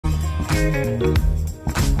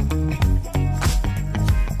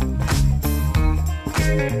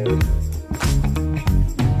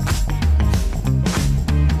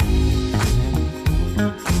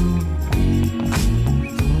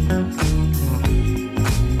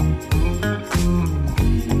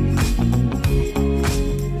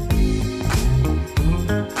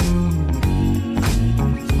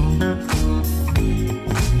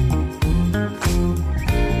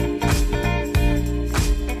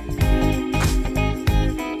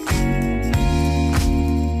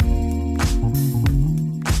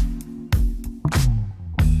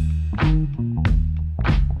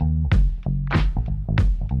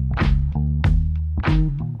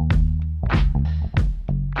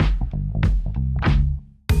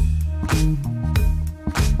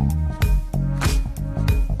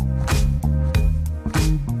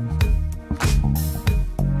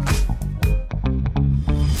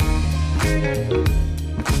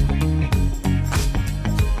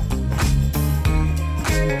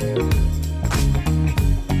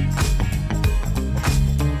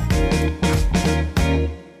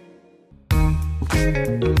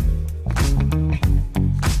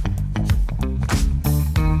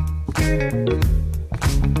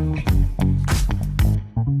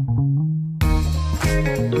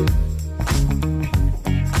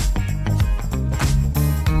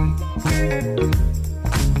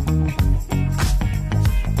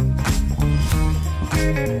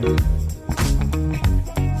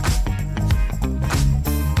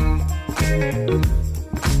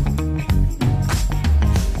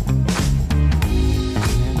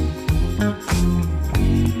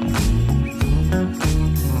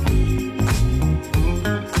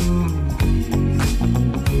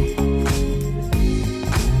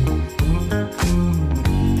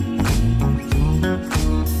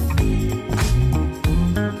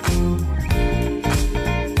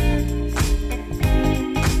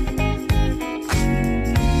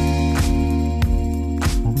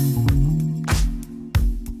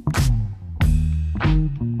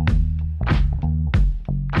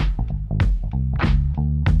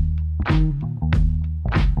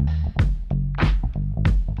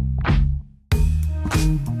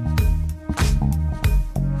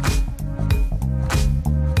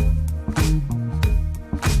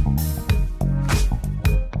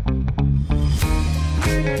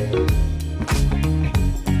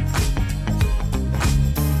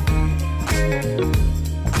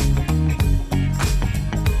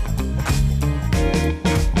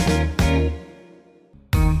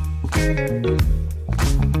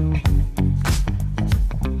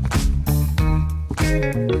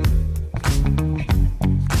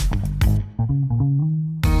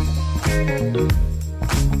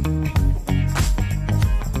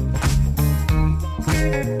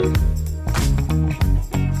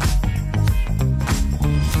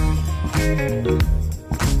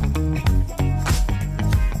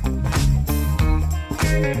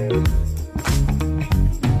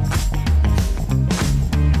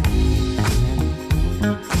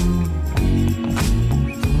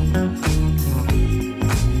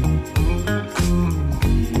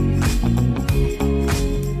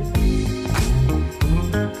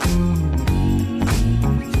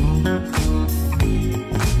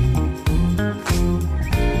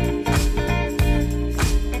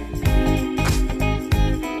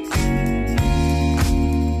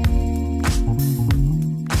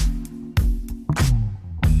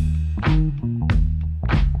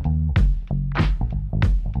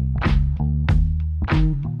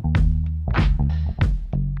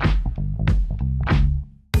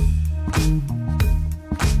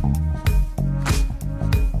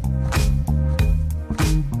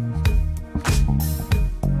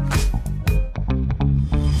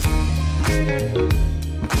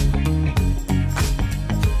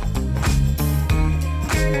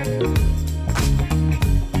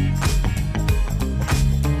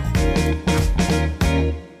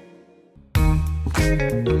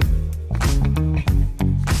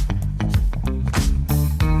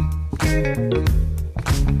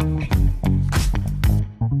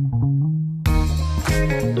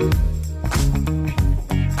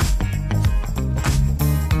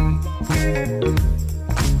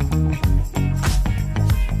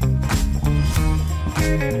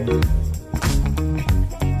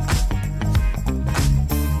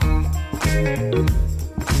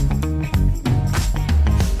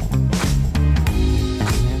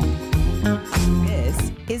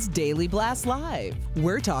Daily Blast Live.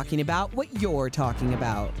 We're talking about what you're talking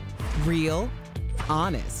about. Real,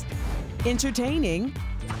 honest, entertaining,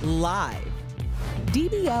 live.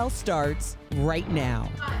 DBL starts right now.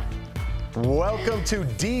 Welcome to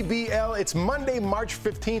DBL. It's Monday, March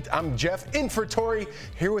 15th. I'm Jeff, in for Tori,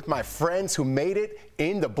 here with my friends who made it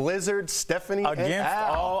in the blizzard, Stephanie and Against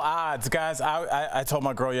Al. all odds, guys. I told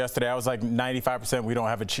my girl yesterday, I was like 95% we don't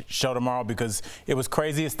have a show tomorrow because it was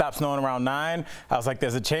crazy. It stopped snowing around 9. I was like,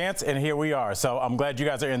 there's a chance, and here we are. So I'm glad you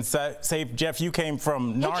guys are in safe. Jeff, you came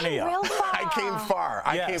from Narnia. Came real far. I came far.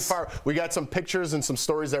 I came far. We got some pictures and some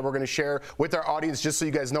stories that we're going to share with our audience. Just so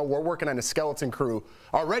you guys know, we're working on a skeleton crew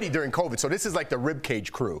already during COVID. So this is like the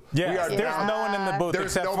ribcage crew. Yeah, there's no one in the booth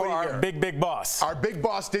except for our big boss. Our big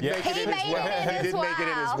boss did make it in as well. He did make it in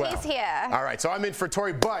as well. He's here. All right, so I'm in for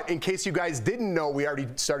Tori, but in case you guys didn't know, we already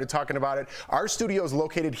started talking about it. Our studio is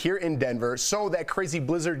located here in Denver, so that crazy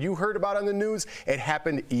blizzard you heard about on the news, it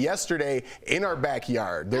happened yesterday in our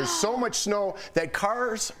backyard. There's so much snow that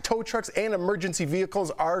cars, tow trucks, and emergency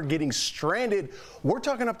vehicles are getting stranded. We're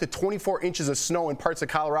talking up to 24 inches of snow in parts of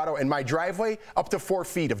Colorado, and my driveway, up to 4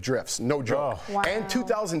 feet of drifts. No joke. Oh. Wow. And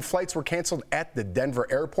 2,000 flights were canceled at the Denver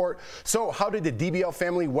airport. So how did the DBL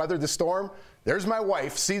family weather the storm? There's my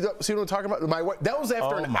wife. See what I'm talking about? My wife. That was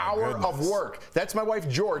after an hour of work. That's my wife,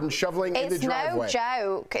 Jordan, shoveling in the driveway. It's no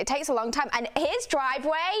joke. It takes a long time. And his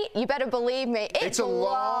driveway, you better believe me, it's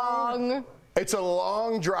long. It's a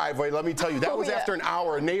long driveway, let me tell you. That was after an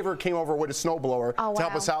hour. A neighbor came over with a snowblower to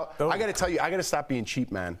help us out. I got to tell you, I got to stop being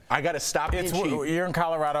cheap, man. I got to stop being cheap. You're in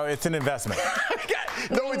Colorado. It's an investment.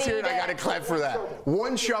 No one's here, and I got to clap for that.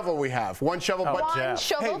 One shovel we have. One shovel. Oh, but One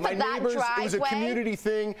shovel hey, my for that neighbors, driveway. it was a community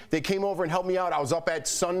thing. They came over and helped me out. I was up at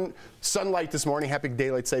sunlight this morning. Happy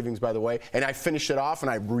daylight savings, by the way. And I finished it off, and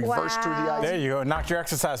I reversed through the ice. There you go. Knocked your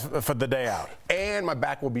exercise for the day out. And my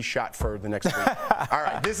back will be shot for the next week. All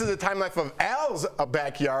right, this is a time lapse of Al's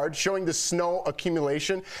backyard showing the snow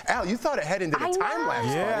accumulation. Al, you thought ahead and did a time lapse.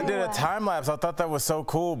 Yeah, I did a time lapse. I thought that was so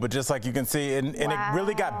cool, but just like you can see, and it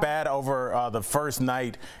really got bad over the first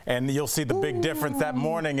night, and you'll see the big difference that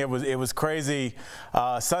morning. It was crazy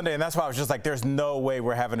Sunday, and that's why I was just like, there's no way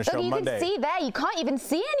we're having a show Monday. You can see there, you can't even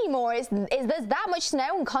see anymore. There's that much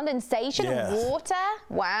snow and condensation and water.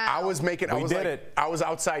 Wow. I was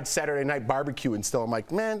outside Saturday night barbecuing still. I'm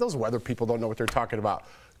like, man, those weather people don't know what they're talking about.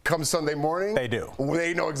 Come Sunday morning, they do.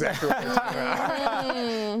 They know exactly what they're talking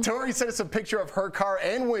about. Tori sent us a picture of her car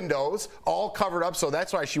and windows all covered up, so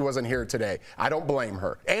that's why she wasn't here today. I don't blame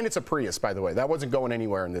her. And it's a Prius, by the way. That wasn't going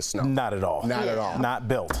anywhere in this snow. Not at all. Not at all. Not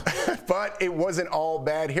built. But it wasn't all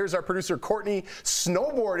bad. Here's our producer, Courtney,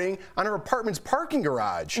 snowboarding on her apartment's parking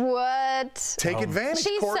garage. What? Take advantage,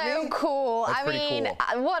 She's Courtney. so cool. That's I mean,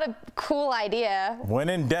 cool. what a cool idea. When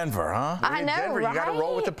in Denver, huh? I know, Denver, right? you got to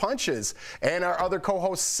roll with the punches. And our other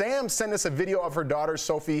co-host, Sam, sent us a video of her daughter,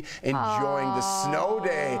 Sophie, enjoying the snow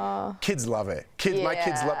day. Kids love it. My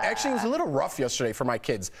kids love it. Actually, it was a little rough yesterday for my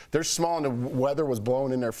kids. They're small and the weather was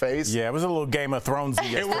blowing in their face. Yeah, it was a little Game of Thrones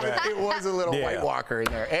yesterday. It was a little White Walker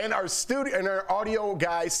in there. And our audio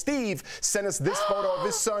guy, Steve, sent us this photo of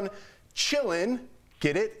his son chilling,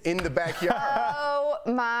 get it, in the backyard. Oh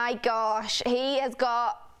my gosh. He has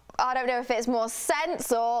got, I don't know if it's more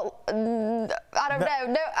sense or I don't know.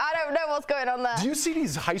 No, I don't know what's going on there. Do you see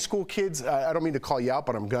these high school kids? I don't mean to call you out,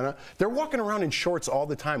 but I'm gonna. They're walking around in shorts all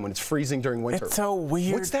the time when it's freezing during winter. It's so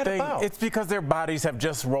weird. What's that about? It's because their bodies have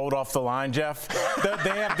just rolled off the line, Jeff.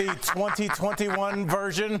 They have the 2021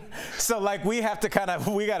 version. So like we have to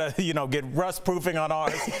gotta get rust proofing on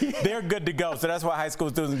ours. They're good to go. So that's why high school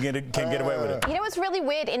students can get away with it. You know what's really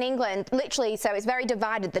weird in England? Literally, so it's very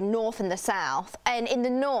divided, the north and the south. And in the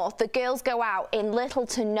north, the girls go out in little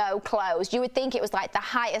to no clothes. You would think it was like the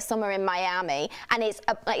height of summer in Miami, and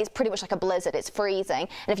it's pretty much like a blizzard. It's freezing,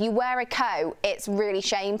 and if you wear a coat, it's really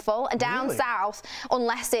shameful. And down south,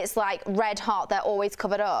 unless it's like red hot, they're always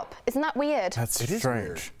covered up. Isn't that weird? That's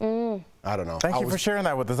strange. I don't know. Thank you for sharing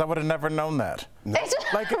that with us. I would have never known that. No. It's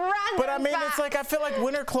But I mean, it's like I feel like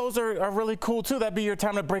winter clothes are really cool too. That'd be your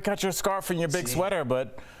time to break out your scarf and your big sweater,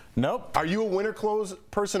 but nope. Are you a winter clothes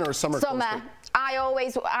person or a summer clothes person?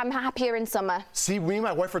 I'm happier in summer. See, me and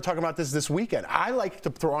my wife were talking about this weekend. I like to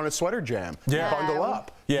throw on a sweater jam, bundle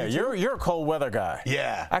up. Yeah, you're a cold weather guy.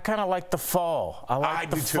 Yeah. I kind of like the fall. I like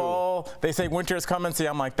the fall. They say winter is coming. See,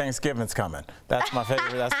 I'm like, Thanksgiving's coming. That's my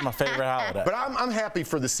favorite. That's my favorite holiday. But I'm happy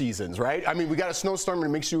for the seasons, right? I mean, we got a snowstorm and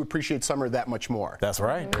it makes you appreciate summer that much more. That's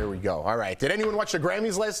right. There we go. All right. Did anyone watch the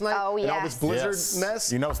Grammys last night? Oh, and all this blizzard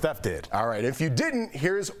mess? You know Steph did. All right. If you didn't,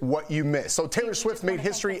 here's what you missed. So Taylor Swift made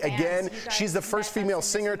history again. She's the first female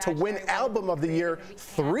singer to win Album of the Year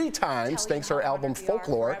 3 times, thanks to her album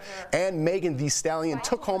Folklore. And Megan Thee Stallion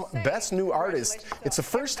took home Best New Artist. It's the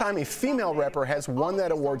first time a female rapper has won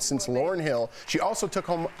that award since Lauryn Hill. She also took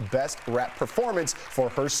home Best Rap Performance for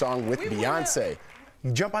her song with Beyoncé.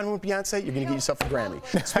 You jump on with Beyonce, you're going to get yourself a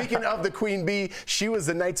Grammy. Speaking of the Queen Bee, she was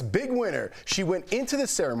the night's big winner. She went into the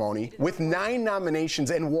ceremony with 9 nominations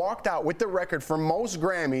and walked out with the record for most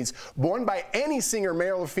Grammys won by any singer,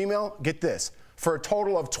 male or female. Get this. For a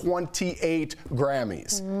total of 28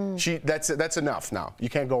 Grammys. That's enough now. You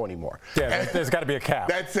can't go anymore. Yeah, there's got to be a cap.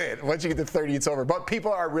 That's it. Once you get to 30, it's over. But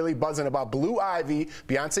people are really buzzing about Blue Ivy,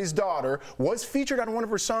 Beyonce's daughter, was featured on one of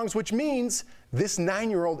her songs, which means this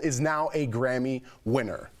 9-year-old is now a Grammy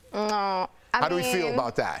winner. How do we feel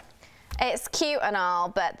about that? It's cute and all,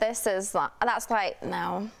 but this is like, that's like,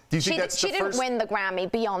 no. Do you think she didn't win the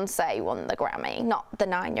Grammy. Beyonce won the Grammy, not the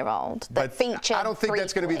 9-year-old. But featured I don't think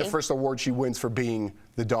that's going to be the first award she wins for being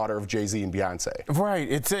the daughter of Jay-Z and Beyonce.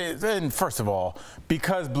 Right. And first of all,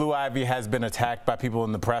 because Blue Ivy has been attacked by people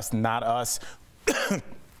in the press, not us.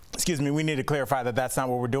 Excuse me, we need to clarify that that's not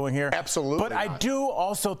what we're doing here. Absolutely But not. I do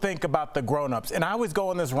also think about the grown-ups. And I always go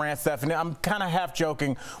on this rant, Stephanie. I'm kind of half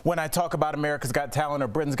joking when I talk about America's Got Talent or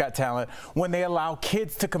Britain's Got Talent when they allow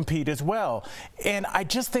kids to compete as well. And I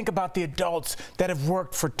just think about the adults that have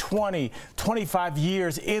worked for 20, 25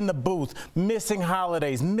 years in the booth, missing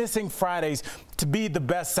holidays, missing Fridays, to be the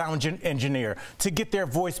best sound engineer, to get their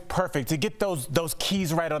voice perfect, to get those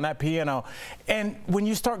keys right on that piano. And when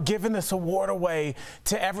you start giving this award away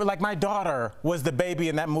to like my daughter was the baby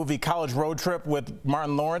in that movie College Road Trip with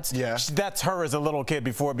Martin Lawrence. Yeah. That's her as a little kid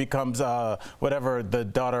before it becomes whatever the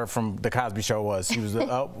daughter from the Cosby Show was. She was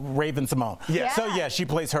Raven Simone. Yeah. So yeah, she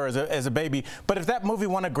plays her as a baby. But if that movie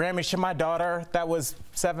won a Grammy, should my daughter that was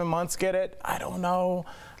 7 months get it? I don't know.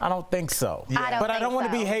 I don't think so. Yeah. But I don't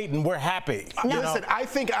want to be hating. We're happy. No. Listen, I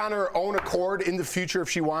think on her own accord in the future, if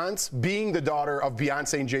she wants, being the daughter of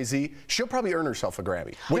Beyonce and Jay-Z, she'll probably earn herself a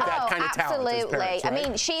Grammy with that kind of talent. Absolutely. Parents, right? I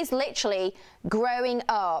mean, she's literally growing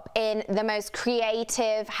up in the most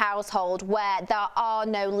creative household where there are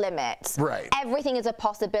no limits. Right. Everything is a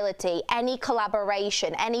possibility. Any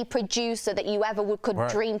collaboration, any producer that you ever could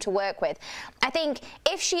dream to work with. I think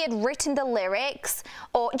if she had written the lyrics,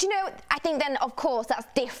 or, do you know, I think then, of course, that's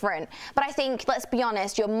different. But I think, let's be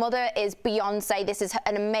honest, your mother is Beyonce. This is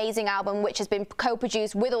an amazing album which has been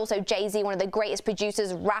co-produced with also Jay-Z, one of the greatest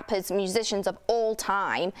producers, rappers, musicians of all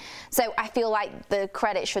time. So I feel like the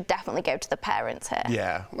credit should definitely go to the parents here.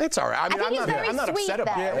 Yeah, it's all right. I mean, I'm not upset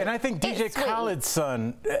about it. Yeah, and I think DJ Khaled's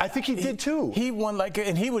son, I think he did too. He won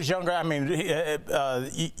and he was younger. I mean,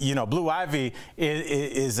 you know, Blue Ivy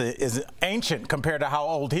is ancient compared to how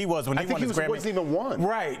old he was when he won his Grammy. He wasn't even one.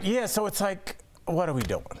 Right. Yeah. So it's like, what are we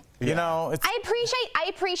doing? You know, it's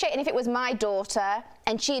I appreciate, and if it was my daughter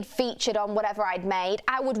and she had featured on whatever I'd made,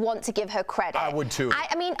 I would want to give her credit. I would too.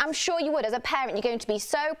 I mean, I'm sure you would. As a parent, you're going to be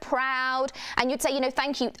so proud, and you'd say, you know,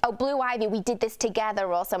 thank you, oh, Blue Ivy, we did this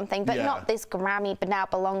together or something, but not this Grammy, but now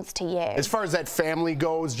belongs to you. As far as that family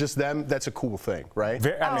goes, just them, that's a cool thing, right?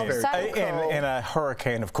 I mean, so cool. and a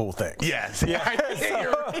hurricane of cool things. Yes. Yeah.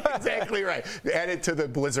 You're exactly right. Add it to the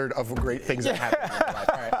blizzard of great things that happen in your life.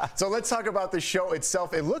 All right. So let's talk about the show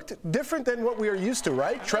itself. It looked different than what we are used to,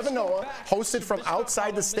 right? Trevor Noah hosted from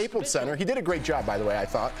outside the Staples Center. He did a great job, by the way, I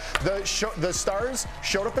thought. The stars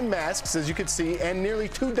showed up in masks, as you could see, and nearly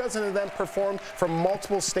 24 of them performed from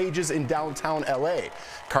multiple stages in downtown LA.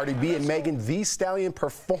 Cardi B and Megan Thee Stallion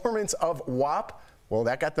performance of WAP. Well,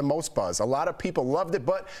 that got the most buzz. A lot of people loved it,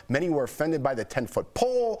 but many were offended by the 10-foot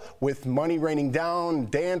pole with money raining down,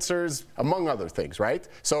 dancers, among other things, right?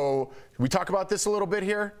 So we talk about this a little bit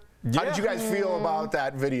here. Yeah. How did you guys feel about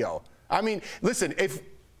that video? I mean, listen,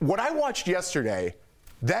 what I watched yesterday,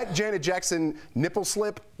 that Janet Jackson nipple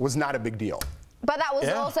slip was not a big deal. But that was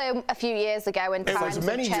also a few years ago when times It was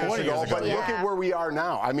many years ago, but look at where we are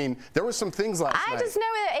now. I mean, there were some things last night. I just know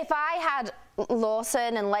that if I had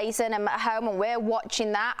Lawson and Layson at home and we're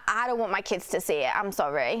watching that, I don't want my kids to see it. I'm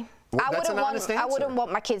sorry. Well, I wouldn't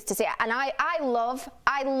want my kids to see it. And I love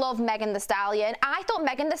Megan Thee Stallion. I thought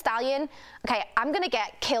Megan Thee Stallion, okay, I'm going to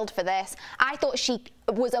get killed for this. I thought she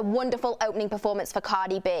was a wonderful opening performance for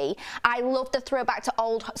Cardi B. I loved the throwback to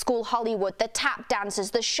old school Hollywood, the tap dancers,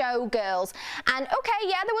 the showgirls. And okay,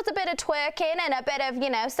 yeah, there was a bit of twerking and a bit of, you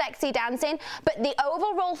know, sexy dancing, but the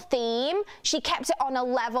overall theme, she kept it on a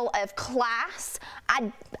level of class.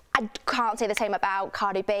 I can't say the same about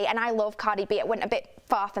Cardi B, and I love Cardi B. It went a bit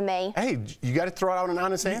far for me. Hey, you got to throw out an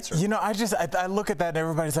honest answer. You know, I look at that and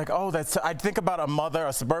everybody's like, oh, I think about a mother,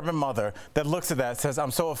 a suburban mother that looks at that, says,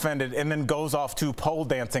 I'm so offended, and then goes off to pole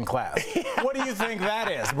dancing class. What do you think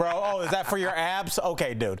that is, bro? Oh, is that for your abs?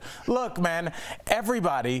 Okay, dude. Look, man,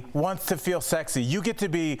 everybody wants to feel sexy. You get to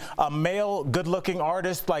be a male, good-looking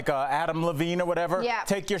artist like Adam Levine or whatever. Yeah.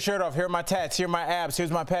 Take your shirt off. Here are my tats. Here are my abs.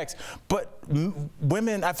 Here's my pecs. But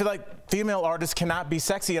women, I feel like female artists cannot be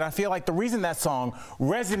sexy. And I feel like the reason that song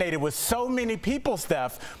resonated with so many people,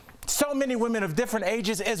 Steph, so many women of different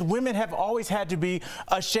ages, as women have always had to be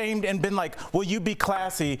ashamed and been like, will you be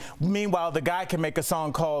classy? Meanwhile, the guy can make a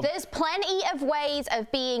song called... There's plenty of ways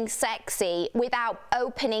of being sexy without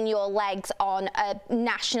opening your legs on a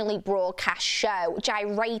nationally broadcast show,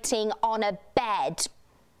 gyrating on a bed.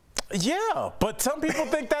 Yeah, but some people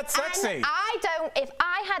think that's sexy. And I don't, if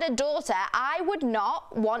I had a daughter, I would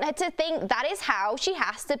not want her to think that is how she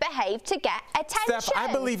has to behave to get attention. Steph, I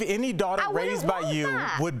believe any daughter raised by you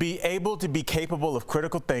would be able to be capable of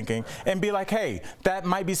critical thinking and be like, hey, that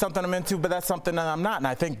might be something I'm into, but that's something that I'm not. And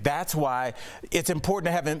I think that's why it's important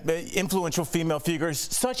to have influential female figures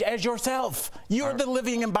such as yourself. You're the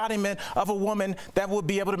living embodiment of a woman that would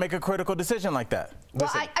be able to make a critical decision like that. Well,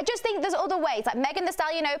 I just think there's other ways. Like Megan Thee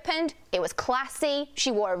Stallion opened, it was classy. She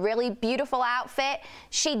wore a really beautiful outfit.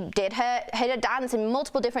 She did her dance in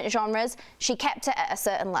multiple different genres. She kept it at a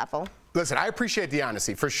certain level. Listen, I appreciate the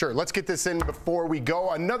honesty, for sure. Let's get this in before we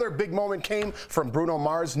go. Another big moment came from Bruno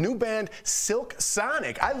Mars' new band, Silk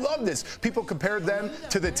Sonic. I love this. People compared them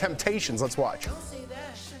to the Temptations. Let's watch.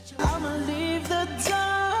 I'ma leave the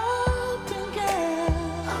door open, girl.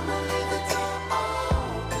 I'ma leave the door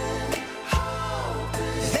open,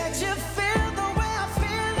 hoping that you feel the way I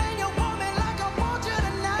feel and you want me like I want you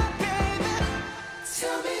tonight, baby.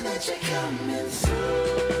 Tell me that you're coming through.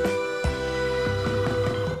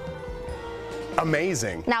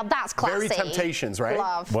 Amazing. Now that's classy. Very Temptations, right?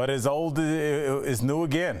 Love. What is old is new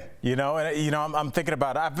again, you know. And you know, I'm thinking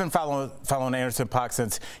about it. I've been following Anderson .Paak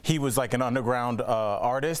since he was like an underground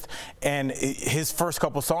artist, and his first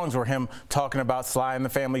couple songs were him talking about Sly and the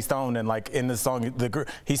Family Stone, and like in the song,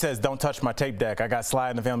 he says, "Don't touch my tape deck. I got Sly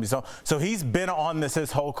and the Family Stone." So he's been on this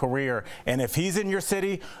his whole career, and if he's in your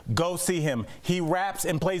city, go see him. He raps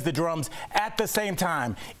and plays the drums at the same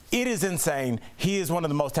time. It is insane. He is one of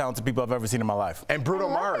the most talented people I've ever seen in my life. And Bruno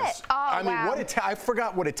Mars. Oh, I mean, wow. I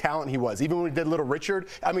forgot what a talent he was. Even when we did Little Richard,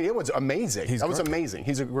 I mean, it was amazing. That was amazing.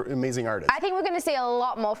 He's an amazing artist. I think we're going to see a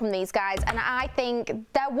lot more from these guys, and I think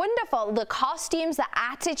they're wonderful. The costumes, the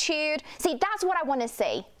attitude. See, that's what I want to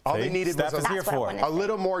see. All they needed was a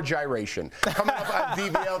little more gyration. Coming up on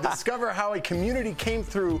DBL, discover how a community came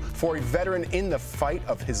through for a veteran in the fight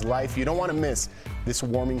of his life. You don't want to miss this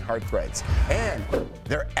warming heart threads. And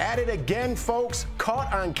they're at it again, folks.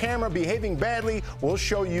 Caught on camera behaving badly. We'll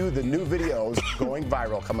show you the new videos going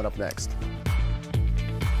viral coming up next.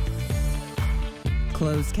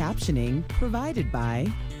 Closed captioning provided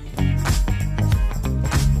by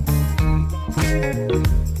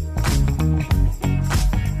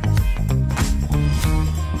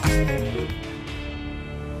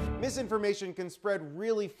Misinformation can spread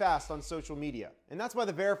really fast on social media, and that's why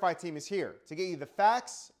the Verify team is here to get you the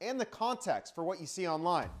facts and the context for what you see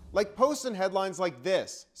online. Like posts and headlines like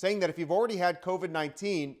this, saying that if you've already had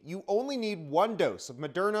COVID-19, you only need one dose of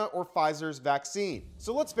Moderna or Pfizer's vaccine.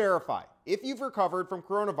 So let's verify. If you've recovered from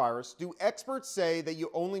coronavirus, do experts say that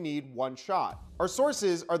you only need one shot? Our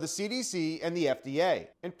sources are the CDC and the FDA.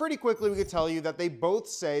 And pretty quickly we could tell you that they both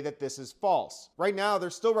say that this is false. Right now, they're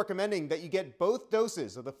still recommending that you get both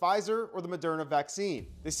doses of the Pfizer or the Moderna vaccine.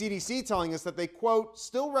 The CDC telling us that they, quote,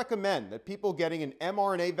 still recommend that people getting an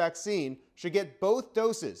mRNA vaccine should get both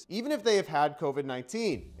doses, even if they have had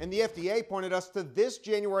COVID-19. And the FDA pointed us to this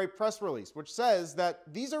January press release, which says that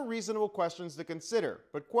these are reasonable questions to consider,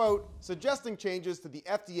 but, quote, suggesting changes to the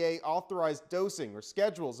FDA authorized dosing or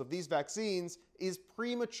schedules of these vaccines is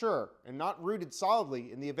premature and not rooted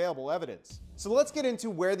solidly in the available evidence. So let's get into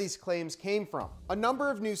where these claims came from. A number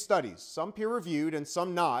of new studies, some peer-reviewed and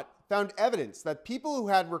some not, found evidence that people who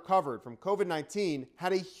had recovered from COVID-19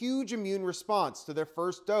 had a huge immune response to their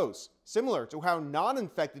first dose, similar to how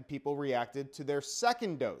non-infected people reacted to their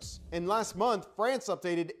second dose. And last month, France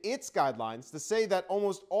updated its guidelines to say that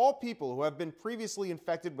almost all people who have been previously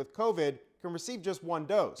infected with COVID can receive just one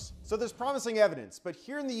dose. So there's promising evidence, but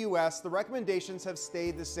here in the US, the recommendations have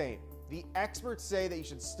stayed the same. The experts say that you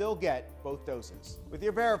should still get both doses. With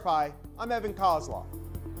your Verify, I'm Evan Kozlov.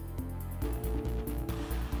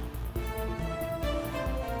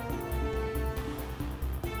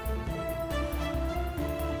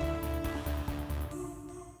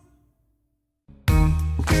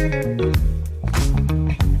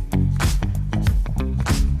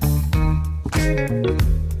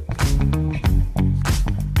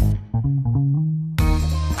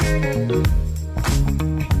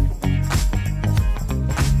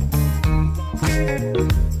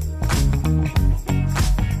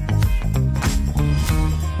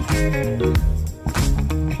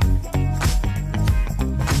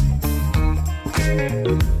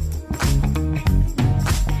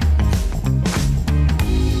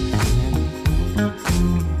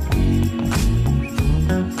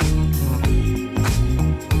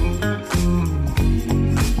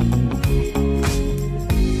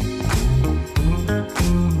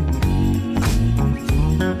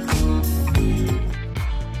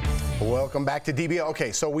 back to DBL.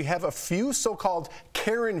 Okay, so we have a few so-called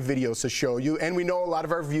Karen videos to show you, and we know a lot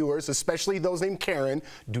of our viewers, especially those named Karen,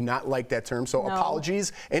 do not like that term, so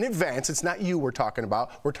apologies in advance. It's not you we're talking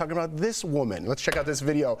about. We're talking about this woman. Let's check out this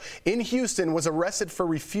video. In Houston, was arrested for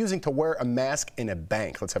refusing to wear a mask in a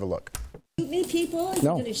bank. Let's have a look. Shoot me, people?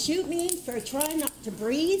 You're going to shoot me for trying not to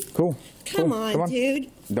breathe? Cool. Come on, dude.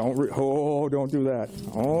 Don't do that.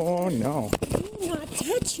 Oh, no. Do not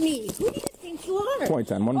touch me. Who do you think you are?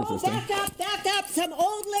 2010, one assistant. Back up. Some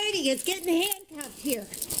old lady is getting handcuffed here.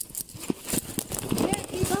 Here,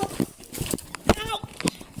 people. Ow.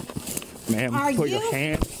 Ma'am, put your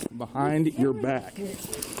hands behind your back.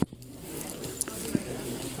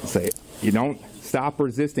 Say it. You don't stop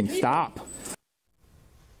resisting. Stop.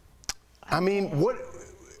 I mean,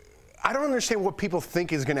 I don't understand what people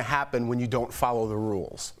think is going to happen when you don't follow the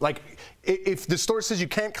rules. Like, if the store says you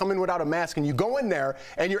can't come in without a mask and you go in there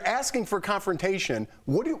and you're asking for confrontation,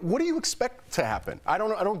 what do you expect to happen? I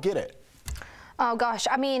don't get it. Oh gosh,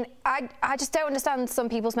 I mean, I just don't understand some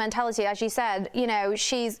people's mentality. As you said, you know,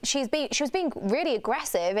 she was being really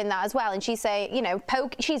aggressive in that as well, and she's saying, you know,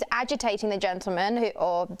 she's agitating the gentleman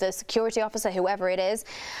or the security officer, whoever it is.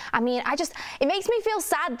 I mean, it makes me feel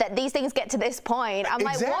sad that these things get to this point. I'm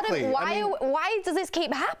exactly. like, why does this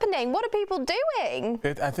keep happening? What are people doing?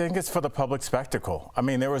 I think it's for the public spectacle. I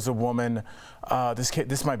mean, there was a woman,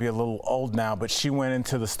 this might be a little old now, but she went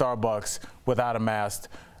into the Starbucks without a mask,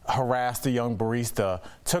 harassed a young barista,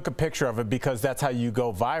 took a picture of it because that's how you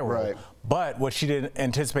go viral. Right. But what she didn't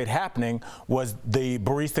anticipate happening was the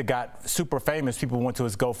barista got super famous. People went to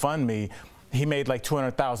his GoFundMe. He made like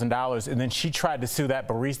 $200,000, and then she tried to sue that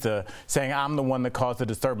barista, saying, I'm the one that caused the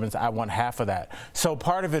disturbance. I want half of that. So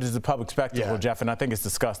part of it is the public spectacle, Jeff, and I think it's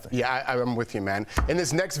disgusting. Yeah, I'm with you, man. In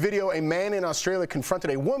this next video, a man in Australia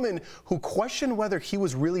confronted a woman who questioned whether he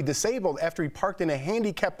was really disabled after he parked in a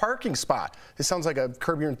handicapped parking spot. This sounds like a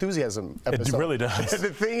Curb Your Enthusiasm episode. It really does. The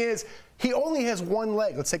thing is, he only has one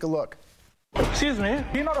leg. Let's take a look. Excuse me,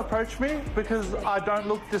 can you not approach me because I don't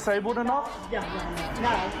look disabled enough?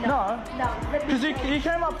 No. Because you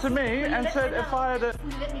came up to me and said if I had a...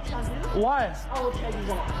 Let me tell you. Why? I will tell you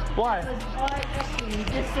why. Why? Because I actually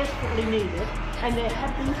desperately need it, and there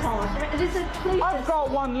have been times. Listen, please. I've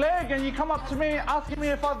got one leg and you come up to me asking me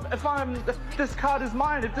if this card is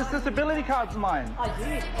mine, if this disability card's mine. I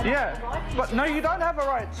do. Yeah, but no, you don't have a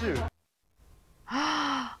right to.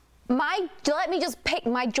 Let me just pick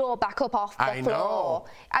my jaw back up off the floor.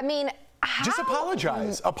 I mean, how? Just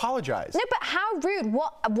apologize. Apologize. No, but how rude.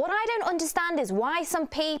 What I don't understand is why some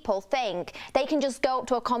people think they can just go up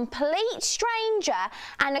to a complete stranger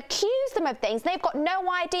and accuse them of things they've got no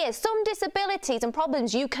idea. Some disabilities and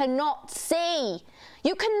problems you cannot see.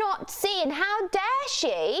 You cannot see, and how dare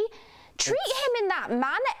she treat him in that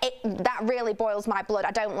manner? That really boils my blood.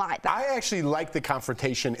 I don't like that. I actually like the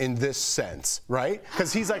confrontation in this sense, right?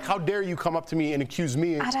 Because he's like, how dare you come up to me and accuse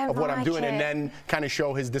me of what I'm doing and then kind of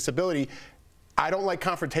show his disability. I don't like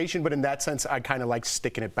confrontation, but in that sense, I kind of like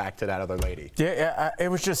sticking it back to that other lady. Yeah, it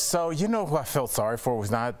was just so, you know who I felt sorry for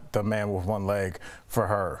was not the man with one leg, for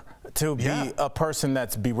her. To be a person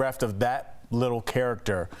that's bereft of that little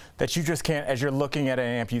character that you just can't, as you're looking at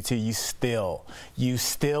an amputee, you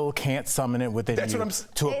still can't summon it within you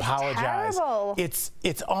to apologize. Terrible.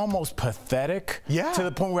 It's almost pathetic. Yeah. To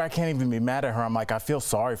the point where I can't even be mad at her. I'm like, I feel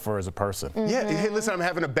sorry for her as a person. Yeah. Hey, listen, I'm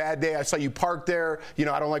having a bad day. I saw you parked there. You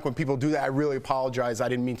know, I don't like when people do that. I really apologize. I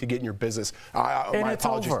didn't mean to get in your business. And my it's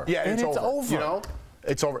apologies. over. Yeah, and it's over. You know.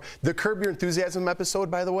 It's over. The Curb Your Enthusiasm episode,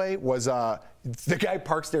 by the way, was the guy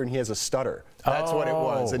parks there and he has a stutter. That's what it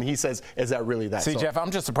was. And he says, is that really that? See, Jeff, I'm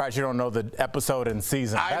just surprised you don't know the episode and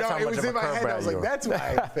season. That's how much it was of a in my head. I was like, that's what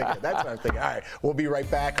I'm thinking. That's what I'm thinking. All right, we'll be right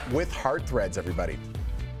back with Heart Threads, everybody.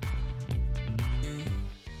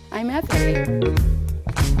 I'm happy.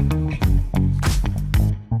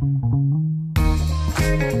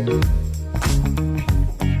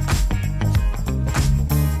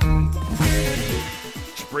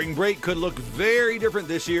 Spring break could look very different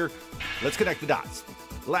this year. Let's connect the dots.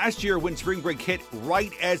 Last year, when spring break hit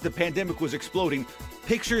right as the pandemic was exploding,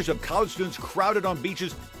 pictures of college students crowded on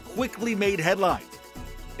beaches quickly made headlines.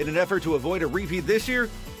 In an effort to avoid a repeat this year,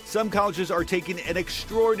 some colleges are taking an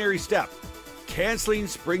extraordinary step, canceling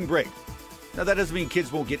spring break. Now, that doesn't mean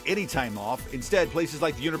kids won't get any time off. Instead, places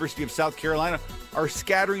like the University of South Carolina are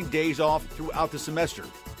scattering days off throughout the semester.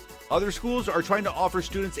 Other schools are trying to offer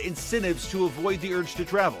students incentives to avoid the urge to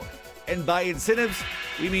travel. And by incentives,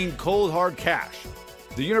 we mean cold, hard cash.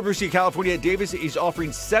 The University of California at Davis is offering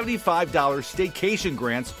 $75 staycation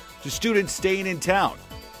grants to students staying in town.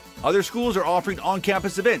 Other schools are offering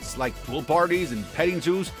on-campus events like pool parties and petting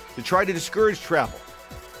zoos to try to discourage travel.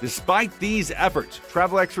 Despite these efforts,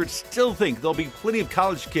 travel experts still think there'll be plenty of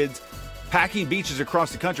college kids packing beaches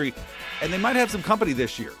across the country, and they might have some company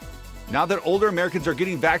this year. Now that older Americans are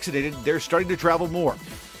getting vaccinated, they're starting to travel more.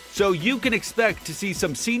 So you can expect to see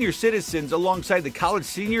some senior citizens alongside the college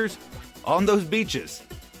seniors on those beaches.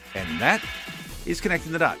 And that is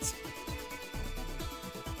Connecting the Dots.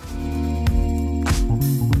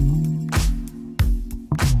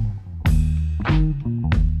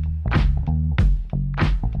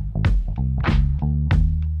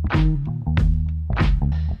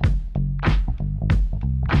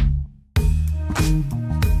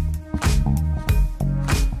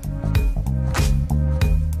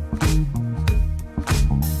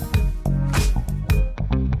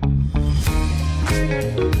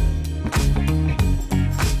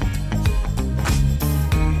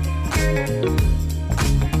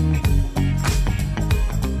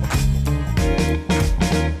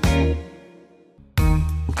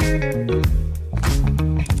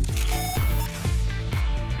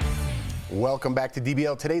 Welcome back to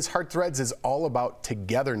DBL. Today's Heart Threads is all about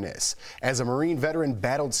togetherness. As a Marine veteran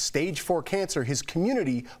battled stage 4 cancer, his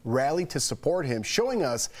community rallied to support him, showing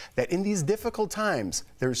us that in these difficult times,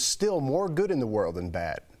 there's still more good in the world than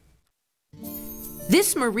bad.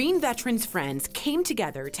 This Marine veteran's friends came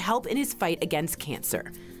together to help in his fight against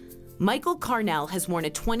cancer. Michael Carnell has worn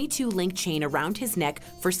a 22-link chain around his neck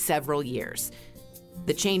for several years.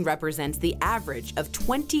 The chain represents the average of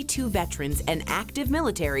 22 veterans and active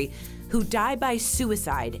military who die by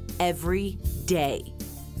suicide every day.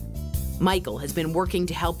 Michael has been working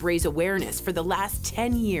to help raise awareness for the last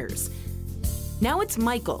 10 years. Now it's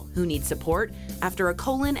Michael who needs support after a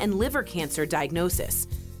colon and liver cancer diagnosis.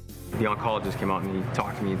 The oncologist came out and he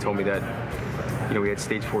talked to me and told me that, we had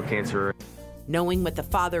stage 4 cancer. Knowing what the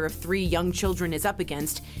father of 3 young children is up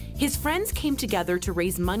against, his friends came together to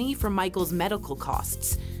raise money for Michael's medical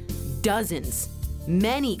costs. Dozens,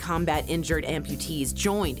 many combat-injured amputees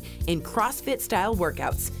joined in CrossFit-style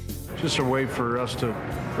workouts. Just a way for us to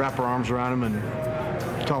wrap our arms around him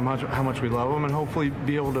and tell him how much we love him and hopefully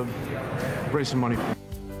be able to raise some money.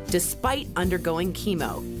 Despite undergoing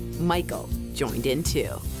chemo, Michael joined in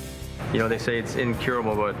too. They say it's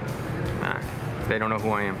incurable, but they don't know who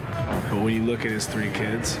I am. But when you look at his 3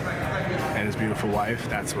 kids and his beautiful wife,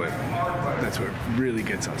 that's what really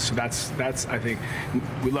gets us. So that's I think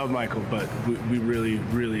we love Michael, but we really,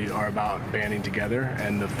 really are about banding together,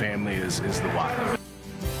 and the family is the why.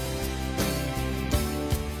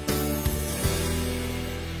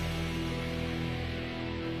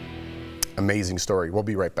 Amazing story. We'll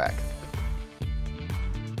be right back.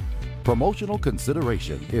 Promotional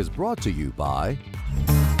consideration is brought to you by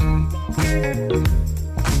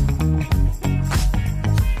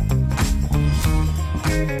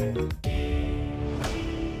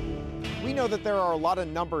We know that there are a lot of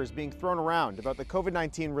numbers being thrown around about the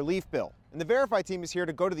COVID-19 relief bill, and the Verify team is here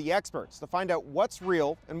to go to the experts to find out what's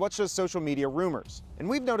real and what's just social media rumors. And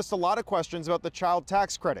we've noticed a lot of questions about the child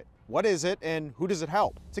tax credit. What is it and who does it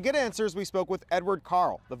help? To get answers, we spoke with Edward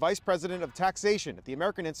Carl, the Vice President of Taxation at the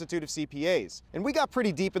American Institute of CPAs. And we got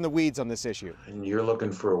pretty deep in the weeds on this issue. And you're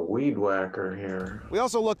looking for a weed whacker here. We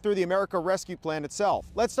also looked through the America Rescue Plan itself.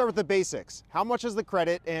 Let's start with the basics. How much is the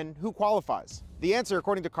credit and who qualifies? The answer,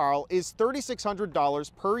 according to Carl, is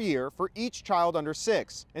 $3,600 per year for each child under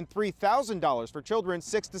 6 and $3,000 for children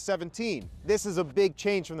 6 to 17. This is a big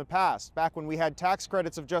change from the past, back when we had tax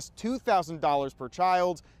credits of just $2,000 per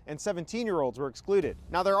child and 17-year-olds were excluded.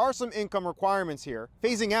 Now, there are some income requirements here,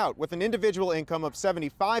 phasing out with an individual income of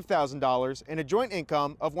 $75,000 and a joint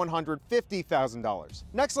income of $150,000.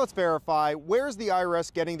 Next, let's verify, where's the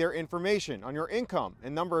IRS getting their information on your income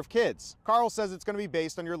and number of kids? Carl says it's going to be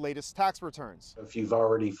based on your latest tax returns. If you've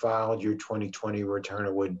already filed your 2020 return,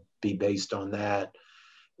 it would be based on that.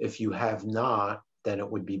 If you have not, then it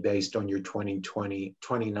would be based on your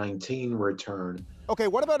 2019 return. Okay,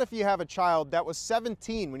 what about if you have a child that was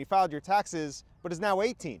 17 when you filed your taxes, but is now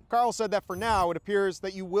 18? Carl said that for now, it appears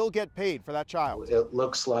that you will get paid for that child. It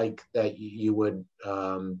looks like that you would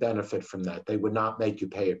benefit from that. They would not make you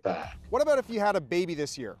pay it back. What about if you had a baby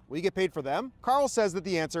this year? Will you get paid for them? Carl says that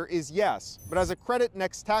the answer is yes, but as a credit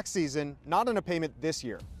next tax season, not in a payment this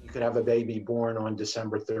year. You could have a baby born on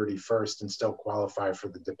December 31st and still qualify for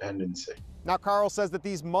the dependency. Now, Carl says that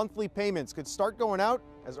these monthly payments could start going out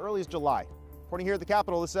as early as July. Reporting here at the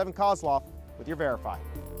Capitol, this is Evan Kozloff with your Verify.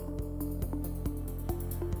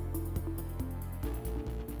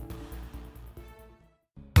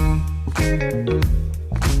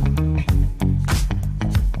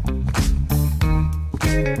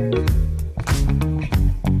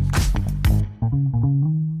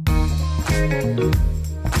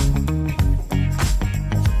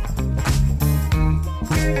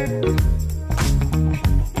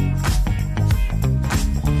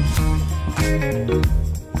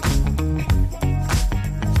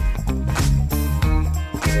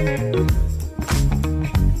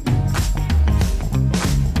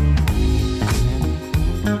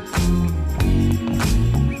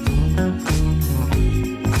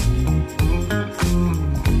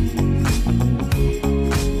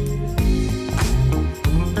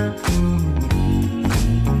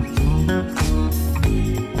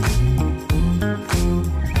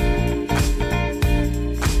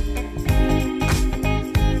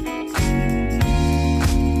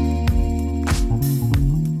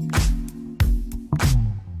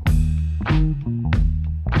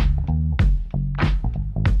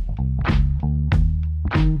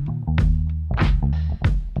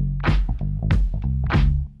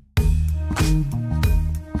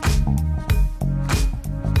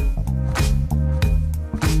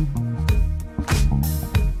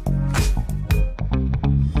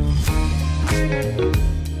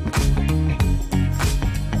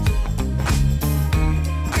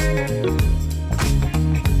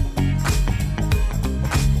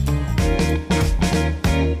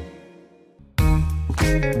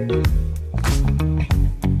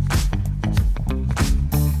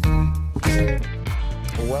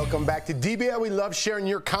 Welcome back to DBL. We love sharing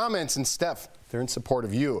your comments. And Steph, they're in support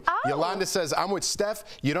of you. Oh. Yolanda says, I'm with Steph.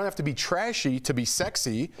 You don't have to be trashy to be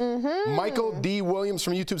sexy. Michael D. Williams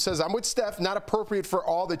from YouTube says, I'm with Steph. Not appropriate for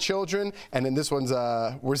all the children. And then this one's,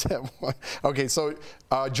 where's that one? Okay, so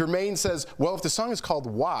Jermaine says, well, if the song is called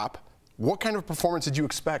WAP, what kind of performance did you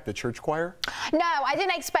expect? A church choir? No, I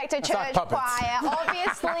didn't expect a church choir.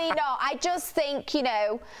 Obviously not. I just think, you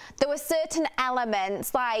know, there were certain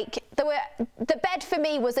elements, like the bed for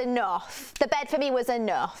me was enough. The bed for me was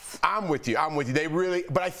enough. I'm with you. I'm with you. They really,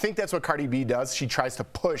 but I think that's what Cardi B does. She tries to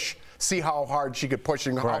push, see how hard she could push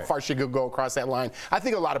and how far she could go across that line. I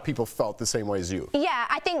think a lot of people felt the same way as you. Yeah,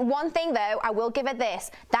 I think one thing though, I will give her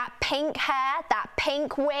this: that pink hair, that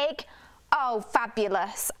pink wig. Oh,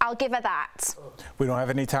 fabulous. I'll give her that. We don't have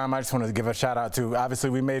any time. I just want to give a shout out to, obviously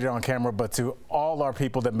we made it on camera, but to all our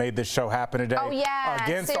people that made this show happen today. Oh, yeah,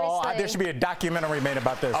 Against all, there should be a documentary made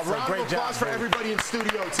about this. A round great of applause job, for everybody in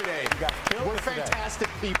studio today. We're today. fantastic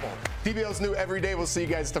people. DBL's new every day. We'll see you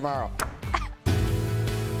guys tomorrow.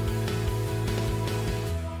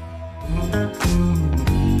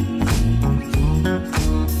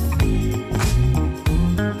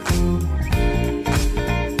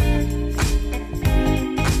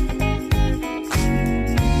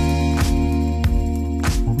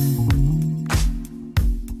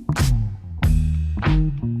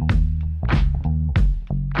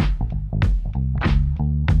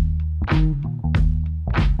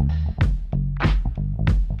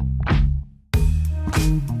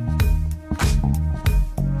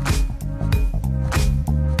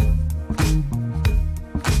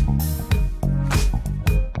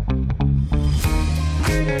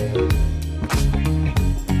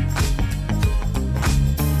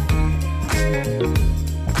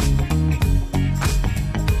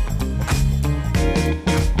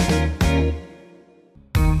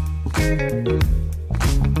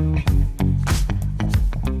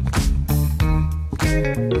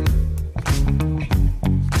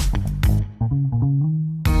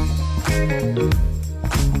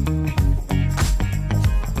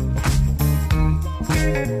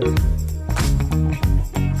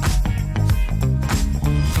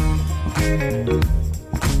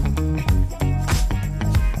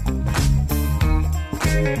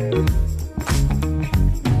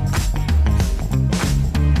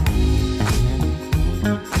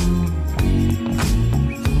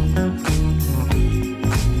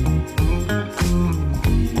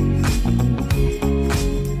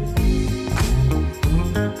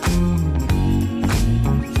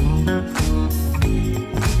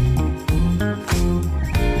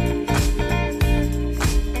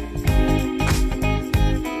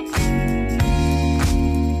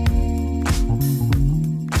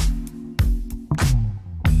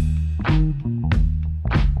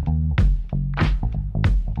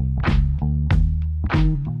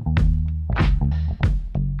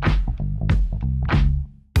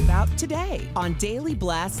 Today on Daily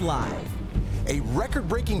Blast Live. A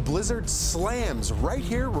record-breaking blizzard slams right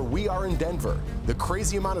here where we are in Denver. The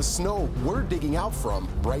crazy amount of snow we're digging out from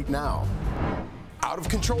right now.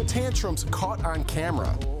 Out-of-control tantrums caught on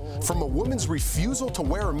camera. From a woman's refusal to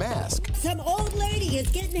wear a mask. Some old lady is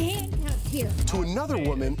getting handcuffed here. To another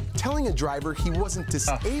woman telling a driver he wasn't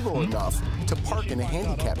disabled enough to park in a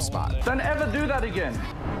handicap spot. Don't ever do that again.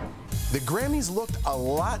 The Grammys looked a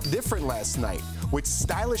lot different last night, with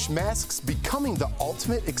stylish masks becoming the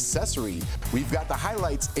ultimate accessory. We've got the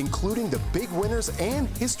highlights, including the big winners and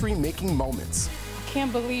history-making moments. I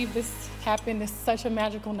can't believe this happened. It's such a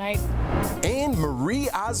magical night. And Marie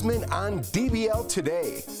Osmond on DBL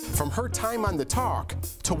today. From her time on The Talk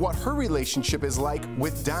to what her relationship is like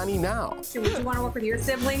with Donnie now. Would you want to work with your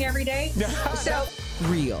sibling every day? So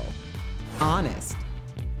Real, honest,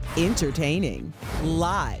 entertaining,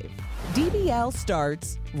 live. DBL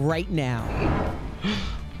starts right now.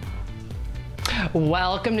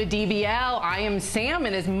 Welcome to DBL. I am Sam,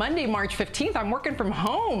 and it's Monday, March 15th. I'm working from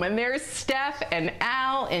home, and there's Steph and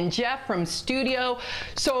Al and Jeff from studio.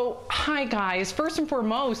 So, hi guys. First and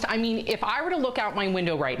foremost, I mean, if I were to look out my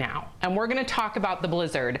window right now, and we're going to talk about the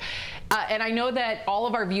blizzard, and I know that all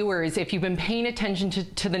of our viewers, if you've been paying attention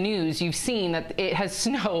to the news, you've seen that it has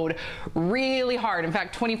snowed really hard. In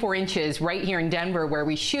fact, 24 inches right here in Denver where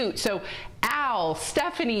we shoot. So, Al,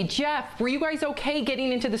 Stephanie, Jeff, were you guys okay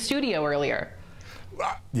getting into the studio earlier?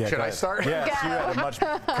 should I start? Yeah, you had a much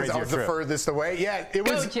crazier I was the trip. furthest away. Yeah, it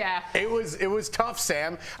was. It was tough,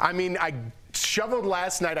 Sam. I mean, I shoveled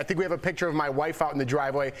last night. I think we have a picture of my wife out in the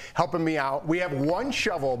driveway helping me out. We have one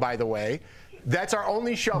shovel, by the way. That's our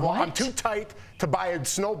only shovel. What? I'm too tight to buy a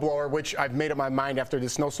snowblower, which I've made up my mind after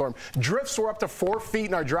this snowstorm. Drifts were up to 4 feet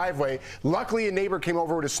in our driveway. Luckily, a neighbor came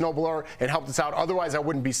over with a snowblower and helped us out. Otherwise, I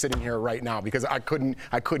wouldn't be sitting here right now because I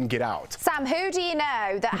couldn't get out. Sam, who do you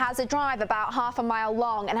know that has a drive about half a mile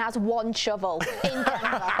long and has one shovel in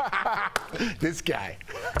Denver? This guy.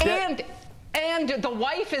 And the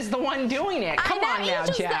wife is the one doing it. Come on now, he's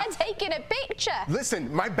just Jeff. there taking a picture.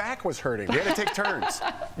 Listen, my back was hurting. We had to take turns.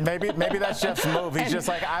 Maybe that's Jeff's move. He's just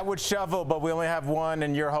like, I would shovel, but we only have one,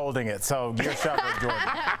 and you're holding it. So you're shoveling, Jordan.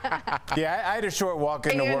 Yeah, I had a short walk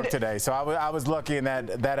into work today, so I was lucky in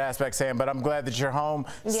that aspect, Sam. But I'm glad that you're home,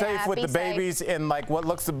 safe with the babies in like what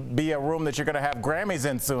looks to be a room that you're going to have Grammys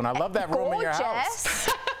in soon. I love that room in your house.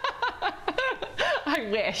 I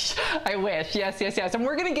wish. Yes. And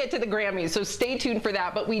we're going to get to the Grammys, so stay tuned for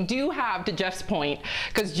that. But we do have, to Jeff's point,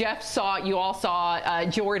 because you all saw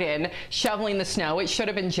Jordan shoveling the snow. It should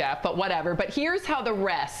have been Jeff, but whatever. But here's how the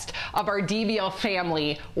rest of our DBL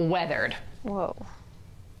family weathered. Whoa.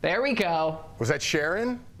 There we go. Was that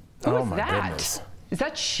Sharon? Who oh was my that? goodness. Is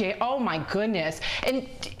that shit? Oh my goodness. And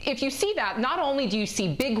if you see that, not only do you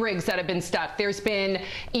see big rigs that have been stuck, there's been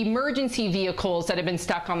emergency vehicles that have been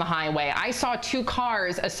stuck on the highway. I saw 2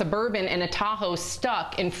 cars, a Suburban and a Tahoe,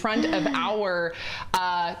 stuck in front of our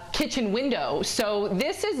kitchen window. So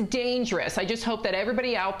this is dangerous. I just hope that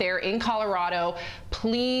everybody out there in Colorado,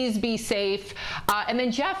 please be safe. And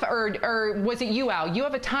then Jeff, or was it you, Al? You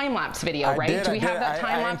have a time-lapse video, right? Do we have that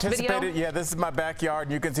time-lapse video? Yeah, this is my backyard,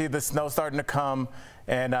 and you can see the snow starting to come.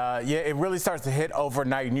 And yeah, it really starts to hit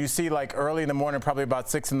overnight. And you see like early in the morning, probably about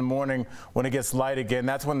 6 in the morning when it gets light again,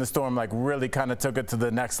 that's when the storm like really kind of took it to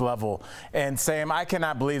the next level. And Sam, I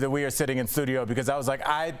cannot believe that we are sitting in studio because I was like,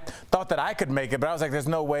 I thought that I could make it, but I was like, there's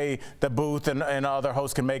no way the booth and other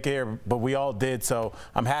hosts can make it here, but we all did. So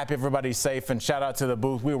I'm happy everybody's safe, and shout out to the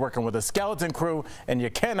booth. We were working with a skeleton crew, and you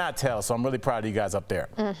cannot tell. So I'm really proud of you guys up there.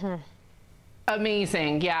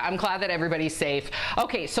 Amazing. Yeah, I'm glad that everybody's safe.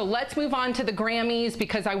 Okay, so let's move on to the Grammys,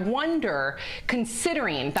 because I wonder,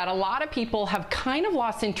 considering that a lot of people have kind of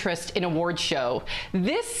lost interest in award show,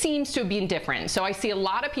 this seems to have been different. So I see a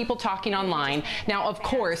lot of people talking online. Now, of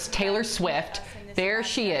course, Taylor Swift, there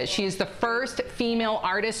she is. She is the first female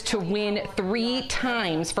artist to win 3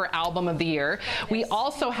 times for Album of the Year. We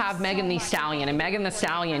also have Megan Thee Stallion, and Megan Thee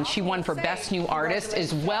Stallion, she won for Best New Artist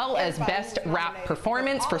as well as Best Rap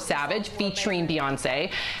Performance for Savage featuring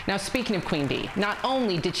Beyonce. Now, speaking of Queen Bee, not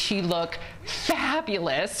only did she look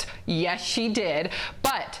fabulous, yes she did,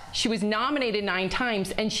 but she was nominated 9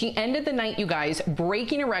 times, and she ended the night, you guys,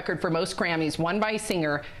 breaking a record for most Grammys won by a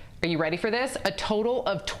singer. Are you ready for this? A total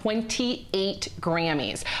of 28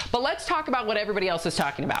 Grammys. But let's talk about what everybody else is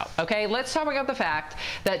talking about, okay? Let's talk about the fact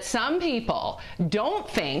that some people don't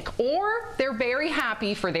think, or they're very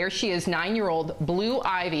happy for, there she is, 9-year-old Blue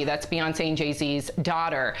Ivy, that's Beyonce and Jay-Z's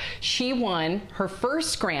daughter. She won her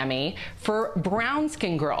first Grammy for Brown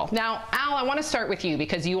Skin Girl. Now, Al, I want to start with you,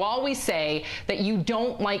 because you always say that you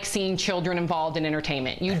don't like seeing children involved in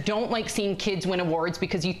entertainment. You don't like seeing kids win awards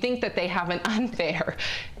because you think that they have an unfair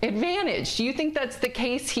advantage. Do you think that's the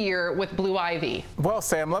case here with Blue Ivy? Well,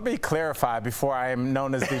 Sam, let me clarify before I am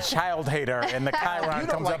known as the child hater and the Chiron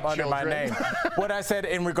comes up under my name. What I said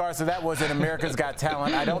in regards to that was in America's Got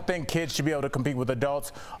Talent, I don't think kids should be able to compete with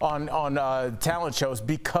adults on talent shows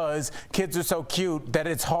because kids are so cute that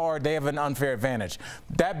it's hard. They have an unfair advantage.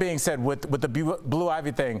 That being said, with the Blue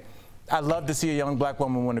Ivy thing, I love to see a young black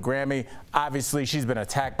woman win a Grammy. Obviously, she's been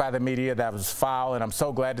attacked by the media. That was foul, and I'm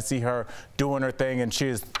so glad to see her doing her thing, and she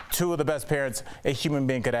is 2 of the best parents a human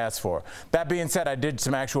being could ask for. That being said, I did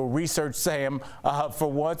some actual research, Sam,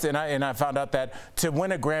 for once, and I found out that to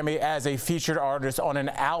win a Grammy as a featured artist on an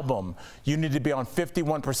album, you need to be on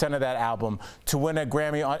 51% of that album. To win a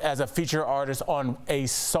Grammy as a featured artist on a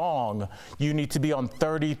song, you need to be on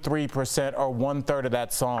 33% or 1/3 of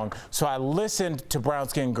that song. So I listened to Brown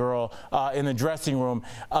Skin Girl in the dressing room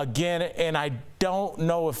again, and I don't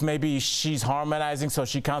know if maybe she's harmonizing so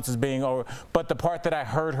she counts as being over, but the part that I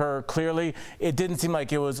heard her clearly, it didn't seem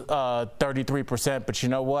like it was 33%, but you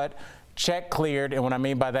know what? Check cleared, and what I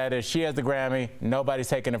mean by that is she has the Grammy, nobody's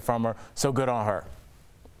taking it from her, so good on her.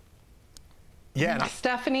 Yeah,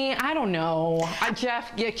 Stephanie, I don't know.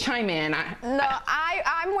 Jeff, you chime in. I'm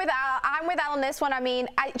with Al. I'm with Al on this one. I mean,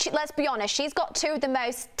 let's be honest. She's got 2 of the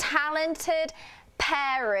most talented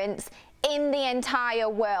parents in the entire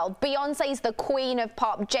world. Beyonce's the queen of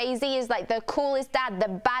pop. Jay-Z is like the coolest dad, the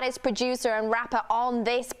baddest producer and rapper on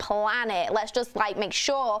this planet. Let's just like make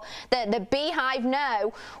sure that the Beehive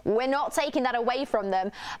know we're not taking that away from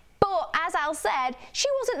them. But as Al said, she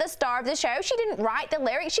wasn't the star of the show. She didn't write the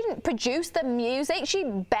lyrics. She didn't produce the music. She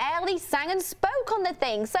barely sang and spoke on the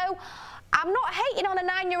thing. So I'm not hating on a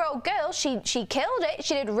 9-year-old girl. She killed it.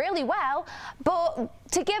 She did really well. But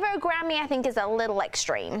to give her a Grammy, I think, is a little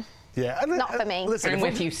extreme. Yeah, not for me. Listen, I'm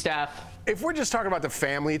with you, Steph. If we're just talking about the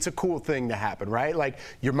family, it's a cool thing to happen, right? Like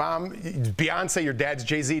your mom, Beyonce, your dad's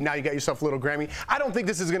Jay-Z, now you got yourself a little Grammy. I don't think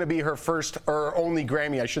this is going to be her first or only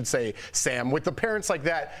Grammy, I should say, Sam. With the parents like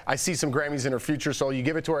that, I see some Grammys in her future, so you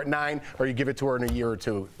give it to her at 9 or you give it to her in a year or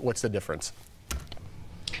two. What's the difference?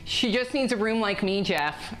 She just needs a room like me,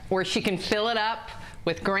 Jeff, where she can fill it up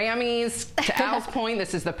with Grammys. To Al's point,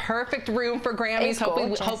 this is the perfect room for Grammys.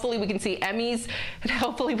 Hopefully we can see Emmys.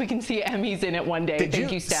 Hopefully we can see Emmys in it one day.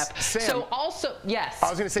 Thank you, Steph. Sam, so also, yes. I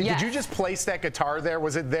was going to say, yes. Did you just place that guitar there?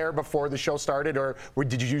 Was it there before the show started, or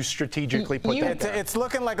did you strategically put that there? It's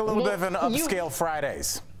looking like a little bit of an upscale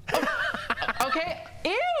Fridays. Okay.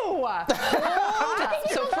 Ew.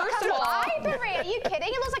 So first of all, library. Are you kidding?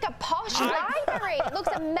 It looks like a posh library. It looks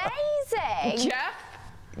amazing.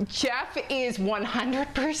 Jeff is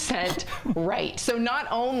 100% right. So not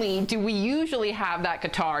only do we usually have that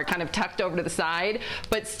guitar kind of tucked over to the side,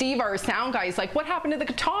 but Steve, our sound guy, is like, what happened to the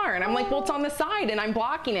guitar? And I'm like, well, it's on the side and I'm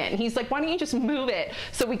blocking it. And he's like, why don't you just move it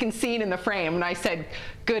so we can see it in the frame? And I said,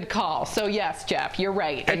 good call. So yes, Jeff, you're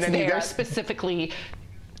right. And it's there specifically.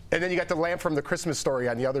 And then you got the lamp from the Christmas Story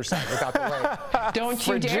on the other side without the lamp. Don't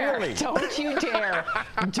you dare. Don't you dare.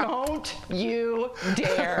 Don't you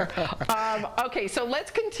dare. Okay, so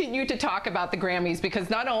let's continue to talk about the Grammys, because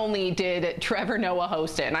not only did Trevor Noah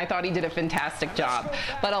host it, and I thought he did a fantastic job,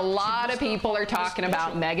 but a lot of people are talking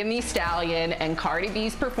about Megan Thee Stallion and Cardi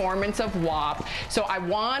B's performance of WAP. So I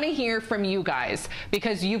want to hear from you guys,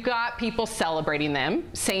 because you've got people celebrating them,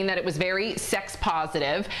 saying that it was very sex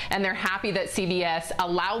positive, and they're happy that CBS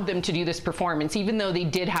allowed them to do this performance, even though they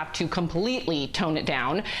did have to completely tone it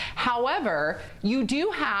down. However, you do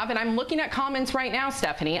have, and I'm looking at comments right now,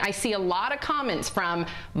 Stephanie, I see a lot of comments from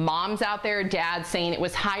moms out there, dads, saying it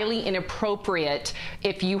was highly inappropriate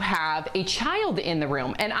if you have a child in the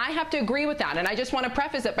room. And I have to agree with that. And I just want to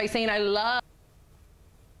preface it by saying I love...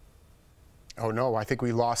 Oh no, I think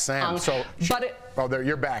we lost Sam. There,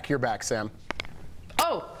 you're back. You're back, Sam.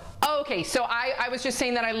 Okay, so I was just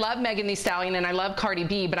saying that I love Megan Thee Stallion and I love Cardi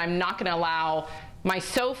B, but I'm not going to allow my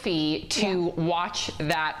Sophie to watch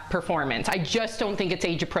that performance. I just don't think it's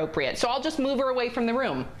age appropriate. So I'll just move her away from the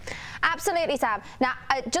room. Absolutely, Sam. Now,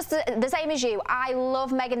 just the same as you, I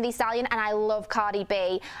love Megan Thee Stallion and I love Cardi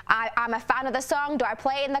B. I'm a fan of the song. Do I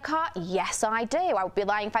play it in the car? Yes, I do. I would be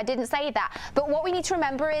lying if I didn't say that. But what we need to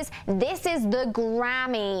remember is this is the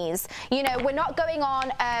Grammys. You know, we're not going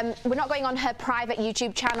on her private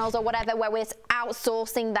YouTube channels or whatever where we're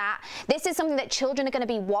outsourcing that. This is something that children are going to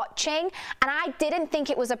be watching, and I didn't think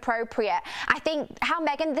it was appropriate. I think how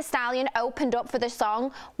Megan Thee Stallion opened up for the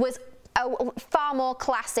song was far more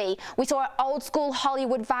classy. We saw an old school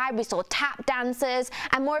Hollywood vibe, we saw tap dancers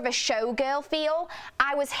and more of a showgirl feel.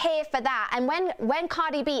 I was here for that. And when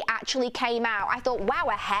Cardi B actually came out, I thought, wow,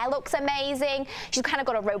 her hair looks amazing. She's kind of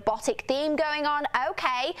got a robotic theme going on.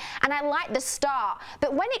 Okay. And I liked the start.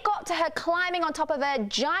 But when it got to her climbing on top of a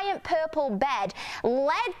giant purple bed,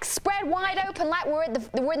 legs spread wide open like we're in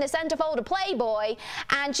the centerfold of Playboy,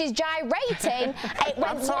 and she's gyrating, it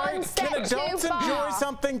went one step too far. Can adults enjoy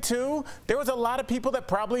something too? There was a lot of people that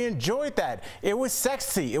probably enjoyed that. It was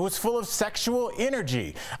sexy. It was full of sexual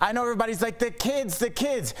energy. I know everybody's like, the kids.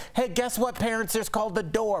 Hey, guess what, parents? There's called the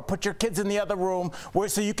door. Put your kids in the other room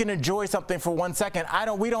so you can enjoy something for 1 second.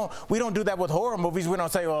 We don't do that with horror movies. We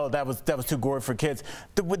don't say, oh, that was too gory for kids.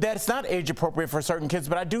 That's not age appropriate for certain kids,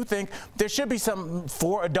 but I do think there should be some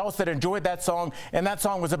for adults that enjoyed that song, and that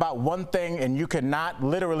song was about one thing, and you could not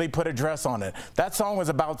literally put a dress on it. That song was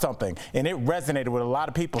about something, and it resonated with a lot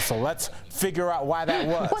of people, so let's figure out why that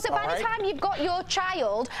was. Well, so by the time you've got your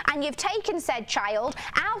child and you've taken said child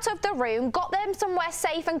out of the room, got them somewhere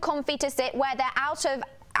safe and comfy to sit where they're out of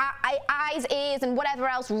eyes, ears and whatever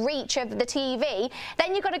else reach of the TV,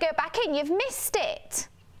 then you've got to go back in. You've missed it.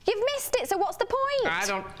 You've missed it, so what's the point?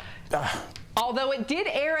 Although it did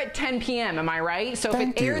air at 10 p.m., am I right? So if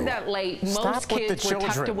it aired that late, most kids were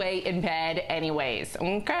tucked away in bed anyways.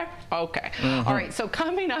 Okay? Okay. All right, so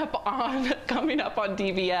coming up on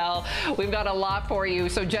DBL, we've got a lot for you.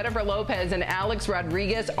 So Jennifer Lopez and Alex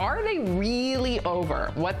Rodriguez, are they really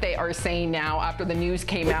over? What they are saying now after the news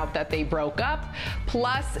came out that they broke up.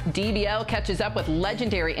 Plus, DBL catches up with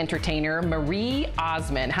legendary entertainer Marie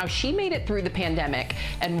Osmond, how she made it through the pandemic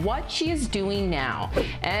and what she is doing now.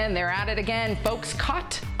 And they're at it again. Folks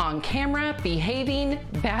caught on camera behaving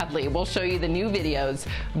badly. We'll show you the new videos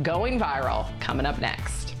going viral coming up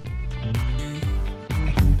next.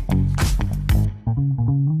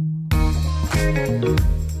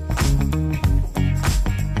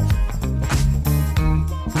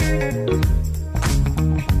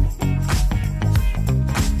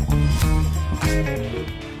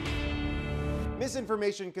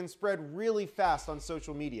 Misinformation can spread really fast on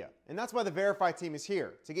social media, and that's why the Verify team is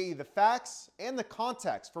here, to get you the facts and the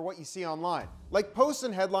context for what you see online. Like posts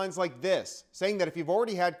and headlines like this, saying that if you've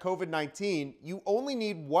already had COVID-19, you only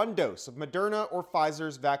need one dose of Moderna or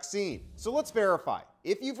Pfizer's vaccine. So let's verify.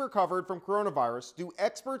 If you've recovered from coronavirus, do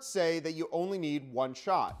experts say that you only need one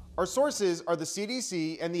shot? Our sources are the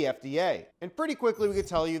CDC and the FDA. And pretty quickly we could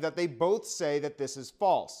tell you that they both say that this is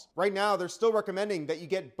false. Right now, they're still recommending that you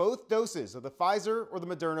get both doses of the Pfizer or the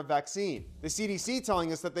Moderna vaccine. The CDC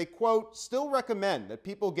telling us that they, quote, still recommend that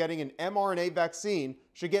people getting an mRNA vaccine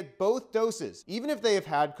should get both doses, even if they have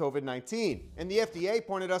had COVID-19. And the FDA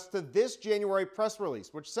pointed us to this January press release,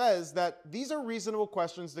 which says that these are reasonable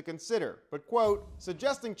questions to consider, but, quote,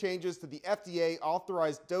 suggesting changes to the FDA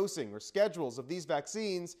authorized dosing or schedules of these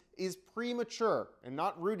vaccines is premature and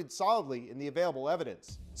not rooted solidly in the available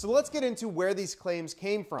evidence. So let's get into where these claims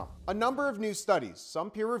came from. A number of new studies,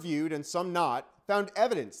 some peer-reviewed and some not, found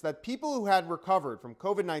evidence that people who had recovered from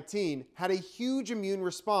COVID-19 had a huge immune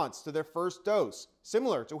response to their first dose,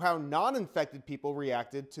 similar to how non-infected people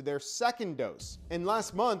reacted to their second dose. And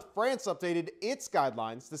last month, France updated its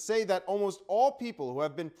guidelines to say that almost all people who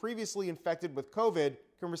have been previously infected with COVID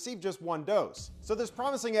can receive just one dose. So there's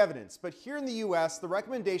promising evidence, but here in the US, the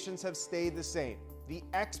recommendations have stayed the same. The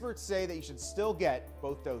experts say that you should still get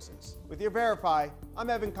both doses. With your Verify, I'm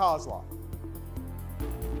Evan Kozlov.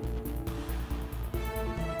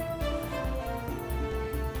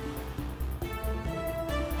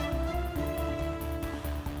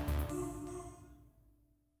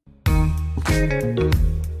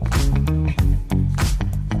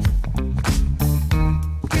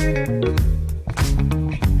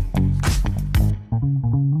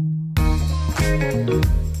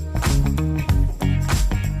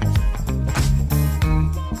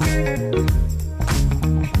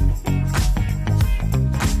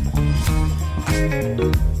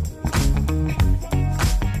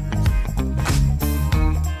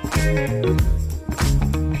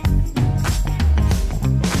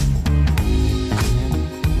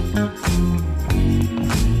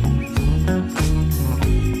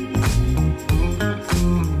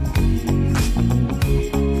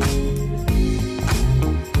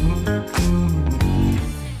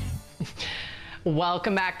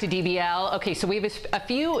 Welcome back to DBL. Okay, so we have a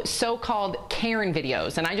few so-called Karen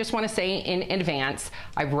videos, and I just want to say in advance,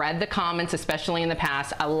 I've read the comments, especially in the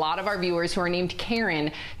past. A lot of our viewers who are named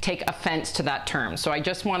Karen take offense to that term, so I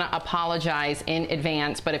just want to apologize in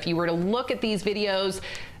advance. But if you were to look at these videos,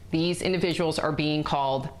 these individuals are being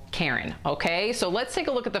called Karen, okay? So let's take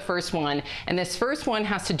a look at the first one, and this first one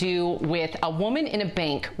has to do with a woman in a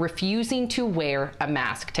bank refusing to wear a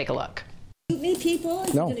mask. Take a look. Shoot me, people?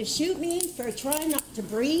 No. You're gonna shoot me for trying not to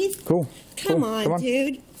breathe? Cool. Come on,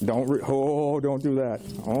 dude. Don't do that.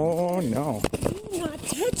 Oh, no. Do not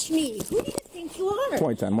touch me. Who do you think you are?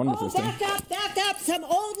 2010, one was this thing. Back up. Some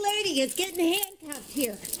old lady is getting handcuffed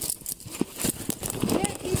here.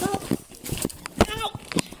 Here, people. Ow.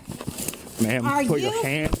 Ma'am, put your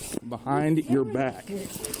hands behind your back.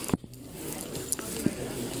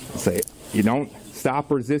 Say it. You don't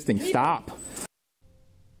stop resisting. Stop.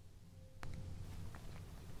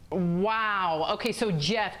 Wow. Okay, so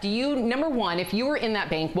Jeff, do you, number one, if you were in that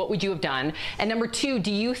bank, what would you have done? And number two,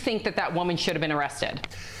 do you think that that woman should have been arrested?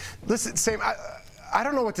 Listen, Sam, I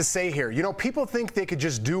don't know what to say here. You know, people think they could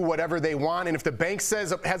just do whatever they want, and if the bank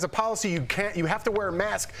says has a policy you have to wear a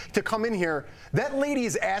mask to come in here, that lady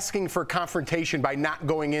is asking for confrontation by not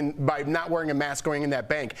wearing a mask going in that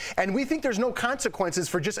bank. And we think there's no consequences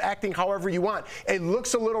for just acting however you want. It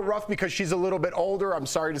looks a little rough because she's a little bit older, I'm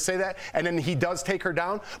sorry to say that, and then he does take her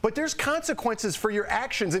down, but there's consequences for your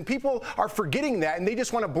actions, and people are forgetting that, and they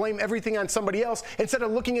just want to blame everything on somebody else instead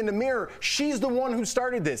of looking in the mirror. She's the one who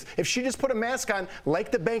started this. If she just put a mask on,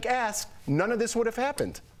 like the bank asked, none of this would have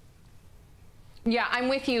happened. Yeah, I'm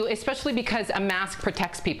with you, especially because a mask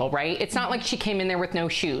protects people, right? It's not like she came in there with no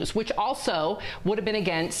shoes, which also would have been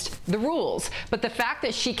against the rules. But the fact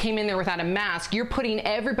that she came in there without a mask, you're putting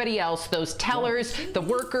everybody else, those tellers, the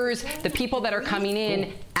workers, the people that are coming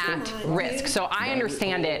in at risk. So I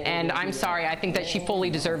understand it, and I'm sorry. I think that she fully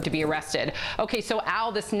deserved to be arrested. Okay, so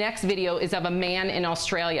Al, this next video is of a man in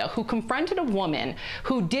Australia who confronted a woman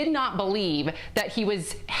who did not believe that he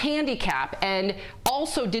was handicapped and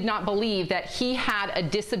also did not believe that he had a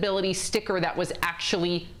disability sticker that was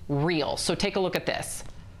actually real. So take a look at this.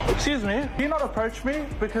 Excuse me, do you not approach me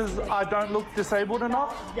because I don't look disabled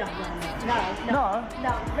enough? No.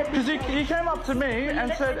 Because you came up to me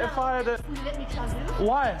and said if I had a... Let me tell you.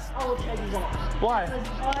 Why? I will tell you Why? why. Because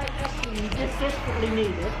I actually desperately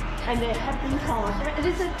need it, and there have been times. And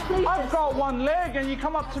it's a please. I've got one leg, and you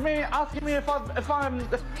come up to me asking me if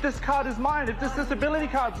this card is mine, if this disability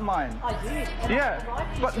card's mine. I do. Yeah,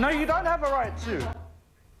 but no, you don't have a right to.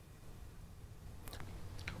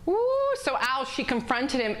 Ooh, so Al, she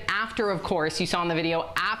confronted him after, of course, you saw in the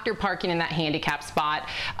video, after parking in that handicap spot.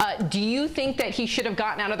 Do you think that he should have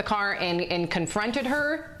gotten out of the car and confronted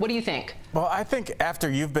her? What do you think? Well, I think after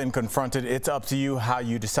you've been confronted, it's up to you how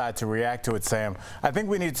you decide to react to it, Sam. I think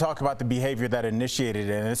we need to talk about the behavior that initiated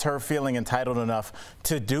it, and it's her feeling entitled enough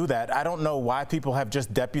to do that. I don't know why people have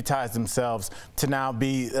just deputized themselves to now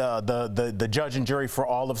be the judge and jury for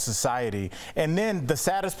all of society. And then the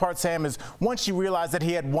saddest part, Sam, is once she realized that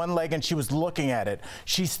he had one leg and she was looking at it,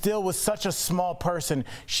 she still was such a small person,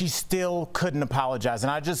 she still couldn't apologize.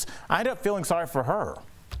 And I ended up feeling sorry for her.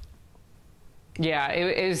 Yeah,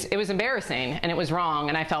 it was embarrassing and it was wrong,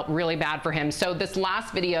 and I felt really bad for him. So this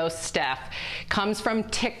last video, Steph, comes from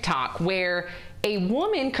TikTok, where a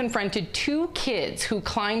woman confronted two kids who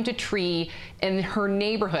climbed a tree in her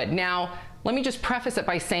neighborhood. Now, let me just preface it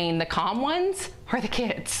by saying the calm ones are the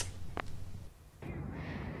kids.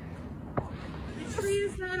 The tree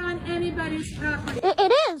is not on anybody's property.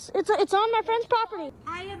 It is. It's on my friend's property.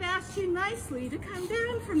 I have asked you nicely to come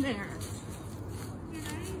down from there.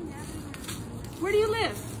 Where do you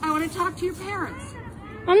live? I want to talk to your parents.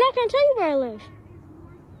 I'm not going to tell you where I live.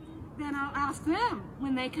 Then I'll ask them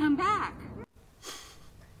when they come back.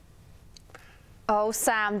 Oh,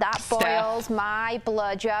 Sam, that boils my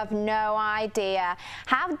blood. You have no idea.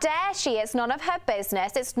 How dare she? It's none of her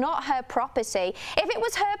business. It's not her property. If it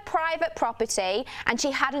was her private property and she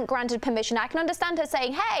hadn't granted permission, I can understand her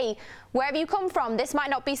saying, hey, wherever you come from, this might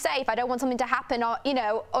not be safe. I don't want something to happen, or, you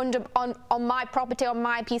know, on my property, on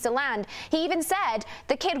my piece of land. He even said,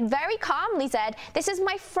 the kid very calmly said, this is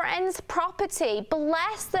my friend's property.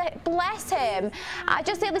 Bless him. I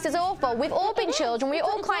just think this is awful. We've all been children. We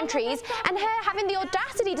all climb trees. And her having the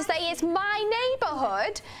audacity to say it's my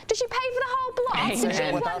neighborhood. Does she pay for the whole block? Did she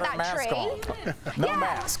plant that tree? No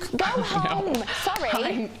mask. Go home. No.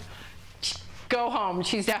 Sorry. Go home.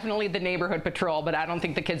 She's definitely the neighborhood patrol, but I don't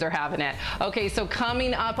think the kids are having it. Okay, so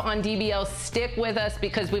coming up on DBL, stick with us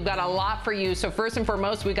because we've got a lot for you. So first and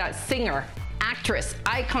foremost, we got singer, actress,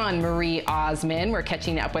 icon Marie Osmond. We're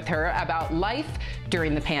catching up with her about life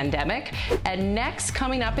during the pandemic. And next,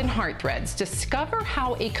 coming up in Heart Threads, discover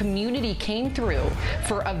how a community came through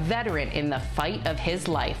for a veteran in the fight of his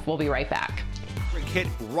life. We'll be right back. Hit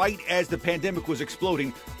right as the pandemic was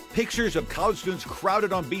exploding, pictures of college students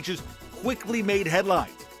crowded on beaches quickly made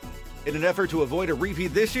headlines. In an effort to avoid a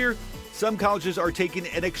repeat this year, some colleges are taking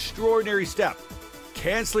an extraordinary step,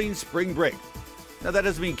 canceling spring break. Now, that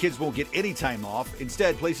doesn't mean kids won't get any time off.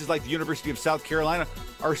 Instead, places like the University of South Carolina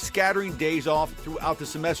are scattering days off throughout the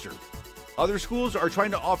semester. Other schools are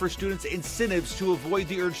trying to offer students incentives to avoid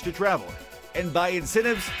the urge to travel. And by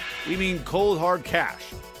incentives, we mean cold, hard cash.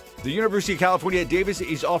 The University of California at Davis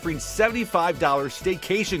is offering $75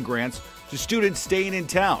 staycation grants to students staying in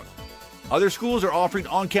town. Other schools are offering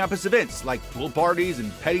on-campus events like pool parties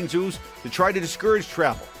and petting zoos to try to discourage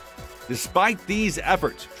travel. Despite these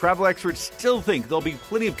efforts, travel experts still think there'll be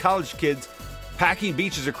plenty of college kids packing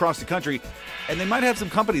beaches across the country, and they might have some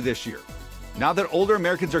company this year. Now that older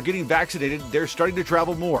Americans are getting vaccinated, they're starting to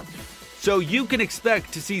travel more. So you can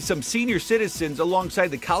expect to see some senior citizens alongside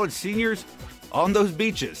the college seniors on those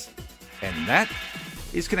beaches. And that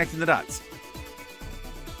is Connecting the Dots.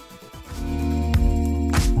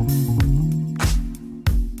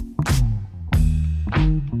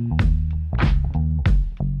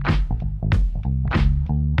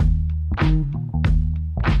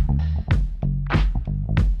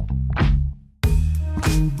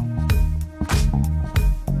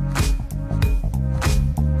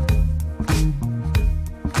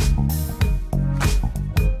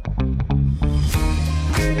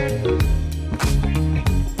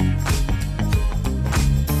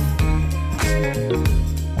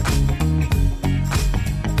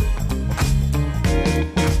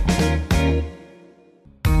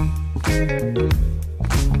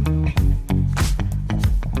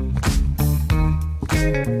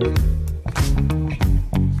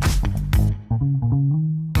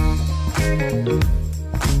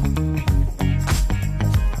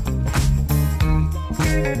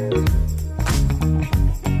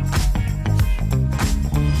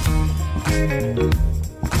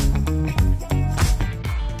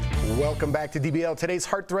 Welcome back to DBL. Today's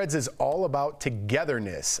Heart Threads is all about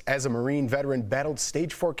togetherness. As a Marine veteran battled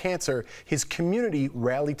stage 4 cancer, his community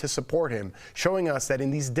rallied to support him, showing us that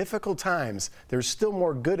in these difficult times, there's still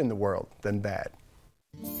more good in the world than bad.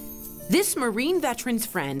 This Marine veteran's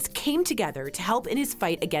friends came together to help in his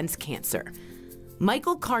fight against cancer.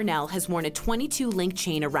 Michael Carnell has worn a 22-link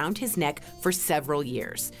chain around his neck for several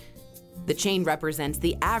years. The chain represents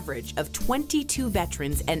the average of 22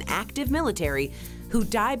 veterans and active military who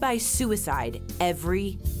die by suicide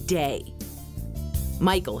every day.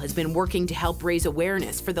 Michael has been working to help raise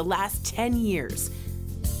awareness for the last 10 years.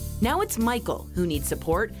 Now it's Michael who needs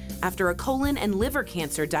support after a colon and liver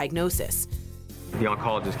cancer diagnosis. The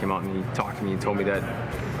oncologist came out and he talked to me and told me that,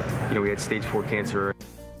 we had stage 4 cancer.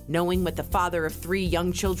 Knowing what the father of 3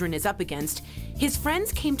 young children is up against, his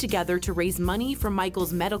friends came together to raise money for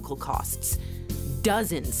Michael's medical costs.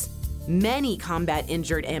 Dozens, many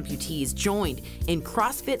combat-injured amputees joined in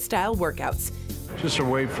CrossFit-style workouts. Just a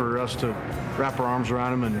way for us to wrap our arms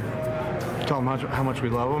around them and tell them how much we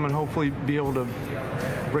love them and hopefully be able to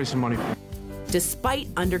raise some money. Despite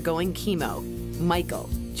undergoing chemo, Michael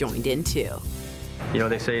joined in too.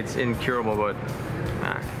 They say it's incurable, but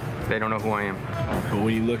they don't know who I am. But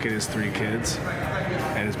when you look at his 3 kids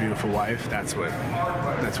and his beautiful wife, that's what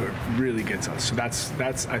really gets us. So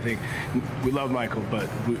that's I think we love Michael, but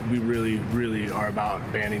we really are about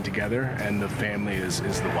banding together, and the family is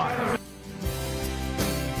the why.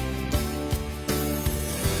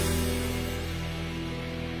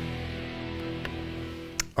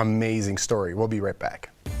 Amazing story. We'll be right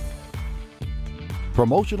back.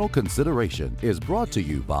 Promotional consideration is brought to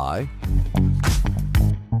you by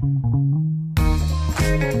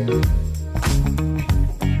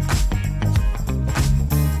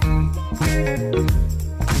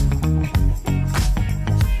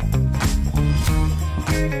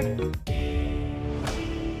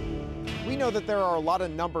We know that there are a lot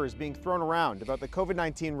of numbers being thrown around about the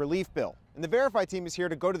COVID-19 relief bill, and the Verify team is here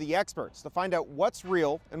to go to the experts to find out what's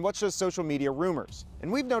real and what's just social media rumors.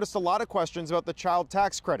 And we've noticed a lot of questions about the child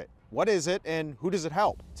tax credit. What is it and who does it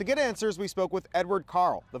help? To get answers, we spoke with Edward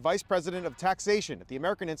Carl, the Vice President of Taxation at the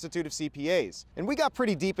American Institute of CPAs. And we got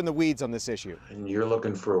pretty deep in the weeds on this issue. And you're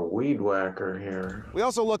looking for a weed whacker here. We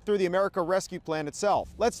also looked through the America Rescue Plan itself.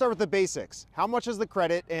 Let's start with the basics. How much is the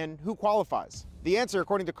credit and who qualifies? The answer,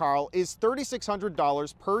 according to Carl, is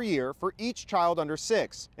 $3,600 per year for each child under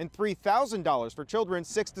 6 and $3,000 for children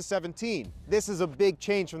 6 to 17. This is a big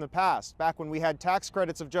change from the past, back when we had tax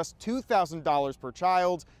credits of just $2,000 per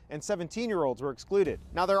child and 17-year-olds were excluded.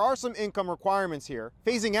 Now, there are some income requirements here,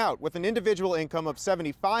 phasing out with an individual income of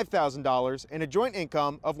 $75,000 and a joint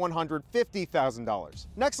income of $150,000.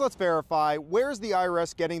 Next, let's verify, where's the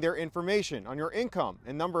IRS getting their information on your income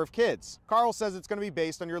and number of kids? Carl says it's going to be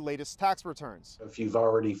based on your latest tax returns. If you've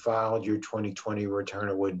already filed your 2020 return,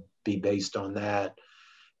 it would be based on that.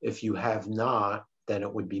 If you have not, then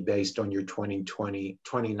it would be based on your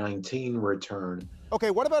 2019 return. Okay,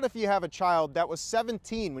 what about if you have a child that was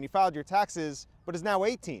 17 when you filed your taxes, but is now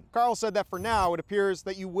 18? Carl said that for now, it appears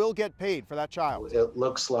that you will get paid for that child. It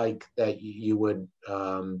looks like that you would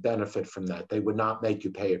benefit from that. They would not make you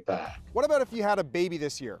pay it back. What about if you had a baby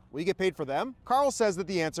this year? Will you get paid for them? Carl says that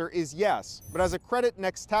the answer is yes, but as a credit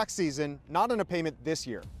next tax season, not in a payment this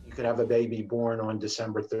year. You could have a baby born on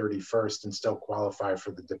December 31st and still qualify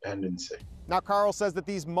for the dependency. Now, Carl says that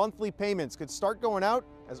these monthly payments could start going out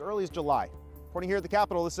as early as July. Reporting here at the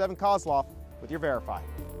Capitol, this is Evan Kozloff with your Verify.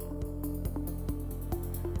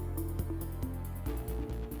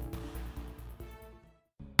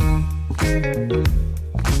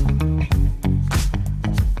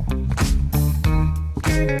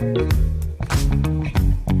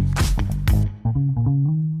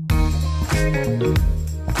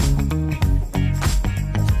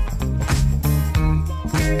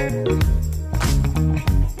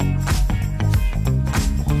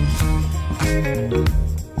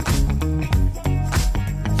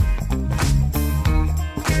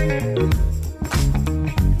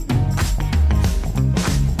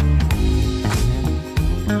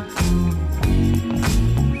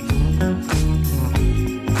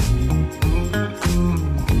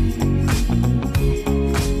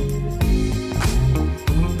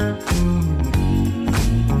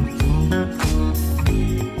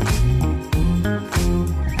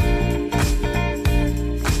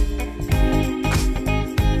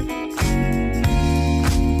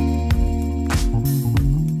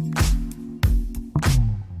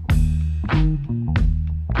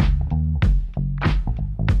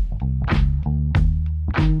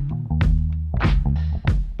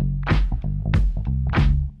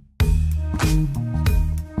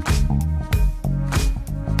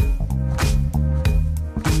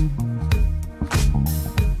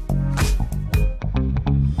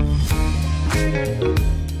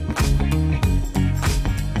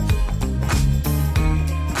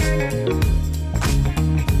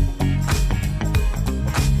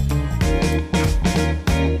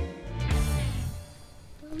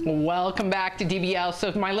 Welcome back to DBL.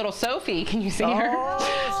 So my little Sophie, can you see her?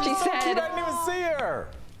 Oh, she said, I didn't even see her.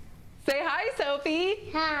 Say hi, Sophie.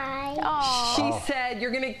 Hi. Aww. She said,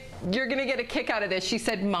 you're gonna get a kick out of this. She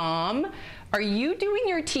said, Mom, are you doing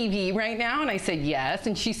your TV right now? And I said, yes.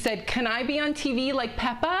 And she said, can I be on TV like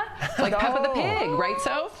Peppa? Like Peppa the Pig, right,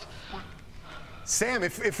 Soph? Sam,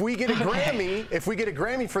 if we get a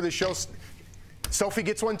Grammy, for the show, Sophie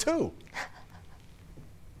gets one too.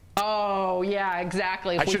 Oh, yeah,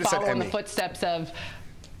 exactly. If we follow in the footsteps of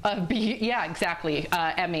yeah, exactly,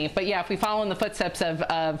 Emmy. But yeah, if we follow in the footsteps of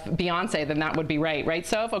Beyonce, then that would be right,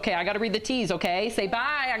 Soph? Okay, I got to read the teas, okay? Say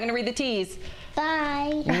bye. I'm going to read the teas.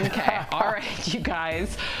 Bye. Okay, all right, you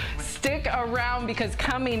guys. Stick around because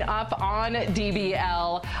coming up on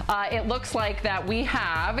DBL, it looks like that we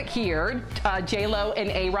have here J-Lo and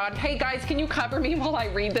A-Rod. Hey, guys, can you cover me while I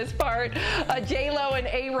read this part? J-Lo and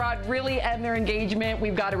A-Rod really end their engagement.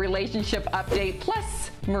 We've got a relationship update, plus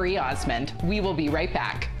Marie Osmond. We will be right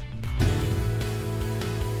back.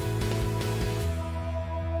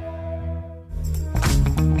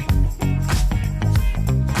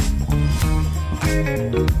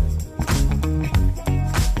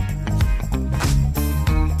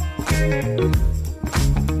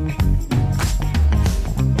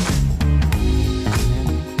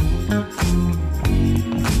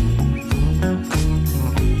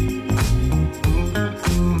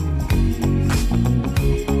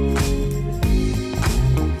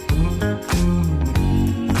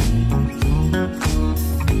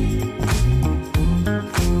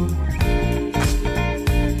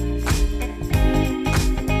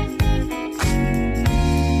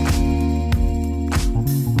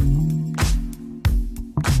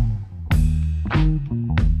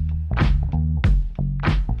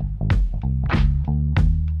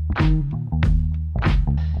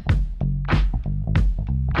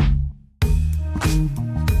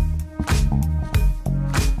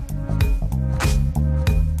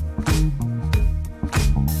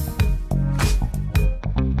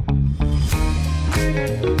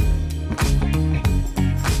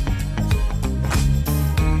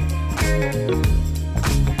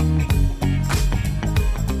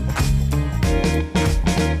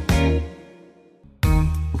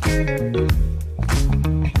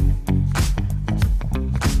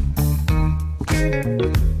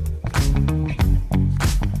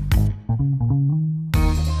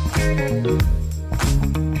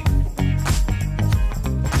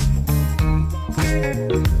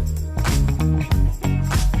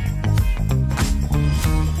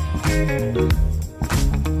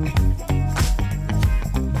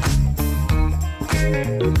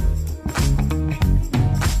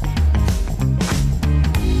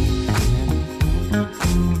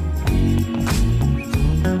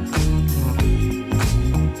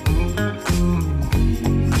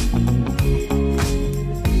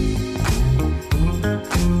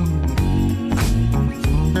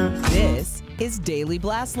 Daily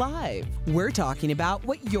Blast Live. We're talking about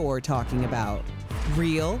what you're talking about.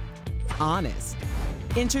 Real, honest,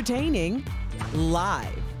 entertaining,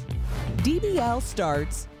 live. DBL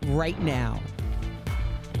starts right now.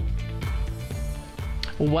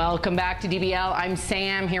 Welcome back to DBL. I'm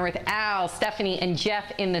Sam here with Al, Stephanie, and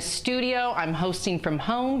Jeff in the studio. I'm hosting from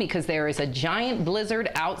home because there is a giant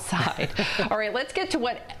blizzard outside. All right, let's get to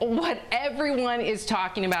what everyone is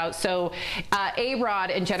talking about. So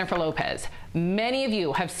A-Rod and Jennifer Lopez. Many of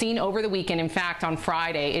you have seen over the weekend, in fact, on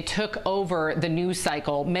Friday, it took over the news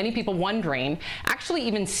cycle. Many people wondering, actually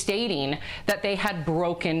even stating that they had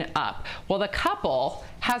broken up. Well, the couple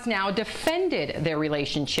has now defended their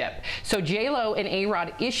relationship. So J-Lo and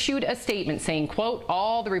A-Rod issued a statement saying, quote,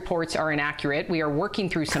 all the reports are inaccurate. We are working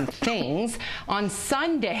through some things. On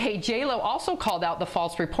Sunday, J-Lo also called out the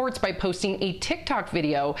false reports by posting a TikTok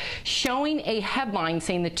video showing a headline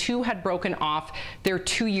saying the two had broken off their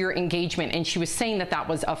 2-year engagement. And she was saying that that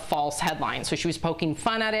was a false headline. So she was poking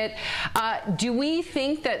fun at it. Do we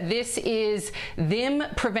think that this is them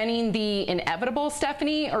preventing the inevitable,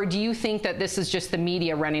 Stephanie? Or do you think that this is just the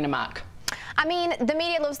media running amok? I mean, the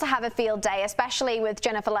media loves to have a field day, especially with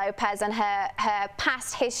Jennifer Lopez and her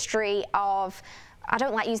past history of, I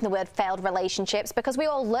don't like using the word failed relationships, because we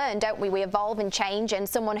all learn, don't we? We evolve and change, and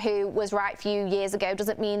someone who was right for you years ago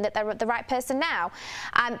doesn't mean that they're the right person now.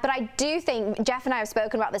 But I do think, Jeff and I have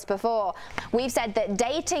spoken about this before, we've said that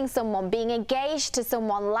dating someone, being engaged to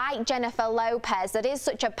someone like Jennifer Lopez, that is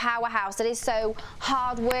such a powerhouse, that is so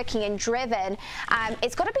hardworking and driven,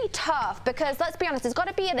 it's got to be tough, because let's be honest, there's got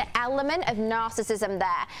to be an element of narcissism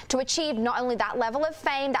there to achieve not only that level of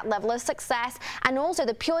fame, that level of success, and also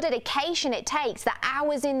the pure dedication it takes, the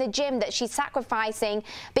hours in the gym that she's sacrificing,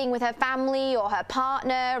 being with her family or her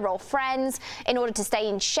partner or friends in order to stay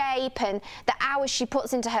in shape, and the hours she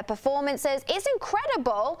puts into her performances. It's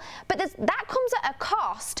incredible, but that comes at a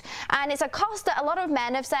cost, and it's a cost that a lot of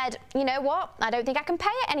men have said, you know what, I don't think I can pay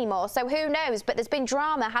it anymore. So who knows? But there's been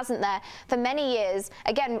drama, hasn't there, for many years.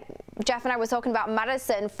 Again, Jeff and I were talking about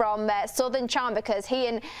Madison from Southern Charm, because he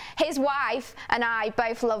and his wife and I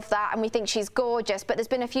both love that, and we think she's gorgeous. But there's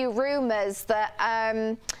been a few rumours that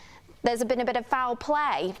there's been a bit of foul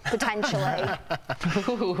play, potentially.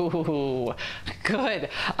 Ooh, good.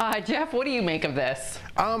 Jeff, what do you make of this?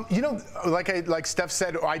 You know, like Steph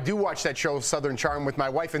said, I do watch that show Southern Charm with my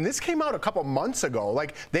wife, and this came out a couple months ago.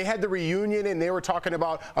 Like, they had the reunion, and they were talking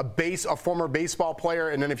about a former baseball player,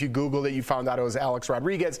 and then if you Googled it, you found out it was Alex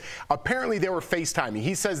Rodriguez. Apparently, they were FaceTiming.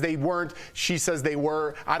 He says they weren't. She says they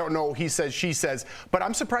were. I don't know. He says, she says. But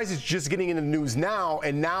I'm surprised it's just getting in the news now,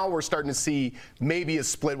 and now we're starting to see maybe a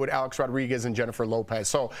split with Alex Rodriguez and Jennifer Lopez.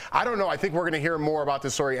 So I don't know. I think we're going to hear more about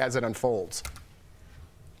this story as it unfolds.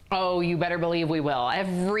 Oh, you better believe we will.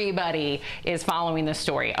 Everybody is following this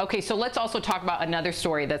story. Okay, so let's also talk about another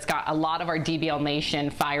story that's got a lot of our DBL Nation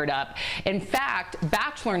fired up. In fact,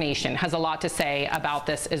 Bachelor Nation has a lot to say about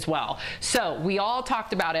this as well. So we all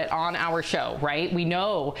talked about it on our show, right? We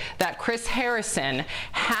know that Chris Harrison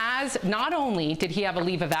has, not only did he have a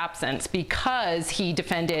leave of absence because he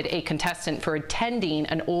defended a contestant for attending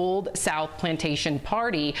an Old South Plantation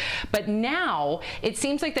party, but now it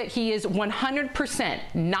seems like that he is 100%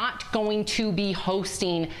 not going to be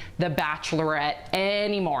hosting The Bachelorette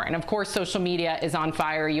anymore. And of course, social media is on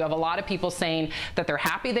fire. You have a lot of people saying that they're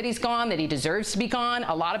happy that he's gone, that he deserves to be gone.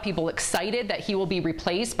 A lot of people excited that he will be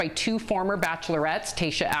replaced by two former Bachelorettes,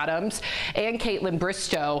 Tayshia Adams and Caitlin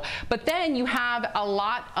Bristowe. But then you have a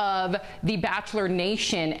lot of the Bachelor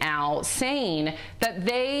Nation, Al, saying that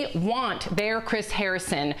they want their Chris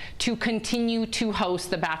Harrison to continue to host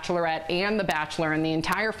The Bachelorette and The Bachelor and the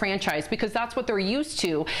entire franchise, because that's what they're used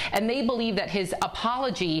to. And they believe that his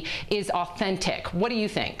apology is authentic. What do you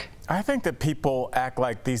think? I think that people act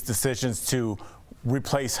like these decisions to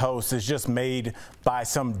replace hosts is just made by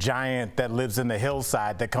some giant that lives in the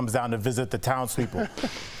hillside that comes down to visit the townspeople.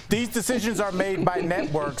 These decisions are made by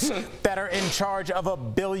networks that are in charge of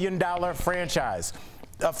 $1 billion franchise.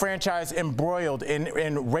 A franchise embroiled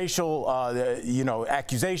in racial,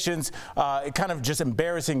 accusations, kind of just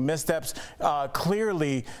embarrassing missteps.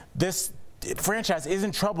 Clearly, this franchise is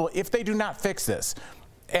in trouble if they do not fix this.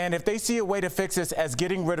 And if they see a way to fix this as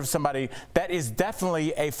getting rid of somebody that is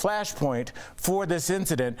definitely a flashpoint for this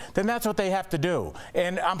incident, then that's what they have to do.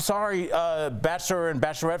 And I'm sorry, Bachelor and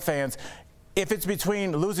Bachelorette fans, if it's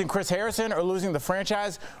between losing Chris Harrison or losing the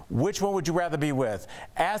franchise, which one would you rather be with?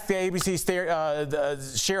 Ask the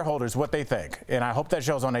ABC shareholders what they think. And I hope that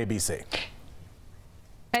show's on ABC.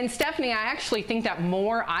 And Stephanie, I actually think that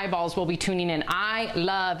more eyeballs will be tuning in. I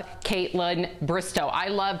love Caitlin Bristowe. I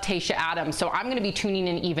love Tayshia Adams. So I'm going to be tuning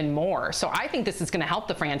in even more. So I think this is going to help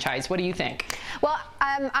the franchise. What do you think? Well,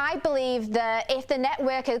 I believe that if the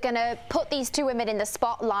network is going to put these two women in the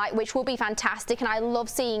spotlight, which will be fantastic, and I love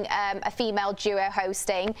seeing a female duo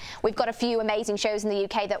hosting. We've got a few amazing shows in the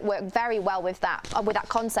UK that work very well with that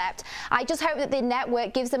concept. I just hope that the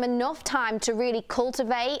network gives them enough time to really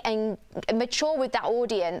cultivate and mature with that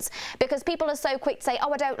audience, because people are so quick to say,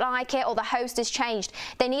 oh, I don't like it, or the host has changed.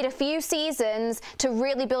 They need a few seasons to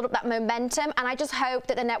really build up that momentum, and I just hope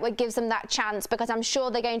that the network gives them that chance, because I'm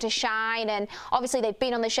sure they're going to shine, and obviously they've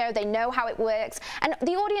been on the show, they know how it works, and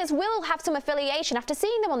the audience will have some affiliation after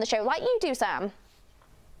seeing them on the show, like you do, Sam.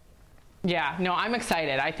 Yeah, no, I'm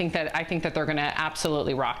excited. I think that they're going to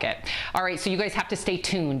absolutely rock it. All right, so you guys have to stay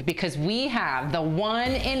tuned, because we have the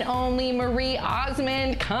one and only Marie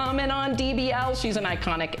Osmond coming on DBL. She's an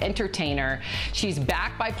iconic entertainer. She's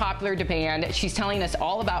backed by popular demand. She's telling us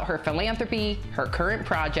all about her philanthropy, her current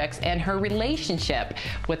projects, and her relationship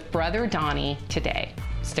with brother Donnie today.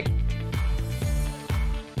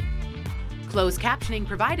 Closed captioning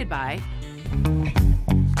provided by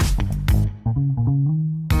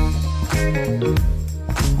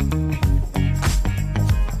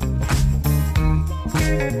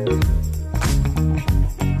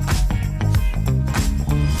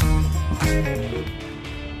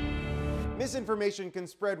Misinformation can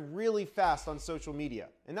spread really fast on social media,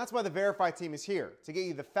 and that's why the Verify team is here to get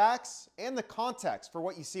you the facts and the context for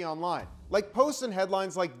what you see online. Like posts and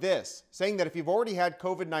headlines like this, saying that if you've already had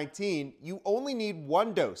COVID-19, you only need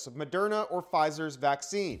one dose of Moderna or Pfizer's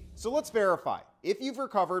vaccine. So let's verify. If you've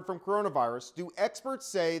recovered from coronavirus, do experts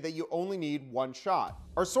say that you only need one shot?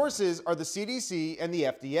 Our sources are the CDC and the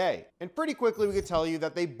FDA. And pretty quickly we could tell you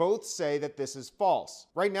that they both say that this is false.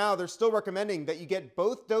 Right now, they're still recommending that you get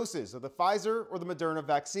both doses of the Pfizer or the Moderna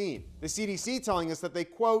vaccine. The CDC telling us that they,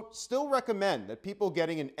 quote, still recommend that people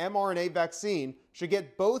getting an mRNA vaccine should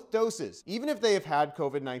get both doses, even if they have had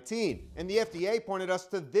COVID-19. And the FDA pointed us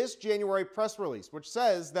to this January press release, which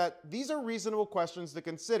says that these are reasonable questions to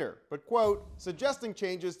consider, but, quote, suggesting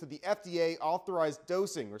changes to the FDA authorized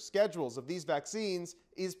dosing or schedules of these vaccines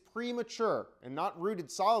is premature and not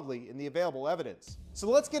rooted solidly in the available evidence. So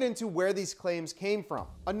let's get into where these claims came from.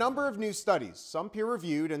 A number of new studies, some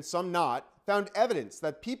peer-reviewed and some not, found evidence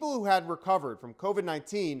that people who had recovered from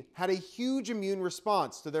COVID-19 had a huge immune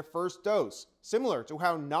response to their first dose, similar to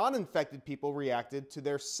how non-infected people reacted to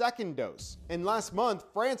their second dose. And last month,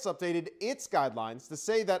 France updated its guidelines to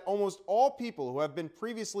say that almost all people who have been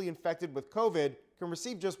previously infected with COVID can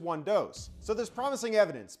receive just one dose. So there's promising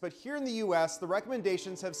evidence, but here in the US, the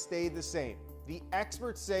recommendations have stayed the same. The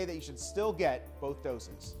experts say that you should still get both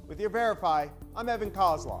doses. With your Verify, I'm Evan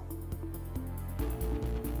Kozlov.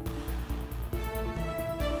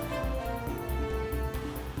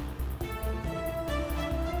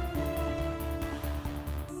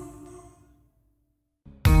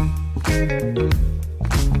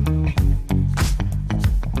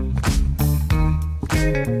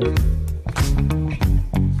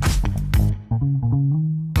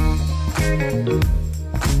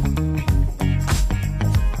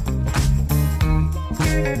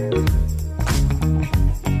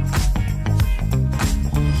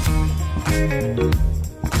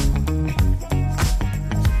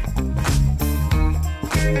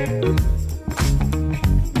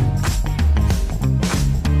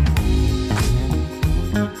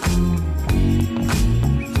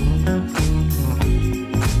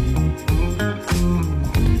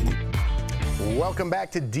 Welcome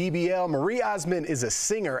back to DBL. Marie Osmond is a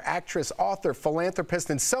singer, actress, author, philanthropist,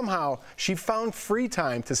 and somehow she found free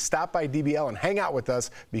time to stop by DBL and hang out with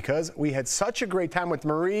us because we had such a great time with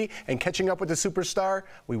Marie and catching up with the superstar.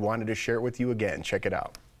 We wanted to share it with you again. Check it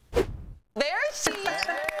out. There she is.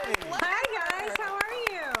 Hi, guys. How are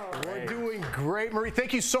you? We're doing great, Marie.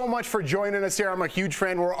 Thank you so much for joining us here. I'm a huge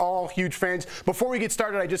fan. We're all huge fans. Before we get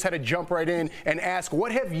started, I just had to jump right in and ask,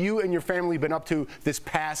 what have you and your family been up to this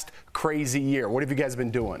past crazy year? What have you guys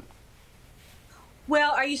been doing?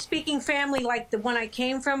 Well, are you speaking family like the one I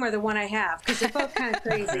came from or the one I have? Because they're both kind of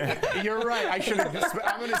crazy. You're right.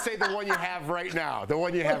 I'm going to say the one you have right now. The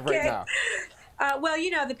one you have right now. Well,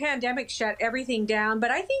 you know, the pandemic shut everything down,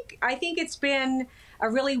 but I think it's been a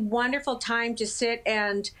really wonderful time to sit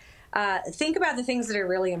and think about the things that are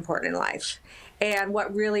really important in life and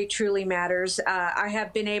what really truly matters. I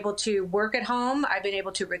have been able to work at home. I've been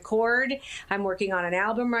able to record. I'm working on an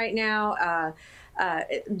album right now,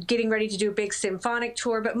 getting ready to do a big symphonic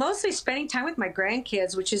tour, but mostly spending time with my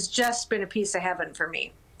grandkids, which has just been a piece of heaven for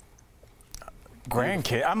me.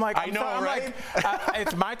 Grandkid. I'm like, I know, right?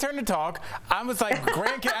 It's my turn to talk. I was like,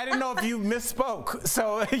 grandkid. I didn't know if you misspoke.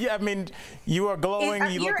 So, yeah, I mean, you are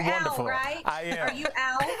glowing. You look wonderful. You're Al, right? I am. Are you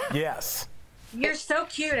Al? Yes. You're so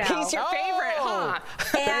cute, Al. He's your favorite, huh?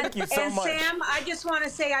 Thank you so much. And Sam, I just want to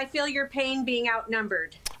say I feel your pain being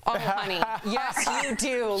outnumbered. Oh, honey, yes, you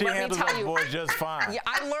do. She Let me handles tell those you. boys just fine. Yeah,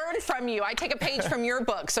 I learned from you. I take a page from your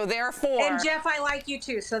book, so therefore. And Jeff, I like you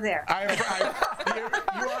too, so there.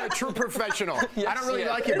 You are a true professional. Yes, I don't really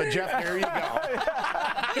like it, but Jeff, there you go.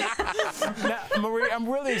 Now, Marie, I'm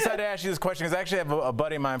really excited to ask you this question because I actually have a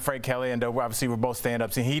buddy of mine, Frank Kelly, and obviously we're both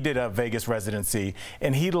stand-ups, and he did a Vegas residency,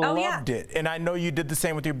 and he loved it. And I know you did the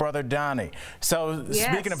same with your brother, Donnie. So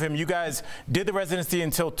speaking of him, you guys did the residency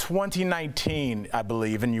until 2019, I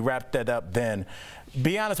believe, and you wrapped that up then.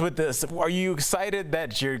 Be honest with this. Are you excited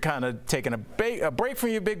that you're kind of taking a break from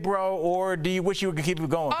your big bro, or do you wish you could keep it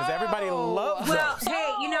going? Because everybody loves us. Well,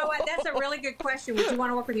 hey, you know what? That's a really good question. Would you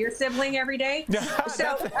want to work with your sibling every day?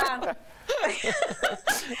 So,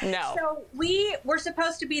 no. So we were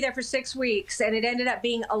supposed to be there for 6 weeks, and it ended up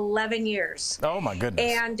being 11 years. Oh, my goodness.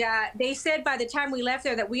 And they said by the time we left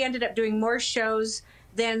there that we ended up doing more shows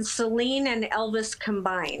than Celine and Elvis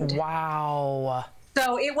combined. Wow.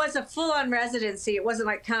 So it was a full-on residency. It wasn't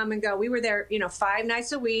like come and go. We were there, you know, 5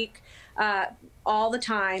 nights a week. all the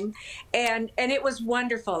time, and it was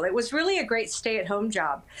wonderful. It was really a great stay-at-home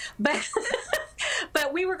job, but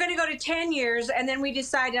but we were going to go to 10 years, and then we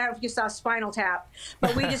decided, I don't know if you saw Spinal Tap,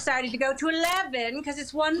 but we decided to go to 11 because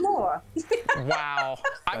it's one more. Wow.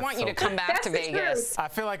 I want you to come back to Vegas. I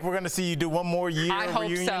feel like we're going to see you do one more year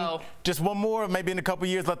reunion. So. Just one more, maybe in a couple of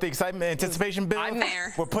years, let the excitement, anticipation build. I'm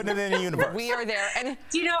there. We're putting it in the universe. We are there. And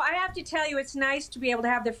you know, I have to tell you, it's nice to be able to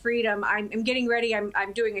have the freedom. I'm getting ready.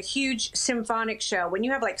 I'm doing a huge symphonic show. When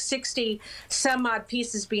you have like 60 some odd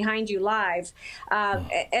pieces behind you live,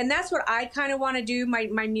 and that's what I kind of want to do.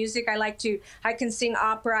 My music, I can sing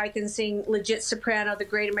opera, I can sing legit soprano, the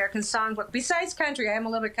Great American Songbook. Besides country, I am a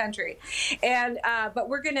little bit country, and but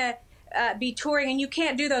we're gonna be touring, and you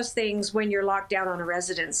can't do those things when you're locked down on a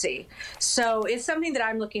residency. So it's something that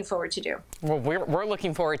I'm looking forward to do. Well, we're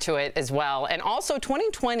looking forward to it as well. And also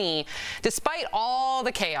 2020, despite all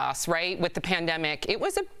the chaos, right, with the pandemic, it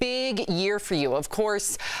was a big year for you. Of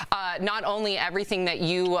course, not only everything that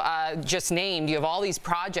you just named, you have all these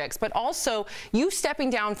projects, but also you stepping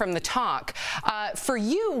down from the talk. For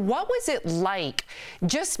you, what was it like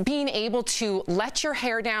just being able to let your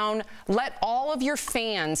hair down, let all of your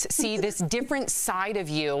fans see this different side of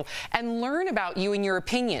you and learn about you and your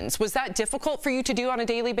opinions? Was that difficult for you to do on a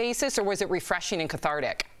daily basis, or was it refreshing and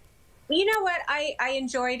cathartic? You know what? I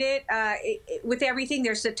enjoyed it. With everything,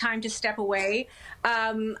 there's a time to step away.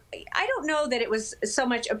 I don't know that it was so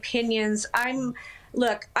much opinions.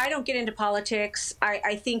 Look, I don't get into politics.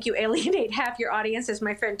 I think you alienate half your audience, as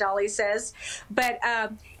my friend Dolly says. But,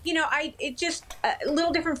 you know, it just a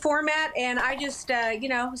little different format, and I just, you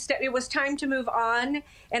know, it was time to move on,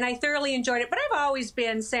 and I thoroughly enjoyed it. But I've always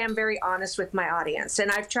been, Sam, very honest with my audience, and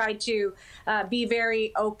I've tried to be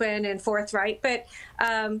very open and forthright. But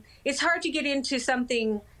it's hard to get into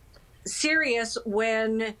something serious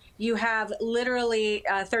when you have literally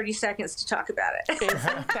 30 seconds to talk about it.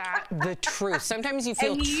 Isn't that the truth? Sometimes you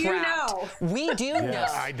feel trapped. We do know.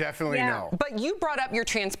 I definitely know. But you brought up your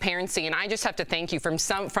transparency, and I just have to thank you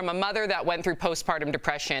from a mother that went through postpartum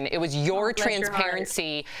depression. It was your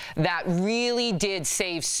transparency that really did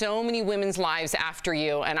save so many women's lives after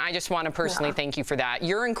you, and I just want to personally thank you for that.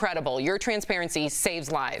 You're incredible. Your transparency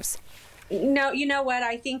saves lives. No, you know what?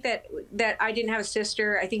 I think that I didn't have a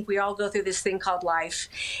sister. I think we all go through this thing called life.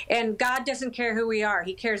 And God doesn't care who we are.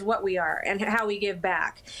 He cares what we are and how we give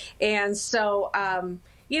back. And so,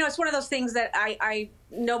 you know, it's one of those things that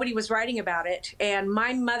nobody was writing about it. And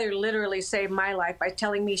my mother literally saved my life by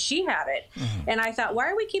telling me she had it. And I thought, why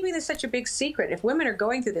are we keeping this such a big secret? If women are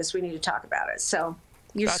going through this, we need to talk about it. So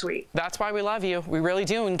you're sweet. That's why we love you. We really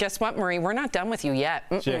do. And guess what, Marie? We're not done with you yet.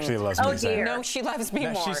 She actually loves me. Oh, dear. No, she loves me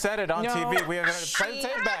more. She said it on TV. We are going to play the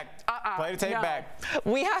tape back. Play the tape back.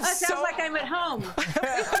 We have sounds like I'm at home.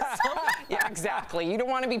 Yeah, exactly. You don't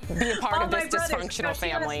want to be a part of this dysfunctional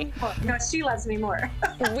family. No, she loves me more.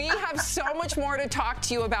 We have so much more to talk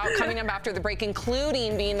to you about coming up after the break,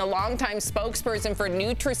 including being the longtime spokesperson for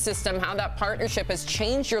Nutrisystem, how that partnership has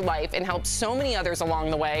changed your life and helped so many others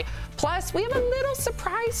along the way. Plus, we have a little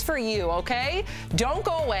surprise for you, okay? Don't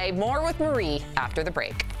go away. More with Marie after the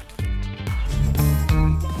break.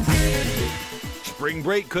 Spring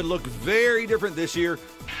break could look very different this year.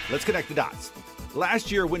 Let's connect the dots.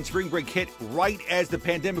 Last year, when spring break hit right as the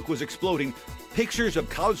pandemic was exploding, pictures of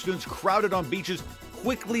college students crowded on beaches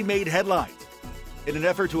quickly made headlines. In an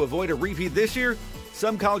effort to avoid a repeat this year,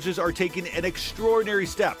 some colleges are taking an extraordinary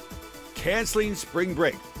step, canceling spring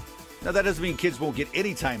break. Now, that doesn't mean kids won't get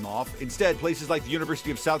any time off. Instead, places like the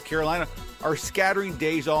University of South Carolina are scattering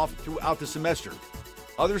days off throughout the semester.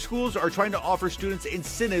 Other schools are trying to offer students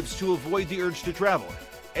incentives to avoid the urge to travel.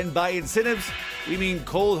 And by incentives, we mean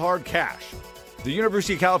cold, hard cash. The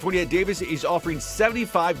University of California at Davis is offering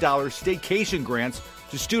 $75 staycation grants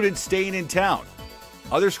to students staying in town.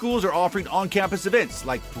 Other schools are offering on-campus events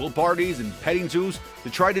like pool parties and petting zoos to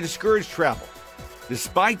try to discourage travel.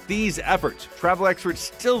 Despite these efforts, travel experts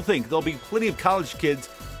still think there'll be plenty of college kids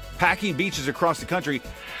packing beaches across the country,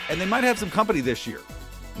 and they might have some company this year.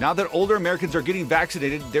 Now that older Americans are getting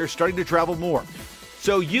vaccinated, they're starting to travel more.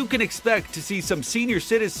 So you can expect to see some senior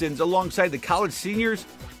citizens alongside the college seniors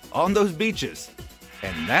on those beaches.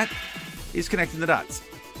 And that is Connecting the Dots.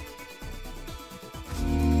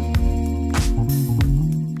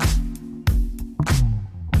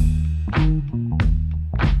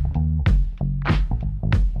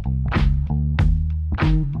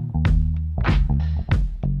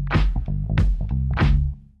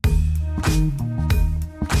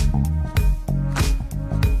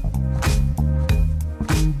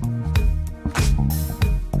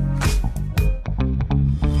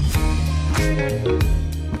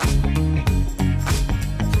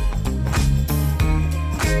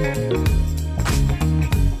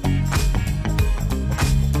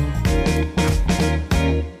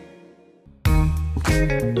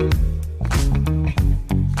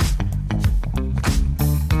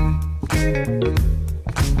 Welcome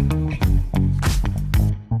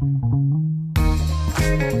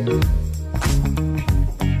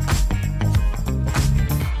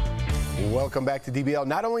back to DBL.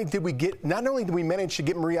 Not only did we manage to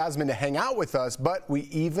get Marie Osmond to hang out with us, but we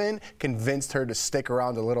even convinced her to stick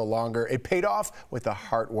around a little longer. It paid off with a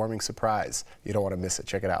heartwarming surprise. You don't want to miss it.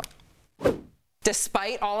 Check it out.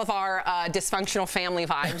 Despite all of our dysfunctional family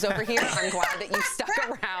vibes over here, I'm glad that you stuck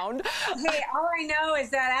around. Hey, all I know is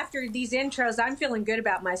that after these intros, I'm feeling good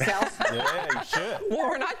about myself. Yeah, you should. Well,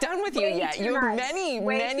 we're not done with you yet. You have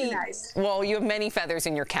well, you have many feathers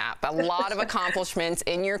in your cap. A lot of accomplishments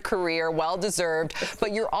in your career, well-deserved.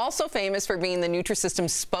 But you're also famous for being the Nutrisystem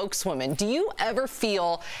spokeswoman. Do you ever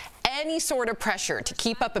feel any sort of pressure to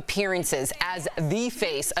keep up appearances as the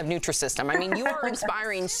face of Nutrisystem? I mean, you are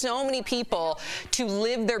inspiring so many people to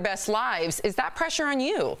live their best lives. Is that pressure on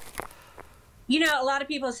you? You know, a lot of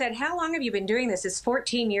people said, how long have you been doing this? It's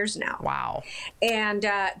 14 years now. Wow. And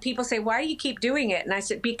people say, why do you keep doing it? And I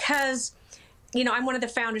said, because, you know, I'm one of the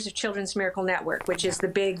founders of Children's Miracle Network, which is the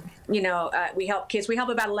big, you know, we help kids. We help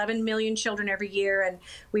about 11 million children every year, and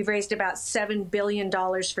we've raised about $7 billion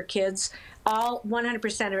for kids. All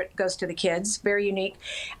 100% of it goes to the kids. Very unique.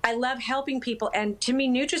 I love helping people, and to me,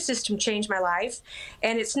 Nutrisystem changed my life.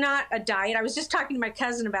 And it's not a diet. I was just talking to my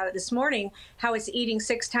cousin about it this morning, how it's eating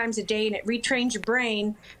 6 times a day, and it retrains your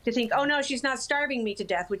brain to think, oh no, she's not starving me to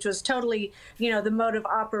death, which was totally, you know, the modus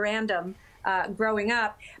operandum growing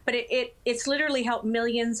up. But it's literally helped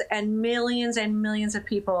millions and millions and millions of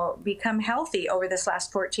people become healthy over this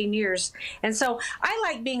last 14 years. And so I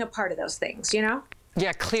like being a part of those things, you know?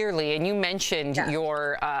 Yeah, clearly. And you mentioned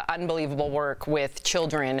your unbelievable work with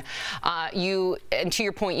children. And to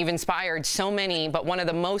your point, you've inspired so many, but one of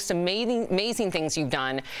the most amazing things you've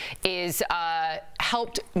done is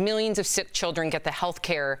helped millions of sick children get the health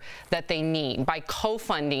care that they need by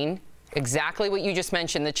co-funding exactly what you just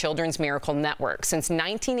mentioned, the Children's Miracle Network. Since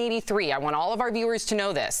 1983, I want all of our viewers to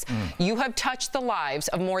know this, you have touched the lives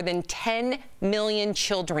of more than 10 million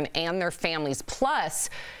children and their families. Plus,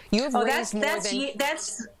 you have raised more than...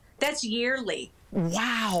 That's yearly.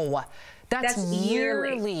 Wow. That's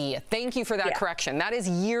yearly. Thank you for that correction. That is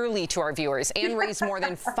yearly to our viewers, and raised more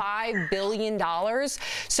than $5 billion.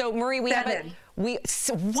 So, Marie, we have a...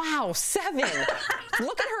 Wow, 7. Look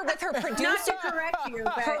at her with her producer. Not to correct you,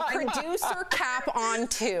 but her producer cap on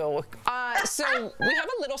too. So we have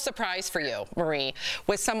a little surprise for you, Marie,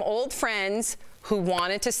 with some old friends who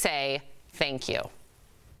wanted to say thank you.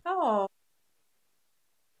 Oh.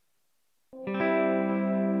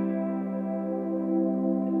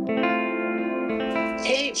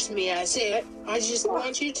 Hey, it's me, Isaiah. I just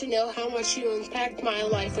want you to know how much you impact my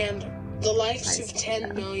life and the lives of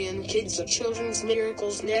 10 million kids at Children's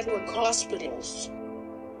Miracles Network hospitals.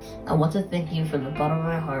 I want to thank you from the bottom of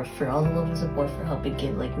my heart for all the love and support for helping a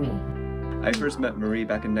kid like me. I first met Marie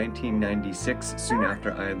back in 1996, soon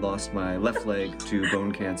after I had lost my left leg to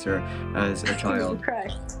bone cancer as a child.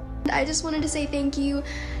 I just wanted to say thank you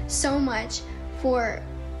so much for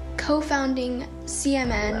co-founding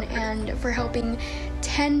CMN and for helping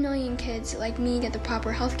 10 million kids like me get the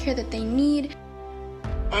proper health care that they need.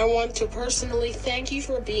 I want to personally thank you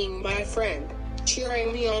for being my friend,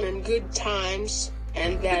 cheering me on in good times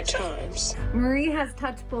and bad times. Marie has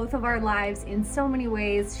touched both of our lives in so many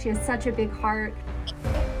ways. She has such a big heart.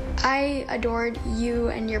 I adored you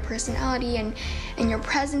and your personality and your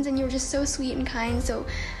presence, and you were just so sweet and kind. So,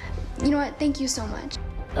 you know what? Thank you so much.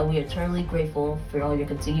 And we are eternally grateful for all your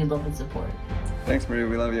continued love and support. Thanks, Marie.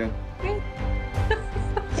 We love you.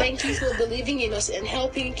 Thank you for believing in us and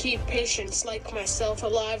helping keep patients like myself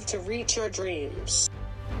alive to reach our dreams.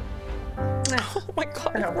 Oh my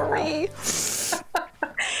God, Marie.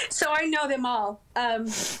 So I know them all.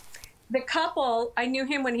 The couple, I knew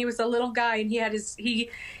him when he was a little guy, and he had his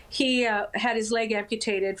leg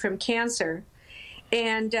amputated from cancer.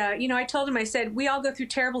 And you know, I told him, I said, we all go through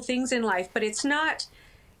terrible things in life, but it's not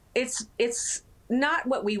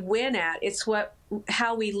what we win at. It's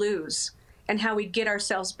how we lose and how we get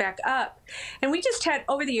ourselves back up. And we just had,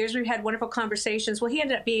 over the years, we've had wonderful conversations. Well, he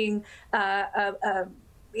ended up being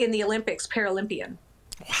in the Olympics, Paralympian.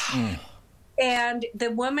 Wow. And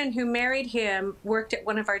the woman who married him worked at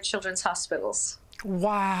one of our children's hospitals.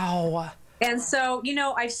 Wow. And so, you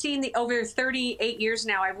know, I've seen over 38 years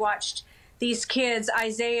now, I've watched these kids.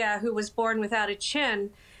 Isaiah, who was born without a chin,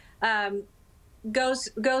 goes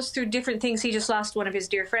through different things. He just lost one of his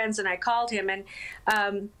dear friends, and I called him, and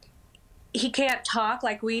he can't talk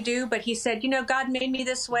like we do, but he said, you know, God made me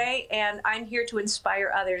this way, and I'm here to inspire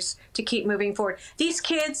others to keep moving forward. These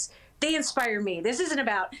kids, they inspire me. This isn't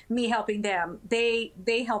about me helping them. They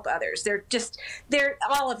help others. They're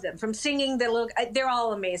all of them, from singing, they're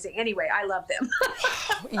all amazing. Anyway, I love them.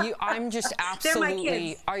 I'm just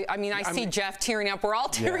absolutely, I mean, I see Jeff tearing up. We're all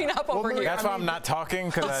tearing up over here. That's why I'm not talking,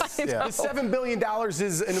 because the $7 billion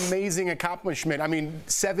is an amazing accomplishment. I mean,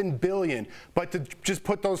 $7 billion, but to just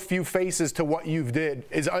put those few faces to what you've did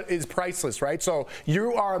is priceless, right? So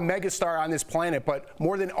you are a megastar on this planet, but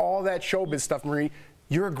more than all that showbiz stuff, Marie,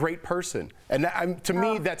 you're a great person. And that, to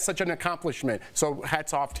me, that's such an accomplishment. So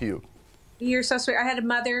hats off to you. You're so sweet. I had a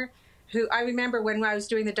mother who, I remember when I was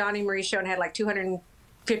doing the Donnie and Marie show and had like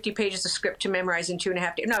 250 pages of script to memorize in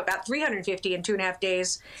 2.5 days. No, about 350 in 2.5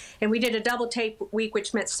 days. And we did a double tape week,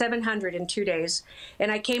 which meant 700 in 2 days.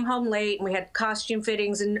 And I came home late, and we had costume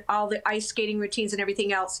fittings and all the ice skating routines and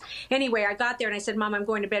everything else. Anyway, I got there and I said, Mom, I'm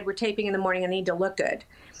going to bed. We're taping in the morning. I need to look good.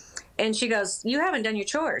 And she goes, you haven't done your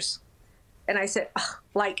chores. And I said,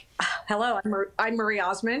 hello, I'm Marie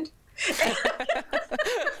Osmond.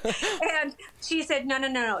 And she said,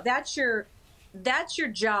 no, that's your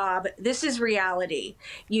job. This is reality.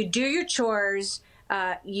 You do your chores.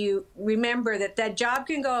 You remember that job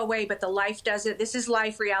can go away, but the life doesn't. This is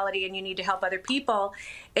life reality, and you need to help other people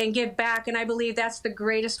and give back. And I believe that's the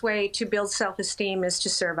greatest way to build self-esteem, is to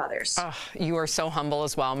serve others. You are so humble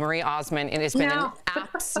as well, Marie Osmond. It has been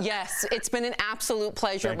yes, it's been an absolute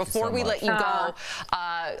pleasure. Before we let you go,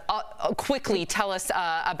 quickly tell us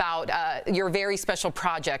about your very special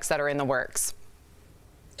projects that are in the works.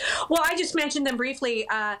 Well, I just mentioned them briefly.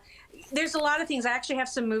 There's a lot of things. I actually have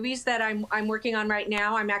some movies that I'm working on right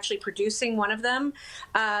now. I'm actually producing one of them.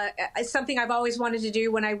 It's something I've always wanted to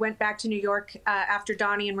do. When I went back to New York after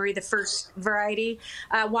Donnie and Marie, the first variety,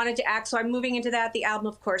 wanted to act. So I'm moving into that, the album,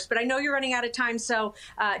 of course. But I know you're running out of time, so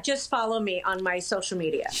just follow me on my social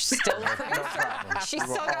media. She's still a producer. She's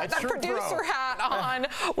still got that producer hat on.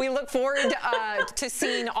 We look forward to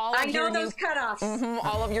seeing all of your those cutoffs.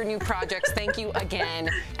 All of your new projects. Thank you again,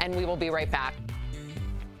 and we will be right back.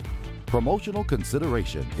 Promotional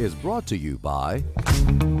consideration is brought to you by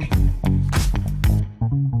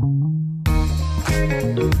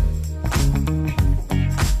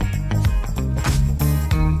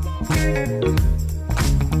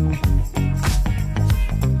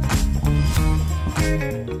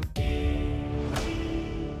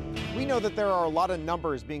We know that there are a lot of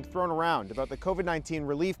numbers being thrown around about the COVID-19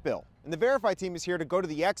 relief bill, and the Verify team is here to go to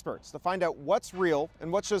the experts to find out what's real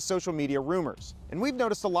and what's just social media rumors. And we've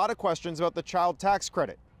noticed a lot of questions about the child tax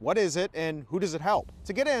credit. What is it, and who does it help?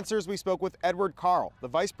 To get answers, we spoke with Edward Carl, the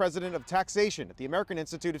Vice President of Taxation at the American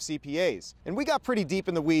Institute of CPAs, and we got pretty deep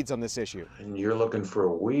in the weeds on this issue. And you're looking for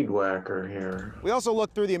a weed whacker here. We also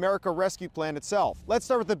looked through the America Rescue Plan itself. Let's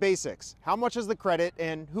start with the basics. How much is the credit,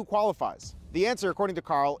 and who qualifies? The answer, according to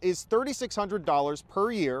Carl, is $3,600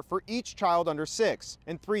 per year for each child under 6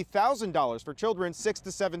 and $3,000 for children 6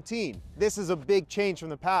 to 17. This is a big change from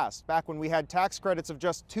the past, back when we had tax credits of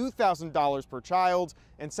just $2,000 per child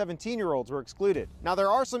and 17-year-olds were excluded. Now,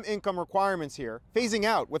 there are some income requirements here, phasing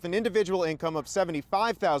out with an individual income of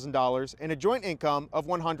 $75,000 and a joint income of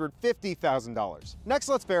 $150,000. Next,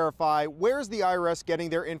 let's verify, where's the IRS getting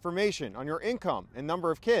their information on your income and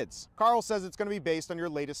number of kids? Carl says it's going to be based on your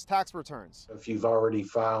latest tax returns. If you've already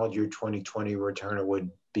filed your 2020 return, it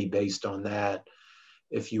would be based on that.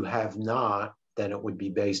 If you have not, then it would be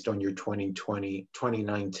based on your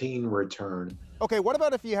 2019 return. Okay, what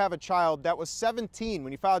about if you have a child that was 17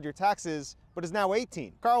 when you filed your taxes, but is now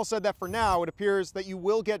 18? Carl said that for now, it appears that you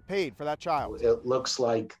will get paid for that child. It looks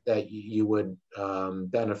like that you would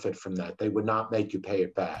benefit from that. They would not make you pay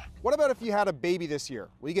it back. What about if you had a baby this year?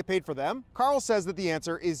 Will you get paid for them? Carl says that the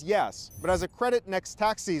answer is yes, but as a credit next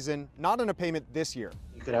tax season, not in a payment this year.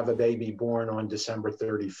 You could have a baby born on December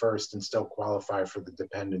 31st and still qualify for the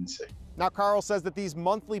dependency. Now, Carl says that these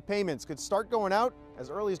monthly payments could start going out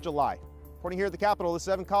as early as July. Reporting here at the Capitol, this is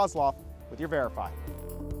Evan Kozloff with your Verify.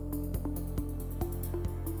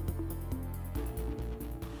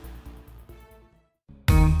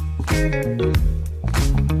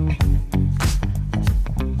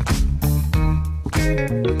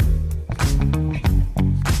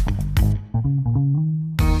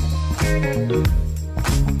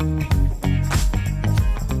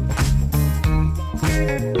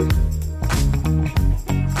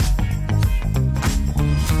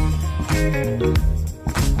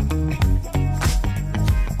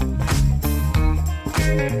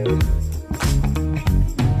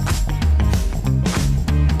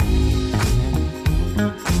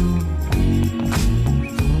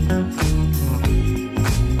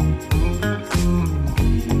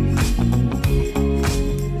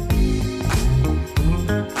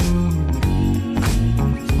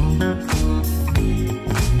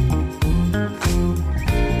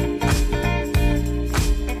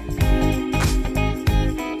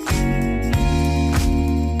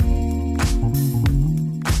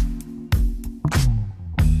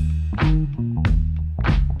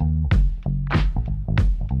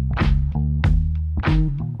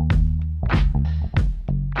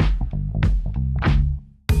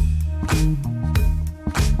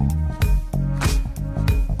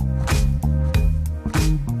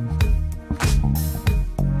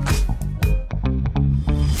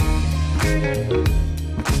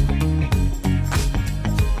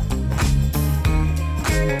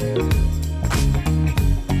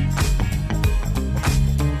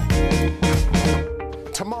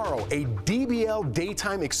 Tomorrow, a DBL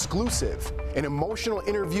daytime exclusive, an emotional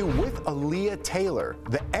interview with Aaliyah Taylor,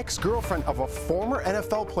 the ex-girlfriend of a former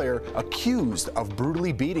NFL player accused of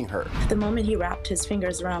brutally beating her. The moment he wrapped his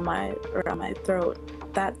fingers around my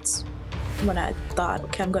throat, that's when I thought,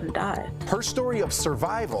 okay, I'm gonna die. Her story of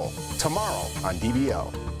survival, tomorrow on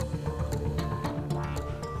DBL.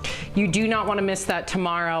 You do not want to miss that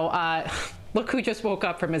tomorrow. Look who just woke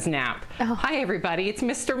up from his nap. Oh. Hi, everybody. It's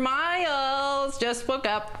Mr. Miles. Just woke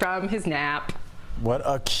up from his nap. What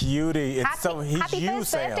a cutie. It's happy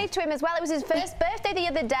first birthday to him as well. It was his first birthday the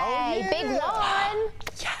other day. Oh, yeah. Big one.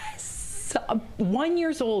 Yes. 1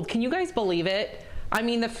 year old. Can you guys believe it? I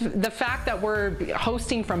mean, the fact that we're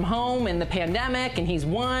hosting from home in the pandemic and he's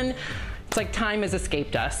 1, it's like time has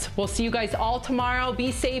escaped us. We'll see you guys all tomorrow. Be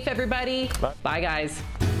safe, everybody. Bye, Bye guys.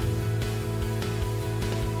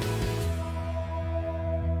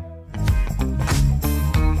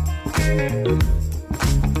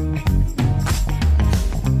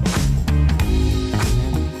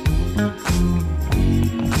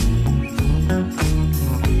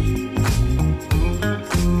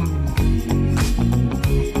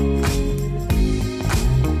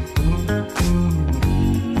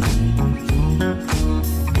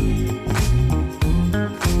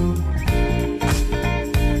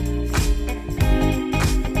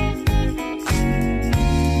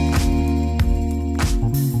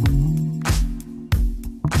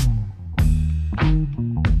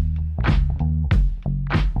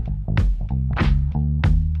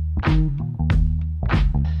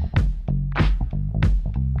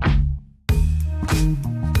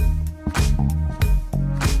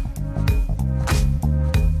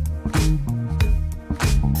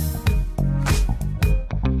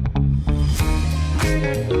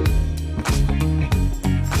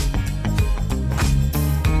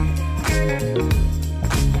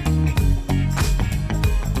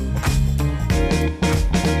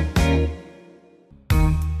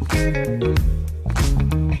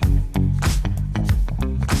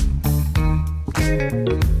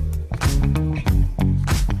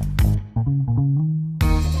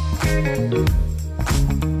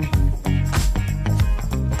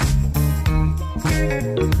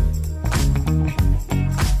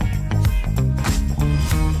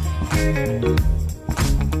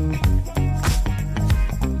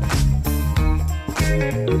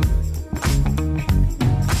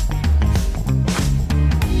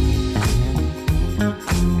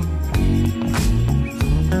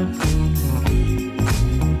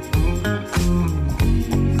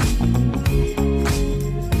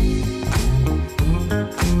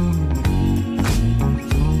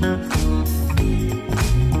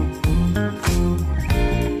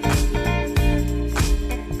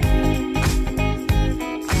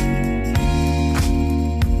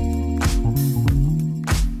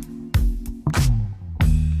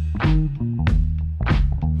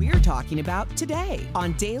 About today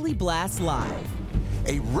on Daily Blast Live.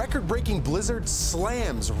 A record-breaking blizzard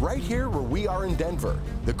slams right here where we are in Denver.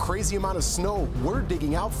 The crazy amount of snow we're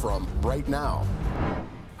digging out from right now.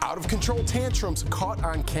 Out-of-control tantrums caught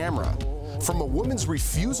on camera. From a woman's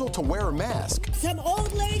refusal to wear a mask. Some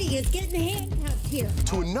old lady is getting handcuffed here.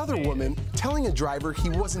 To another woman telling a driver he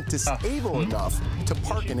wasn't disabled enough to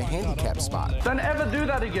park in a handicap spot. Don't ever do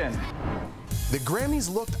that again. The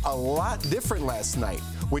Grammys looked a lot different last night,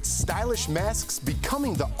 with stylish masks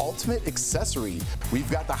becoming the ultimate accessory. We've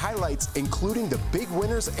got the highlights, including the big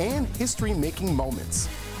winners and history-making moments.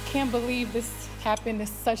 I can't believe this happened.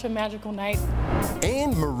 It's such a magical night.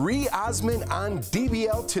 And Marie Osmond on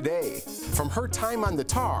DBL today. From her time on The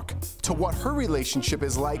Talk to what her relationship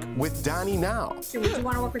is like with Donnie now. Would you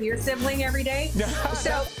want to work with your sibling every day?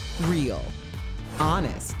 So real,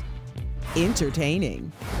 honest,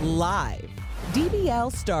 entertaining, live.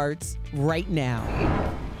 DBL starts right now.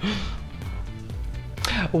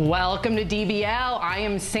 Welcome to DBL. I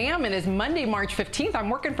am Sam, and it's Monday, March 15th. I'm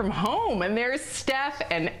working from home, and there's Steph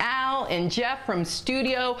and Al and Jeff from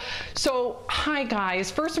studio. So, hi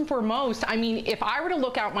guys. First and foremost, I mean, if I were to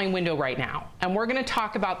look out my window right now, and we're going to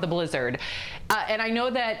talk about the blizzard, and I know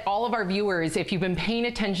that all of our viewers, if you've been paying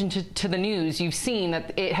attention to the news, you've seen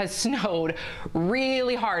that it has snowed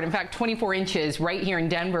really hard. In fact, 24 inches right here in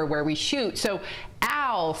Denver where we shoot. So,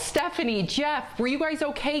 Al, Stephanie, Jeff, were you guys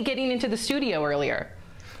okay getting into the studio earlier?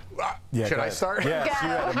 Yeah, should I start? Yeah, you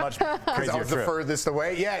had a much crazier I was the trip. furthest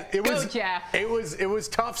away. Yeah, it was. Jeff. It was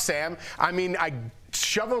tough, Sam. I mean, I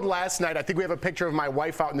shoveled last night. I think we have a picture of my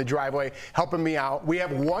wife out in the driveway helping me out. We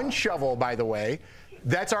have one shovel, by the way.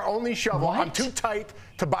 That's our only shovel. What? I'm too tight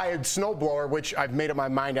to buy a snowblower, which I've made up my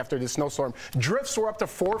mind after this snowstorm. Drifts were up to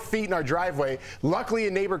 4 feet in our driveway. Luckily,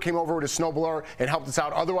 a neighbor came over with a snowblower and helped us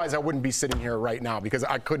out. Otherwise, I wouldn't be sitting here right now because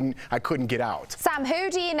I couldn't get out. Sam, who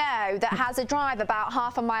do you know that has a drive about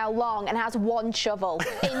half a mile long and has one shovel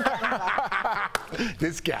in Denver?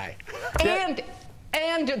 This guy.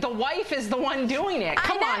 And the wife is the one doing it.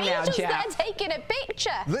 Come on now, he's just Jeff. there taking a picture.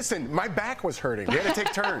 Listen, my back was hurting. We had to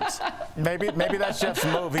take turns. Maybe that's Jeff's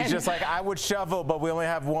move. He's just like, I would shovel, but we only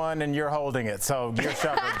have one, and you're holding it. So you're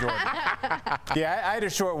shoveling, Jordan. Yeah, I had a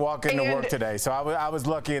short walk into work today, so I was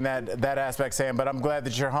lucky in that aspect, Sam. But I'm glad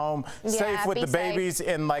that you're home, safe with the babies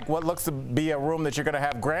in like what looks to be a room that you're going to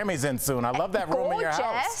have Grammys in soon. I love that room in your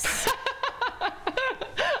house.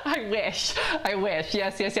 I wish.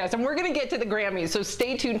 Yes. And we're going to get to the Grammys, so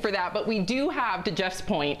stay tuned for that. But we do have, to Jeff's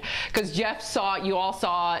point, because you all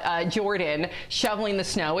saw Jordan shoveling the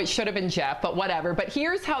snow. It should have been Jeff, but whatever. But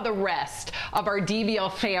here's how the rest of our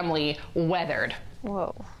DBL family weathered.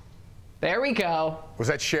 Whoa. There we go. Was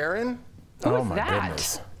that Sharon? Who was that?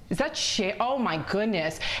 Goodness. Is that shit? Oh my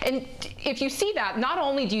goodness. And if you see that, not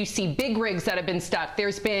only do you see big rigs that have been stuck,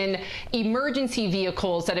 there's been emergency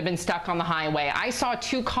vehicles that have been stuck on the highway. I saw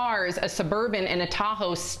 2 cars, a Suburban and a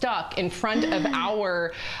Tahoe, stuck in front of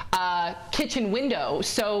our kitchen window.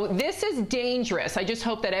 So this is dangerous. I just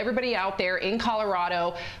hope that everybody out there in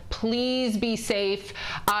Colorado, please be safe.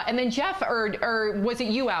 And then Jeff, or was it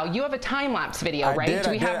you, Al? You have a time-lapse video, right? Do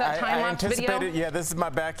we have that time-lapse video? Yeah, this is my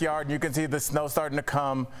backyard, and you can see the snow starting to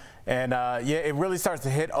come. And yeah, it really starts to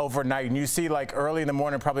hit overnight. And you see like early in the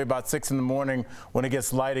morning, probably about 6 in the morning when it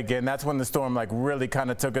gets light again. That's when the storm like really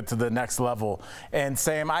kind of took it to the next level. And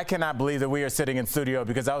Sam, I cannot believe that we are sitting in studio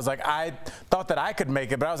because I was like, I thought that I could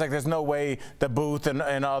make it, but I was like, there's no way the booth and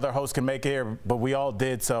other hosts can make it here, but we all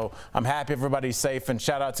did. So I'm happy everybody's safe, and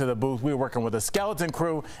shout out to the booth. We were working with a skeleton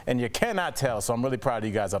crew, and you cannot tell. So I'm really proud of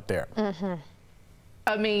you guys up there. Mm-hmm.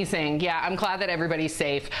 Amazing. Yeah, I'm glad that everybody's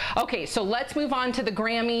safe. Okay, so let's move on to the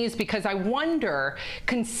Grammys, because I wonder,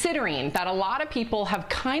 considering that a lot of people have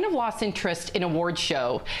kind of lost interest in award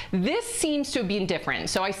show, this seems to have been different.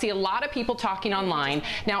 So I see a lot of people talking online.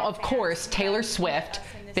 Now, of course, Taylor Swift,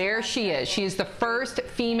 there she is. She is the first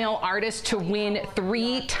female artist to win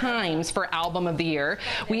 3 times for Album of the Year.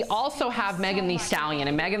 We also have Megan Thee Stallion.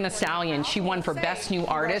 And Megan Thee Stallion, she won for Best New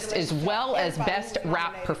Artist as well as Best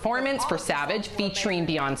Rap Performance for Savage featuring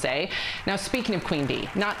Beyonce. Now, speaking of Queen Bee,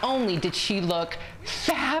 not only did she look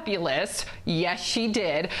fabulous, yes she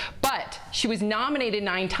did, but she was nominated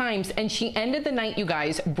 9 times, and she ended the night, you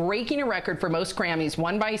guys, breaking a record for most Grammys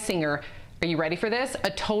won by a singer. Are you ready for this? A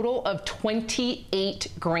total of 28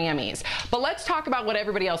 Grammys. But let's talk about what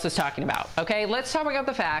everybody else is talking about, okay? Let's talk about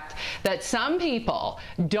the fact that some people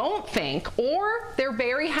don't think, or they're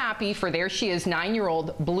very happy for, there she is,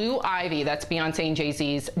 9-year-old Blue Ivy, that's Beyonce and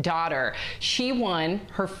Jay-Z's daughter. She won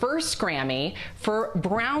her first Grammy for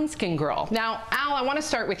Brown Skin Girl. Now, Al, I want to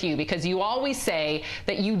start with you, because you always say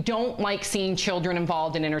that you don't like seeing children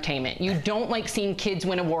involved in entertainment. You don't like seeing kids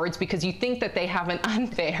win awards because you think that they have an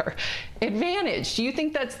unfair advantage. Do you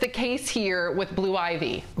think that's the case here with Blue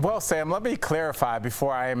Ivy? Well, Sam, let me clarify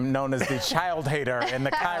before I am known as the child hater and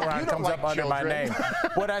the Chiron comes up under my name.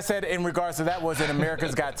 What I said in regards to that was in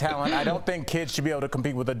America's Got Talent, I don't think kids should be able to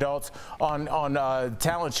compete with adults on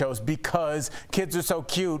talent shows because kids are so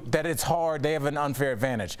cute that it's hard. They have an unfair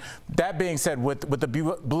advantage. That being said, with the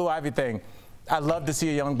Blue Ivy thing, I love to see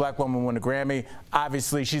a young black woman win a Grammy.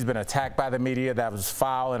 Obviously, she's been attacked by the media. That was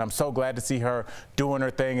foul, and I'm so glad to see her doing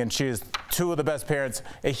her thing, and she is 2 of the best parents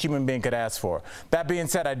a human being could ask for. That being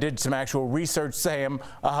said, I did some actual research, Sam,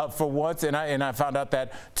 for once, and I found out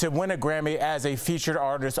that to win a Grammy as a featured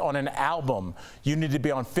artist on an album, you need to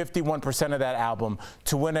be on 51% of that album.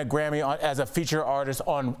 To win a Grammy as a featured artist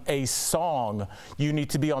on a song, you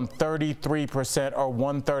need to be on 33% or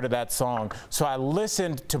 1/3 of that song. So I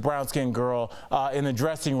listened to Brown Skin Girl in the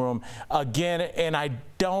dressing room again, and I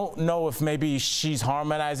don't know if maybe she's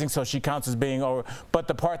harmonizing so she counts as being over, but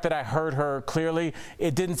the part that I heard her clearly,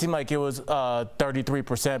 it didn't seem like it was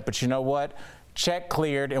 33%, but you know what? Check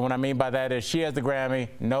cleared, and what I mean by that is she has the Grammy,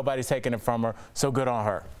 nobody's taking it from her, so good on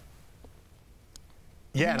her.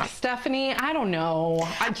 Yeah, Stephanie, I don't know.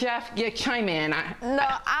 Jeff, chime in. No,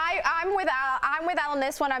 I'm with Al. I'm with Al on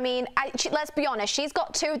this one. I mean, let's be honest. She's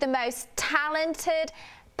got 2 of the most talented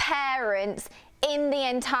parents in the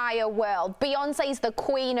entire world. Beyonce's the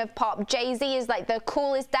queen of pop. Jay-Z is like the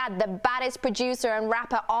coolest dad, the baddest producer and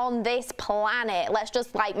rapper on this planet. Let's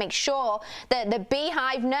just like make sure that the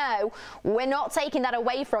Beehive know we're not taking that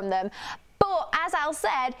away from them. But But as Al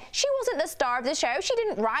said, she wasn't the star of the show. She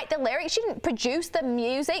didn't write the lyrics. She didn't produce the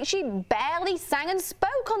music. She barely sang and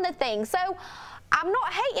spoke on the thing. So I'm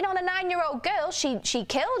not hating on a 9-year-old girl. She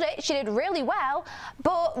killed it. She did really well.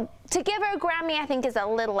 But to give her a Grammy, I think, is a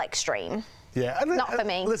little extreme. Yeah. Not for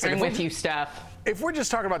me. Listen, I'm with you, Steph. If we're just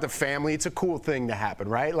talking about the family, it's a cool thing to happen,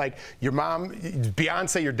 right? Like your mom,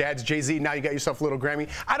 Beyonce, your dad's Jay-Z, now you got yourself a little Grammy.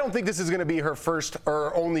 I don't think this is going to be her first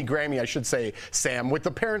or only Grammy, I should say, Sam. With the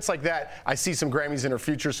parents like that, I see some Grammys in her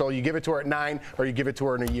future. So you give it to her at 9 or you give it to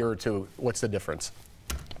her in a year or two. What's the difference?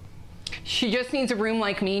 She just needs a room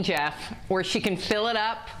like me, Jeff, where she can fill it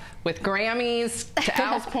up with Grammys. To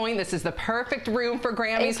Al's point, this is the perfect room for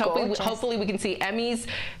Grammys. Hopefully we can see Emmys.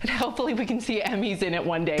 Hopefully we can see Emmys in it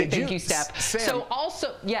one day. Thank you, Steph. Sam, so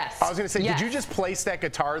also, yes. I was going to say, yes. Did you just place that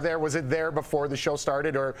guitar there? Was it there before the show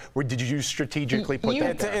started, or did you strategically put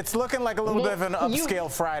that there? It's looking like a little bit of an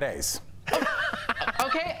upscale Fridays.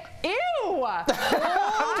 Okay. Ew.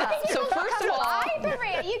 So first of all,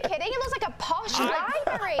 library. Are you kidding? It looks like a posh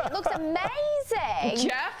library. It looks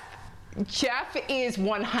amazing. Jeff is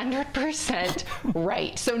 100%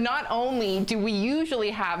 right. So not only do we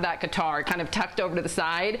usually have that guitar kind of tucked over to the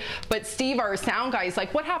side, but Steve, our sound guy, is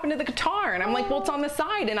like, what happened to the guitar? And I'm like, well, it's on the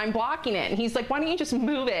side and I'm blocking it. And he's like, why don't you just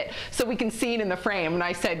move it so we can see it in the frame? And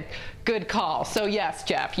I said, good call. So yes,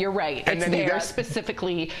 Jeff, you're right. And it's there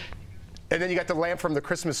specifically. And then you got the lamp from the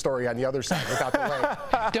Christmas Story on the other side without the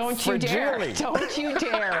lamp. Don't you dare. Don't you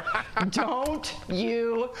dare. Don't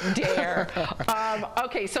you dare.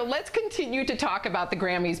 Okay, so let's continue to talk about the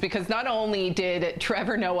Grammys, because not only did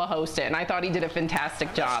Trevor Noah host it, and I thought he did a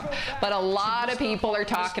fantastic job, but a lot of people are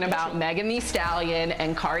talking about Megan Thee Stallion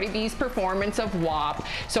and Cardi B's performance of WAP.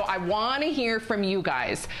 So I want to hear from you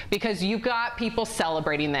guys, because you've got people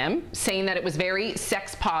celebrating them, saying that it was very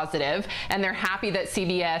sex positive, and they're happy that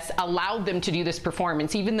CBS allowed them to do this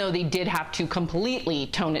performance, even though they did have to completely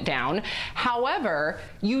tone it down. However,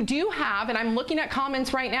 you do have, and I'm looking at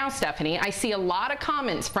comments right now, Stephanie, I see a lot of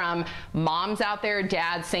comments from moms out there,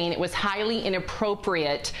 dads, saying it was highly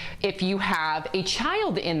inappropriate if you have a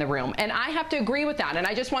child in the room. And I have to agree with that. And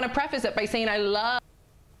I just want to preface it by saying I love...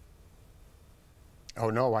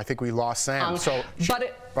 Oh no, I think we lost Sam.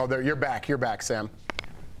 There, you're back. You're back, Sam.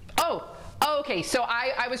 Okay, so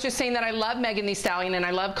I was just saying that I love Megan Thee Stallion and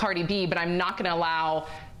I love Cardi B, but I'm not going to allow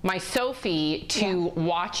my Sophie to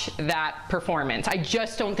watch that performance. I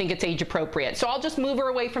just don't think it's age appropriate. So I'll just move her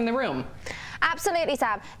away from the room. Absolutely,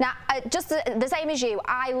 Sam. Now, just the same as you,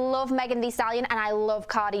 I love Megan Thee Stallion and I love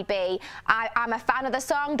Cardi B. I'm a fan of the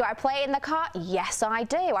song. Do I play it in the car? Yes, I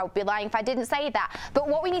do. I would be lying if I didn't say that. But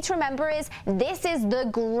what we need to remember is this is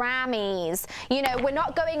the Grammys. You know, we're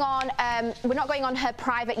not going on her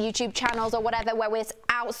private YouTube channels or whatever where we're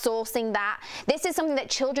outsourcing that. This is something that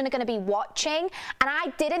children are going to be watching, and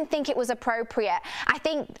I didn't think it was appropriate. I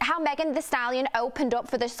think how Megan Thee Stallion opened up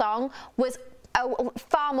for the song was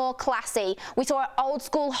far more classy. We saw an old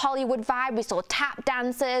school Hollywood vibe, we saw tap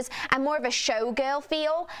dancers and more of a showgirl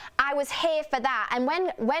feel. I was here for that. And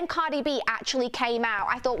when Cardi B actually came out,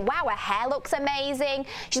 I thought, wow, her hair looks amazing.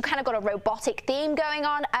 She's kind of got a robotic theme going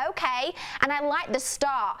on. Okay. And I liked the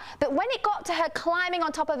start. But when it got to her climbing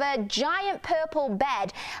on top of a giant purple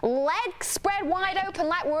bed, legs spread wide open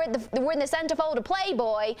like we're in the centerfold of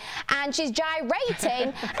Playboy, and she's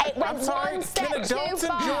gyrating, it went one step too far. Can adults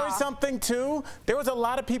enjoy something too? There was a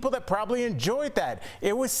lot of people that probably enjoyed that.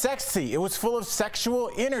 It was sexy. It was full of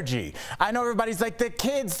sexual energy. I know everybody's like, the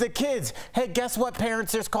kids. Hey, guess what,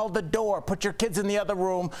 parents? There's called the door. Put your kids in the other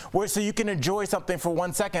room so you can enjoy something for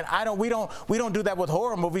 1 second. We don't do that with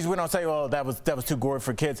horror movies. We don't say, oh, that was too gory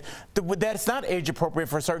for kids. That's not age appropriate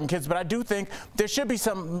for certain kids, but I do think there should be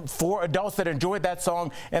some for adults that enjoyed that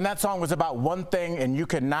song, and that song was about one thing, and you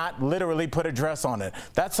could not literally put a dress on it.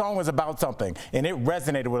 That song was about something, and it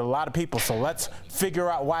resonated with a lot of people, so let's figure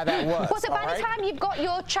out why that was. Well, so by the time you've got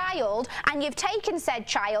your child and you've taken said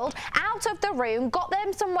child out of the room, got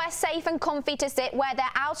them somewhere safe and comfy to sit where they're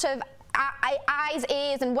out of eyes,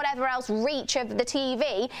 ears and whatever else reach of the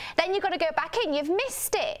TV, then you've got to go back in. You've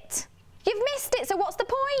missed it. You've missed it, so what's the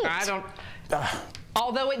point? I don't...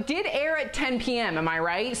 Although it did air at 10 p.m., am I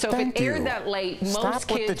right? So if it aired that late, most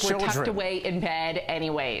kids were tucked away in bed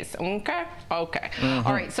anyways. Okay? Okay.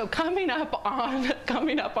 All right, so coming up on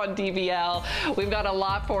DBL, we've got a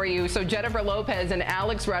lot for you. So Jennifer Lopez and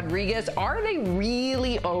Alex Rodriguez, are they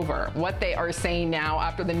really over? What they are saying now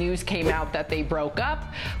after the news came out that they broke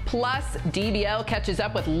up. Plus, DBL catches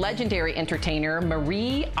up with legendary entertainer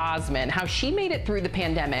Marie Osmond, how she made it through the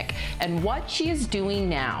pandemic and what she is doing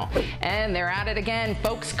now. And they're at it again.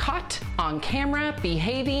 Folks caught on camera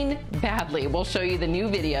behaving badly. We'll show you the new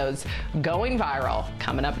videos going viral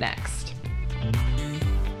coming up next.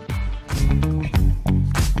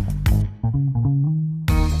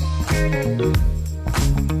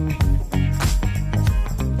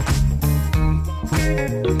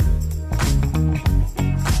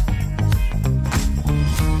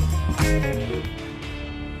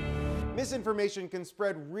 Misinformation can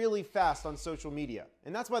spread really fast on social media,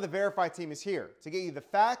 and that's why the Verify team is here to get you the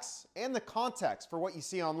facts and the context for what you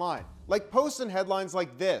see online. Like posts and headlines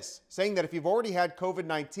like this, saying that if you've already had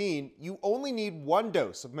COVID-19, you only need one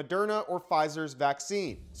dose of Moderna or Pfizer's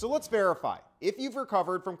vaccine. So let's verify. If you've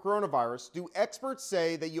recovered from coronavirus, do experts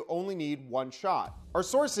say that you only need one shot? Our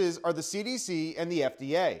sources are the CDC and the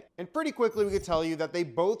FDA. And pretty quickly we can tell you that they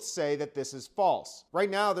both say that this is false.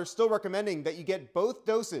 Right now, they're still recommending that you get both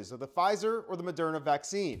doses of the Pfizer or the Moderna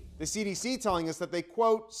vaccine. The CDC telling us that they,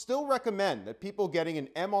 quote, still recommend that people getting an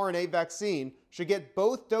mRNA vaccine should get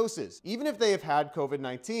both doses, even if they have had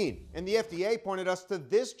COVID-19. And the FDA pointed us to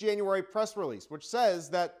this January press release, which says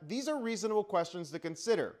that these are reasonable questions to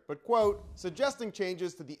consider, but, quote, suggesting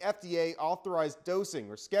changes to the FDA authorized dosing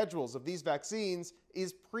or schedules of these vaccines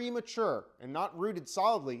is premature and not rooted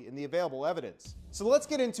solidly in the available evidence. So let's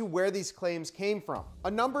get into where these claims came from.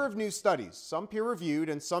 A number of new studies, some peer-reviewed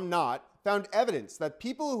and some not, found evidence that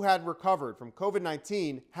people who had recovered from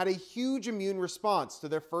COVID-19 had a huge immune response to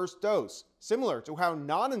their first dose, similar to how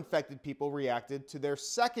non-infected people reacted to their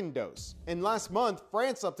second dose. And last month,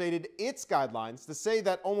 France updated its guidelines to say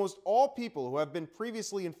that almost all people who have been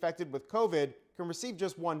previously infected with COVID can receive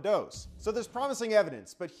just one dose. So there's promising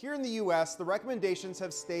evidence, but here in the US, the recommendations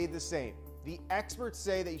have stayed the same. The experts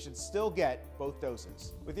say that you should still get both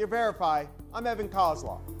doses. With your Verify, I'm Evan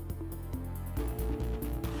Kozlov.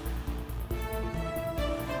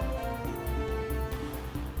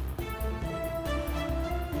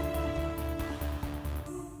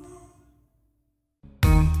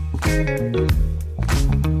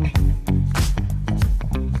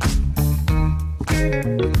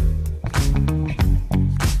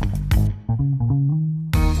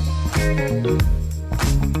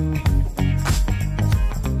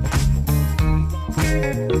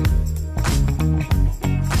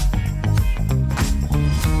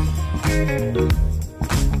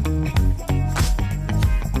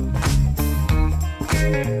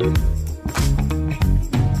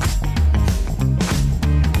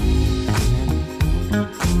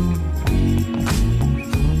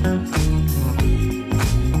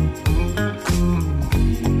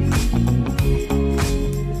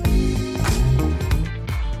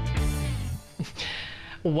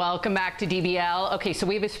 Welcome back to DBL. Okay, so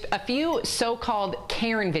we have a few so-called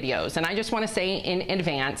Karen videos, and I just want to say in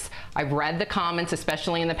advance, I've read the comments,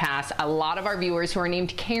 especially in the past. A lot of our viewers who are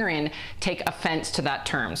named Karen take offense to that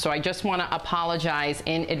term, so I just want to apologize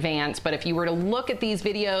in advance. But if you were to look at these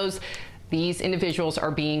videos, these individuals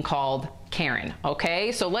are being called Karen,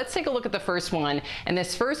 okay? So let's take a look at the first one, and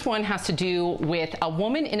this first one has to do with a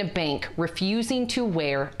woman in a bank refusing to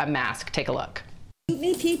wear a mask. Take a look. Shoot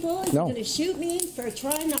me, people? You're going to shoot me for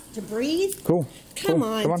trying not to breathe? Cool. Come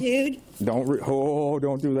on, dude. Don't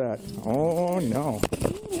do that. Oh, no.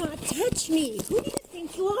 Do not touch me. Who do you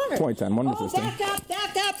think you are? 2010, one assistant.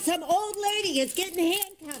 Back up. Some old lady is getting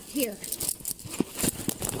handcuffed here.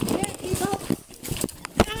 Here, people.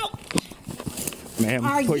 Ow.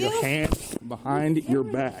 Ma'am, put your hands behind your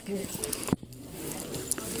back.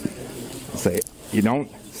 Say, you don't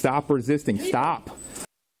stop resisting. Stop.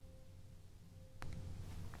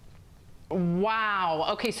 Wow.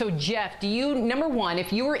 Okay, so Jeff, do you, number one,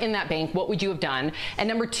 if you were in that bank, what would you have done? And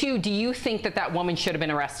number two, do you think that that woman should have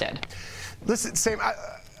been arrested? Listen, Sam,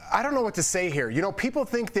 I don't know what to say here. You know, people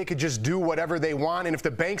think they could just do whatever they want, and if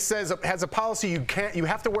the bank says has a policy you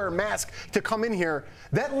have to wear a mask to come in here.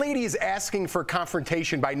 That lady is asking for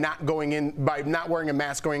confrontation by not wearing a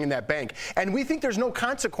mask going in that bank. And we think there's no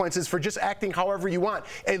consequences for just acting however you want.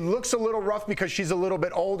 It looks a little rough because she's a little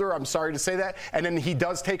bit older, I'm sorry to say that, and then he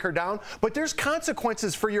does take her down, but there's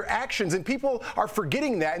consequences for your actions, and people are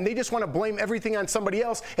forgetting that, and they just want to blame everything on somebody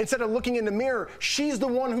else instead of looking in the mirror. She's the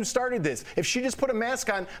one who started this. If she just put a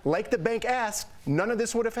mask on like the bank asked, none of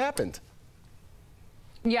this would have happened.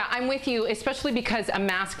 Yeah, I'm with you, especially because a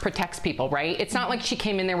mask protects people, right? It's not like she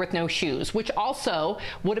came in there with no shoes, which also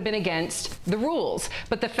would have been against the rules.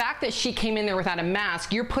 But the fact that she came in there without a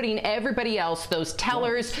mask, you're putting everybody else, those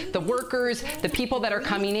tellers, the workers, the people that are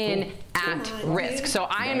coming in at risk. So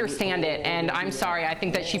I understand it, and I'm sorry. I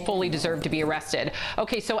think that she fully deserved to be arrested.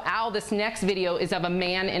 Okay, so Al, this next video is of a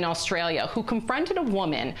man in Australia who confronted a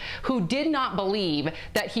woman who did not believe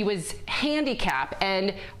that he was handicapped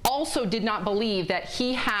and also did not believe that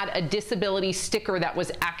he had a disability sticker that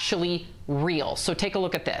was actually real. So take a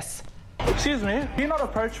look at this. Excuse me, can you not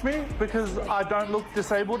approach me because I don't look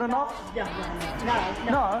disabled enough? No.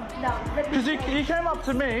 Because you came up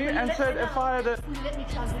to me and said if I had a... Let me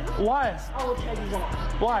tell you. Why? I will tell you why.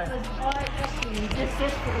 Why? Because I actually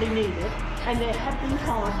desperately need it, and there have been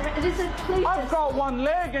times. Please. I've got one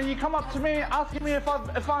leg, and you come up to me asking me if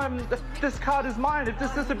this card is mine, if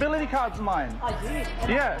this disability card's mine. I do.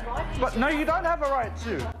 Yeah, but no, you don't have a right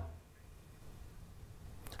to.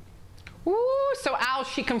 Ooh, so Al,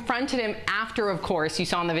 she confronted him after, of course, you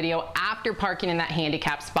saw in the video, after parking in that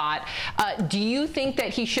handicap spot. Do you think that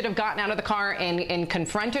he should have gotten out of the car and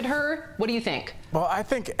confronted her? What do you think? Well, I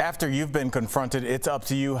think after you've been confronted, it's up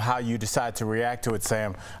to you how you decide to react to it,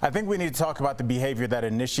 Sam. I think we need to talk about the behavior that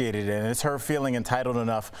initiated it, and it's her feeling entitled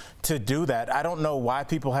enough to do that. I don't know why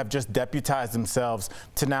people have just deputized themselves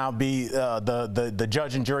to now be the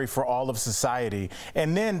judge and jury for all of society.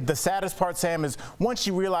 And then the saddest part, Sam, is once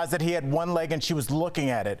she realized that he had one leg and she was looking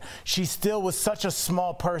at it, she still was such a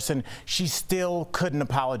small person, she still couldn't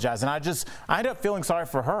apologize. And I ended up feeling sorry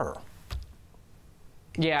for her.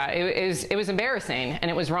 Yeah, it was embarrassing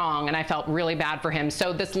and it was wrong, and I felt really bad for him.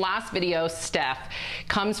 So this last video, Steph,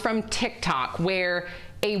 comes from TikTok, where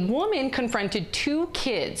a woman confronted two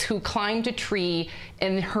kids who climbed a tree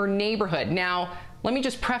in her neighborhood. Now, let me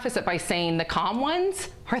just preface it by saying the calm ones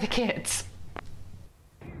are the kids.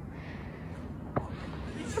 The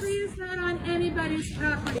tree is not on anybody's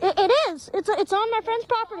property. It is. It's on my friend's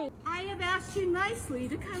property. I have asked you nicely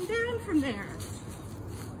to come down from there.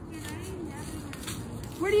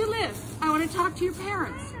 Where do you live? I want to talk to your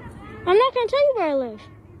parents. I'm not going to tell you where I live.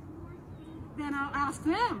 Then I'll ask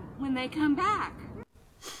them when they come back.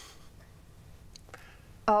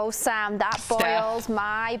 Oh, Sam, that boils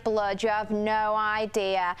my blood. You have no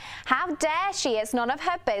idea. How dare she? It's none of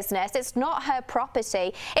her business. It's not her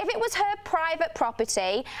property. If it was her private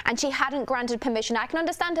property and she hadn't granted permission, I can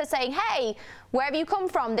understand her saying, hey, where have you come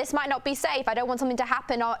from? This might not be safe. I don't want something to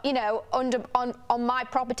happen, or, you know, on my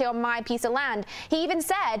property, on my piece of land. He even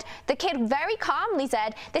said, the kid very calmly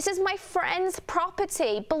said, this is my friend's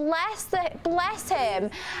property. Bless him.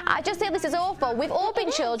 I just think this is awful. We've all been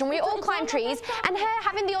children. We all climb trees. And her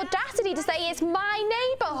having the audacity to say it's my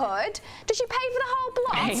neighborhood. Does she pay for the whole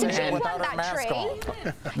block? Did she plant that tree?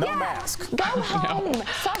 No mask. Go home. No.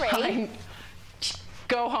 Sorry.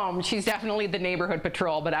 Go home. She's definitely the neighborhood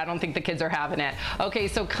patrol, but I don't think the kids are having it. Okay,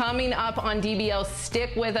 so coming up on DBL,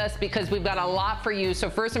 stick with us because we've got a lot for you. So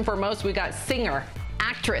first and foremost, we got singer,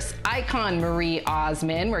 actress, icon Marie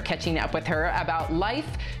Osmond. We're catching up with her about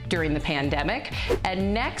life during the pandemic.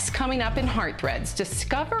 And next, coming up in Heart Threads,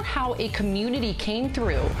 discover how a community came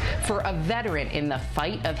through for a veteran in the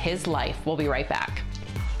fight of his life. We'll be right back.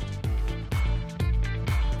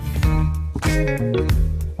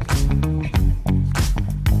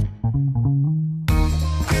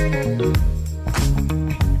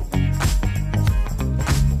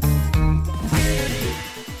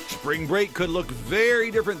 Spring break could look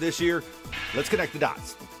very different this year. Let's connect the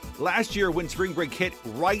dots. Last year, when spring break hit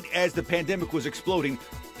right as the pandemic was exploding,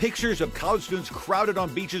 pictures of college students crowded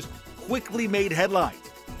on beaches quickly made headlines.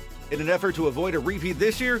 In an effort to avoid a repeat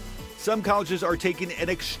this year, some colleges are taking an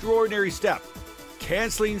extraordinary step,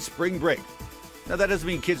 canceling spring break. Now, that doesn't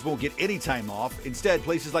mean kids won't get any time off. Instead,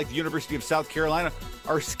 places like the University of South Carolina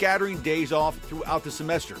are scattering days off throughout the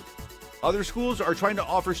semester. Other schools are trying to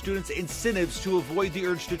offer students incentives to avoid the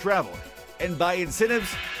urge to travel. And by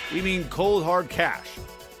incentives, we mean cold, hard cash.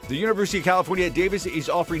 The University of California at Davis is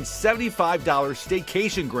offering $75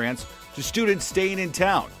 staycation grants to students staying in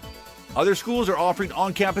town. Other schools are offering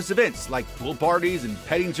on-campus events like pool parties and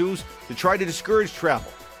petting zoos to try to discourage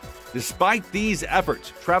travel. Despite these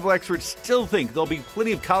efforts, travel experts still think there'll be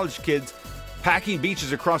plenty of college kids packing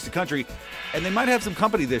beaches across the country, and they might have some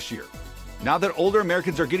company this year. Now that older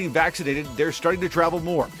Americans are getting vaccinated, they're starting to travel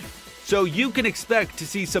more. So you can expect to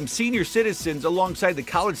see some senior citizens alongside the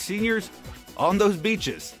college seniors on those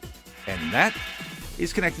beaches. And that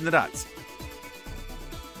is Connecting the Dots.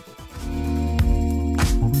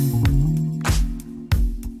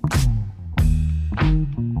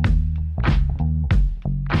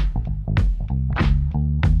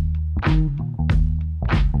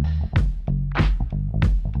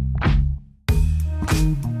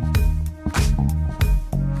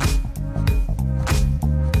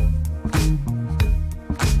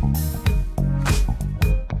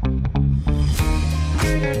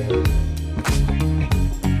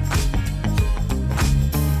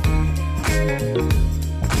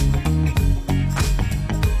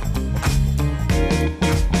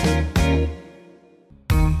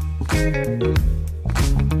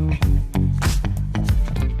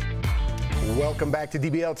 Welcome back to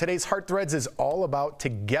DBL. Today's Heart Threads is all about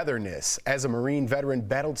togetherness. As a Marine veteran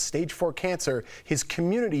battled stage 4 cancer, his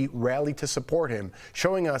community rallied to support him,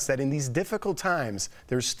 showing us that in these difficult times,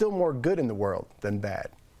 there's still more good in the world than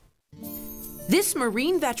bad. This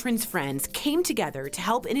Marine veteran's friends came together to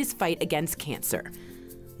help in his fight against cancer.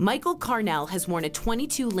 Michael Carnell has worn a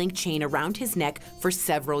 22-link chain around his neck for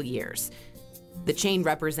several years. The chain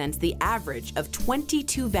represents the average of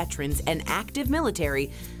 22 veterans and active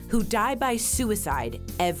military who die by suicide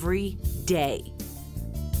every day.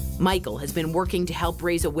 Michael has been working to help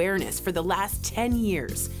raise awareness for the last 10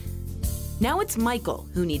 years. Now it's Michael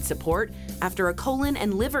who needs support after a colon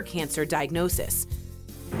and liver cancer diagnosis.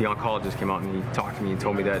 The oncologist came out and he talked to me and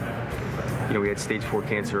told me that, we had stage 4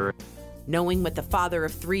 cancer. Knowing what the father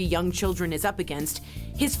of 3 young children is up against,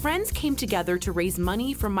 his friends came together to raise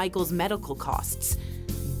money for Michael's medical costs.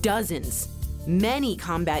 Dozens, many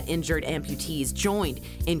combat-injured amputees joined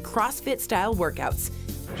in CrossFit-style workouts.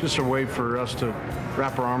 Just a way for us to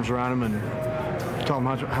wrap our arms around him and tell him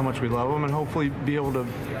how much we love him and hopefully be able to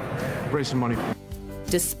raise some money.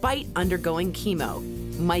 Despite undergoing chemo,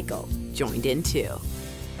 Michael joined in too.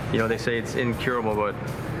 They say it's incurable, but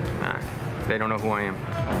they don't know who I am.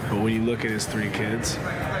 But when you look at his 3 kids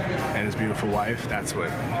and his beautiful wife, that's what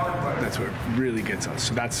really gets us.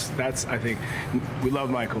 So that's I think we love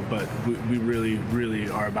Michael, but we really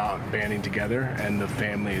are about banding together, and the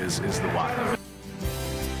family is the why.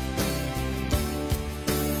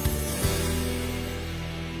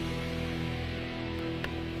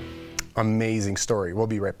 Amazing story. We'll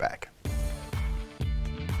be right back.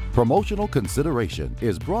 Promotional consideration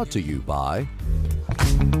is brought to you by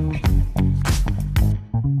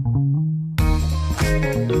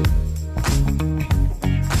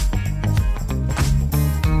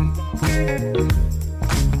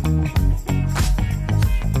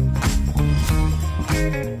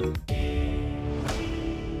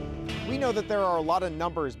We know that there are a lot of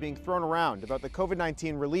numbers being thrown around about the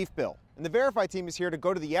COVID-19 relief bill, and the Verify team is here to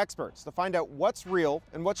go to the experts to find out what's real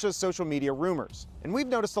and what's just social media rumors. And we've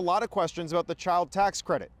noticed a lot of questions about the child tax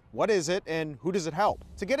credit. What is it and who does it help?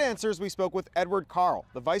 To get answers, we spoke with Edward Carl,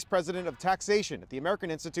 the Vice President of Taxation at the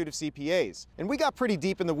American Institute of CPAs. And we got pretty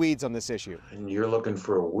deep in the weeds on this issue. And you're looking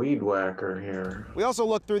for a weed whacker here. We also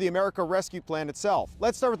looked through the America Rescue Plan itself.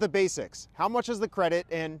 Let's start with the basics. How much is the credit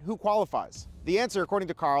and who qualifies? The answer, according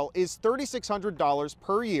to Carl, is $3,600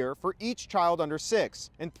 per year for each child under 6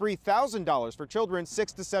 and $3,000 for children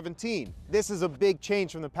 6 to 17. This is a big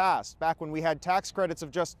change from the past, back when we had tax credits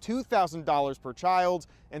of just $2,000 per child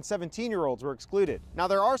and 17-year-olds were excluded. Now,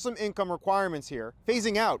 there are some income requirements here,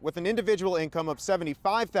 phasing out with an individual income of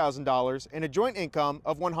 $75,000 and a joint income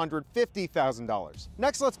of $150,000.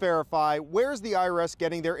 Next, let's verify, where's the IRS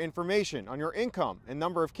getting their information on your income and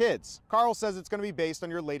number of kids? Carl says it's going to be based on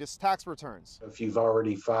your latest tax returns. If you've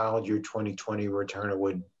already filed your 2020 return, it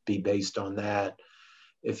would be based on that.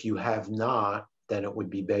 If you have not, then it would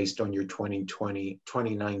be based on your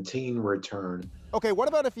 2019 return. Okay, what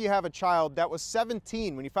about if you have a child that was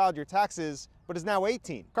 17 when you filed your taxes, but is now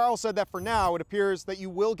 18? Carl said that for now, it appears that you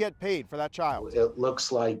will get paid for that child. It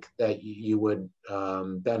looks like that you would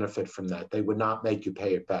benefit from that. They would not make you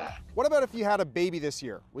pay it back. What about if you had a baby this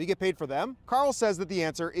year? Will you get paid for them? Carl says that the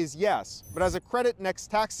answer is yes, but as a credit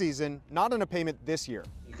next tax season, not in a payment this year.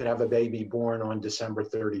 You could have a baby born on December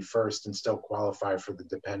 31st and still qualify for the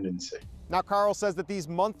dependency. Now, Carl says that these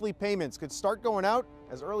monthly payments could start going out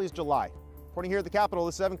as early as July. Reporting here at the Capitol,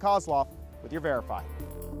 this is Evan Kozloff with your Verify.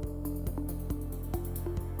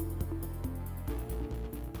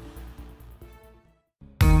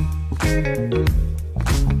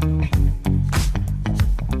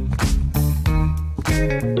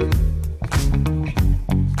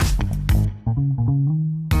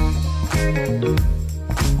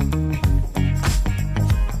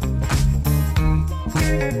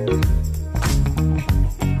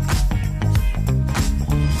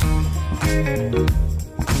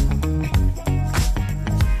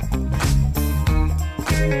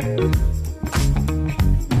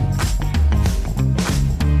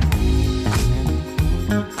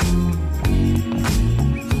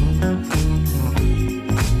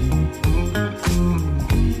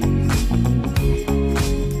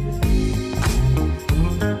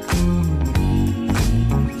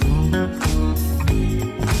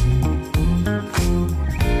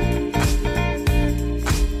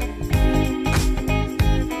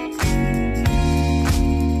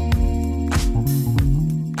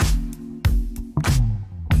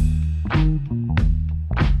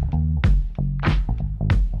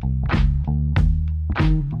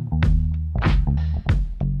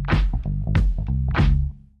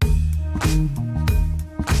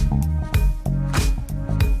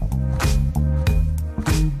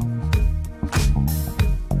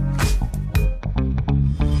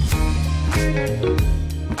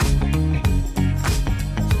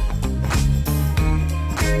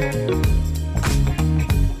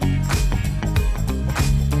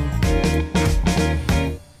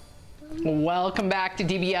 Welcome back to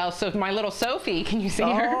DBL. So my little Sophie, can you see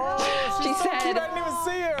her? Oh, she said, I didn't even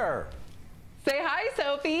see her. Say hi,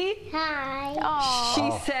 Sophie. Hi. Aww.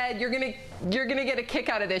 She said, you're gonna get a kick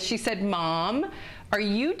out of this. She said, Mom, are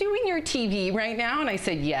you doing your TV right now? And I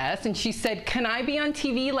said, yes. And she said, can I be on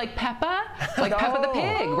TV like Peppa? Like Peppa the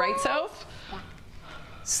Pig, right, Soph?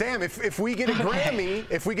 Sam, if we get a Grammy,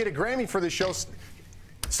 if we get a Grammy for the show,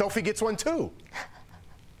 Sophie gets one too.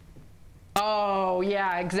 Oh,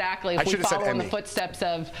 yeah, exactly. If we follow in the footsteps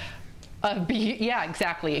of yeah,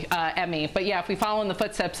 exactly, Emmy. But yeah, if we follow in the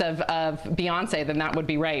footsteps of Beyonce, then that would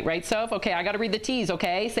be right, Soph? Okay, I got to read the T's,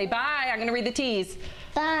 okay? Say bye. I'm going to read the T's.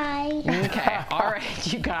 Bye. Okay, all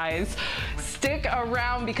right, you guys. Stick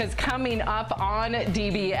around because coming up on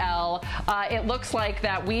DBL, it looks like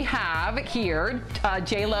that we have here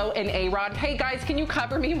J-Lo and A-Rod. Hey, guys, can you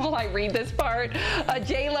cover me while I read this part?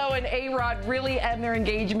 J-Lo and A-Rod really end their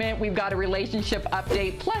engagement. We've got a relationship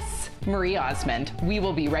update, plus Marie Osmond. We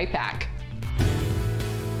will be right back.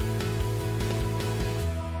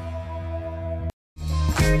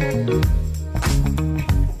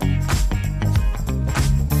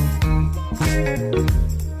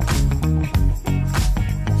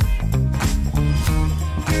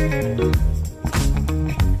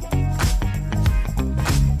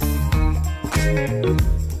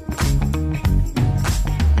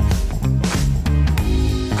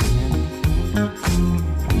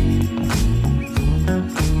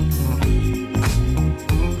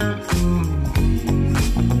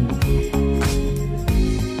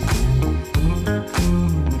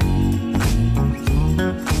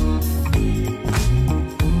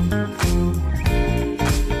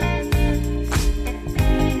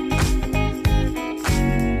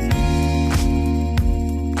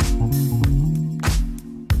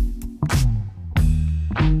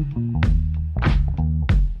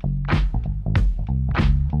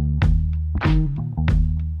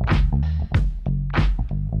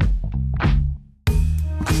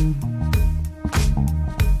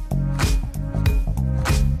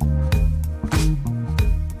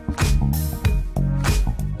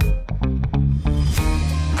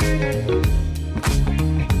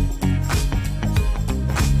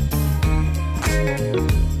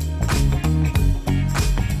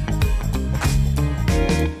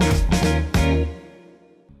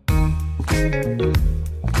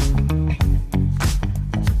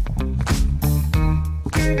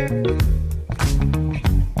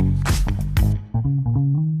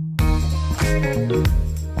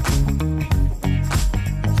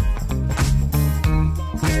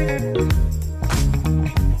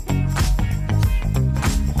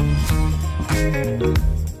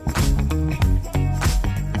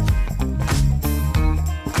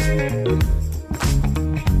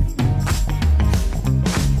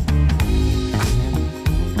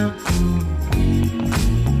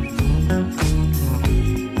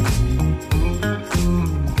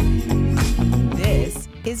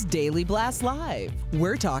 is Daily Blast Live.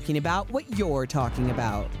 We're talking about what you're talking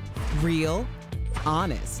about. Real,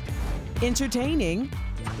 honest, entertaining,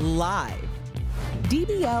 live.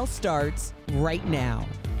 DBL starts right now.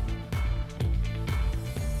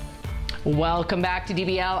 Welcome back to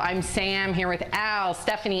DBL. I'm Sam here with Al,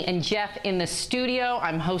 Stephanie, and Jeff in the studio.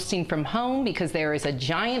 I'm hosting from home because there is a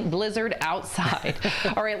giant blizzard outside.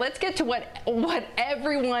 All right, let's get to what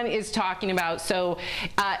everyone is talking about. So,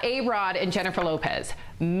 A-Rod and Jennifer Lopez.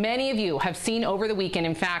 Many of you have seen over the weekend,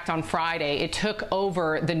 in fact, on Friday, it took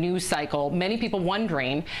over the news cycle. Many people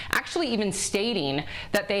wondering, actually even stating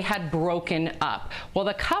that they had broken up. Well,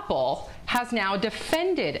 the couple has now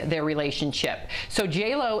defended their relationship. So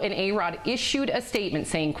J-Lo and A-Rod issued a statement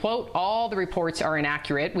saying, quote, all the reports are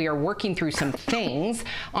inaccurate. We are working through some things.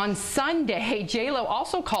 On Sunday, J-Lo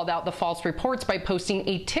also called out the false reports by posting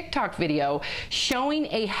a TikTok video showing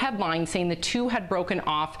a headline saying the two had broken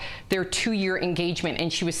off their 2-year engagement.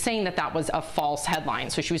 And she was saying that that was a false headline.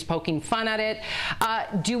 So she was poking fun at it.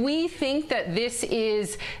 Do we think that this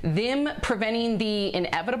is them preventing the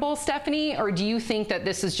inevitable, Stephanie? Or do you think that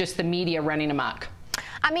this is just the media running amok?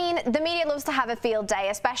 I mean, the media loves to have a field day,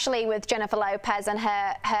 especially with Jennifer Lopez and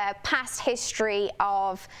her past history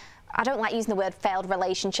of, I don't like using the word failed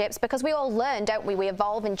relationships, because we all learn, don't we? We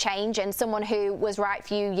evolve and change, and someone who was right a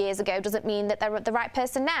few years ago doesn't mean that they're the right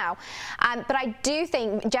person now. But I do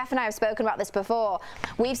think, Jeff and I have spoken about this before,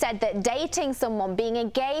 we've said that dating someone, being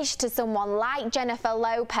engaged to someone like Jennifer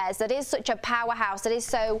Lopez, that is such a powerhouse, that is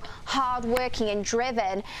so hardworking and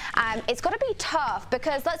driven, it's got to be tough,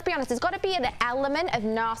 because let's be honest, there's got to be an element of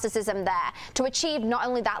narcissism there to achieve not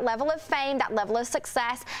only that level of fame, that level of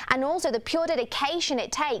success, and also the pure dedication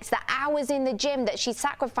it takes, that hours in the gym that she's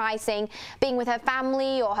sacrificing, being with her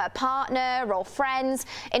family or her partner or friends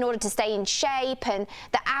in order to stay in shape, and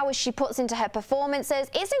the hours she puts into her performances.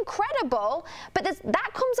 It's incredible, but that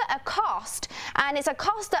comes at a cost, and it's a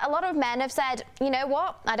cost that a lot of men have said, you know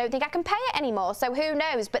what, I don't think I can pay it anymore. So who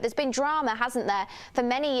knows? But there's been drama, hasn't there, for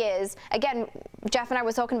many years. Again, Jeff and I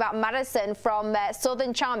were talking about Madison from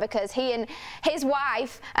Southern Charm, because he and his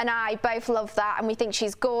wife and I both love that, and we think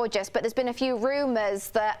she's gorgeous. But there's been a few rumors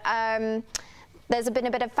that there's been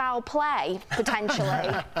a bit of foul play, potentially.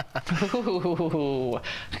 Ooh,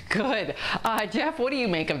 good. Jeff, what do you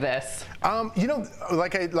make of this? You know,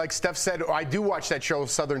 like Steph said, I do watch that show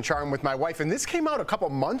Southern Charm with my wife, and this came out a couple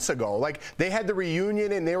months ago. Like, they had the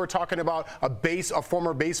reunion, and they were talking about a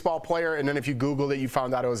former baseball player, and then if you Googled it, you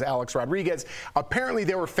found out it was Alex Rodriguez. Apparently,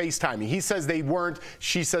 they were FaceTiming. He says they weren't.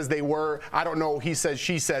 She says they were. I don't know. He says,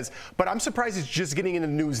 she says. But I'm surprised it's just getting in the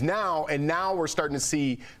news now, and now we're starting to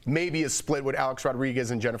see maybe a split with Alex Rodriguez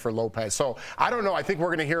and Jennifer Lopez. So I don't know. I think we're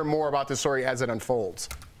going to hear more about this story as it unfolds.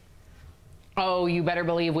 Oh, you better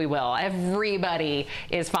believe we will. Everybody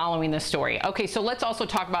is following this story. Okay, so let's also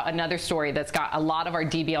talk about another story that's got a lot of our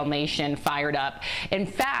DBL Nation fired up. In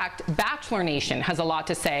fact, Bachelor Nation has a lot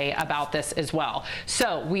to say about this as well.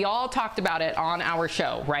 So we all talked about it on our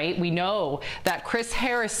show, right? We know that Chris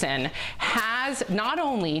Harrison has, not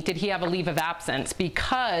only did he have a leave of absence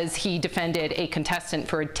because he defended a contestant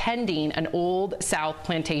for attending an Old South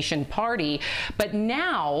plantation party, but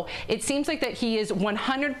now it seems like that he is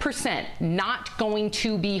 100% not going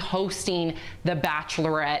to be hosting The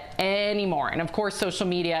Bachelorette anymore. And of course, social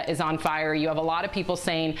media is on fire. You have a lot of people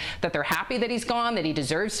saying that they're happy that he's gone, that he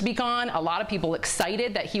deserves to be gone. A lot of people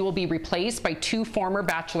excited that he will be replaced by two former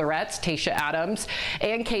Bachelorettes, Tayshia Adams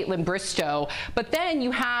and Caitlin Bristow. But then you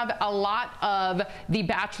have a lot of the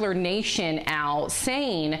Bachelor Nation, Al,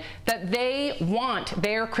 saying that they want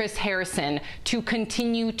their Chris Harrison to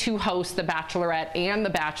continue to host The Bachelorette and The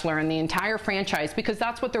Bachelor and the entire franchise, because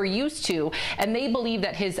that's what they're used to. And they believe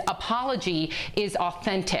that his apology is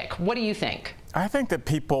authentic. What do you think? I think that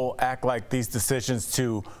people act like these decisions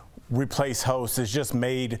to replace hosts is just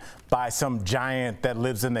made by some giant that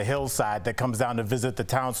lives in the hillside that comes down to visit the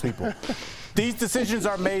townspeople. These decisions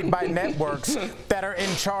are made by networks that are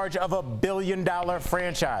in charge of $1 billion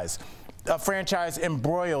franchise. A franchise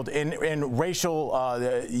embroiled in racial,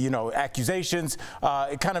 accusations,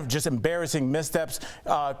 kind of just embarrassing missteps.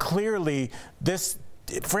 Clearly, this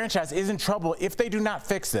franchise is in trouble if they do not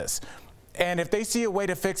fix this. And if they see a way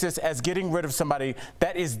to fix this as getting rid of somebody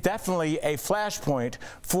that is definitely a flashpoint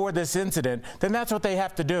for this incident, then that's what they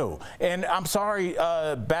have to do. And I'm sorry,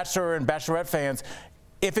 Bachelor and Bachelorette fans,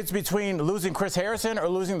 if it's between losing Chris Harrison or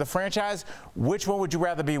losing the franchise, which one would you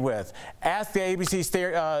rather be with? Ask the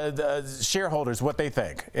ABC shareholders what they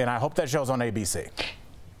think. And I hope that show's on ABC.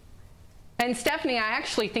 And Stephanie, I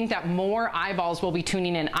actually think that more eyeballs will be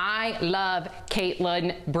tuning in. I love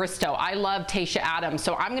Caitlin Bristow. I love Tayshia Adams.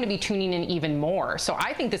 So I'm going to be tuning in even more. So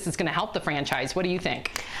I think this is going to help the franchise. What do you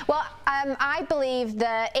think? Well, I believe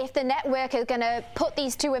that if the network is going to put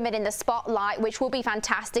these two women in the spotlight, which will be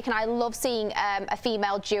fantastic, and I love seeing a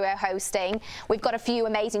female duo hosting. We've got a few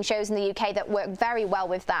amazing shows in the UK that work very well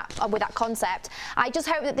with that concept. I just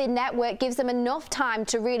hope that the network gives them enough time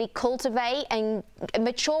to really cultivate and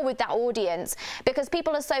mature with that audience. Because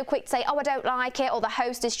people are so quick to say, oh, I don't like it, or the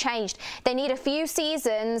host has changed. They need a few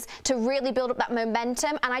seasons to really build up that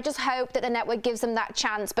momentum, and I just hope that the network gives them that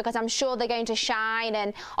chance, because I'm sure they're going to shine,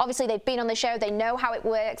 and obviously they've been on the show, they know how it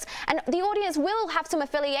works, and the audience will have some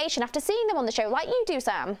affiliation after seeing them on the show, like you do,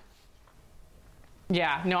 Sam.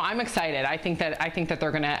 Yeah, no, I'm excited. I think that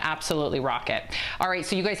they're going to absolutely rock it. All right,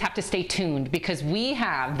 so you guys have to stay tuned, because we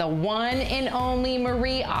have the one and only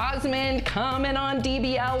Marie Osmond coming on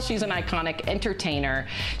DBL. She's an iconic entertainer.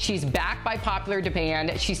 She's backed by popular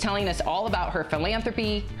demand. She's telling us all about her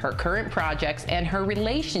philanthropy, her current projects, and her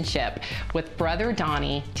relationship with brother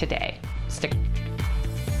Donnie today. Stick.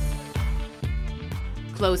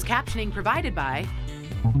 Closed captioning provided by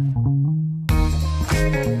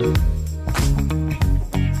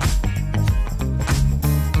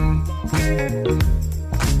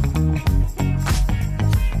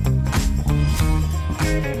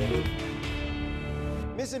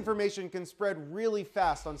Misinformation can spread really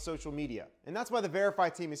fast on social media, and that's why the Verify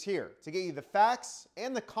team is here to get you the facts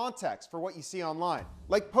and the context for what you see online.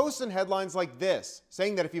 Like posts and headlines like this,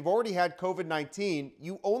 saying that if you've already had COVID-19,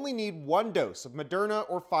 you only need one dose of Moderna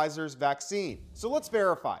or Pfizer's vaccine. So let's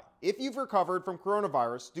verify. If you've recovered from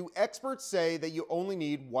coronavirus, do experts say that you only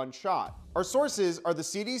need one shot? Our sources are the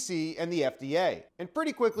CDC and the FDA. And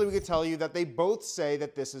pretty quickly we could tell you that they both say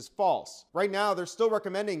that this is false. Right now, they're still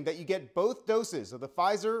recommending that you get both doses of the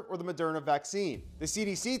Pfizer or the Moderna vaccine. The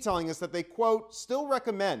CDC telling us that they, quote, still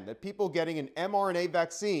recommend that people getting an mRNA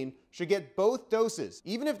vaccine should get both doses,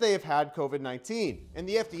 even if they have had COVID-19. And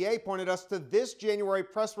the FDA pointed us to this January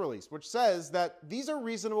press release, which says that these are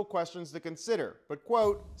reasonable questions to consider, but,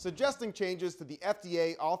 quote, suggesting changes to the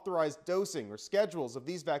FDA authorized dosing or schedules of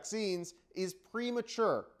these vaccines is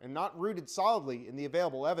premature and not rooted solidly in the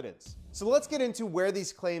available evidence. So let's get into where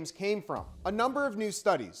these claims came from. A number of new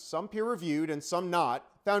studies, some peer-reviewed and some not,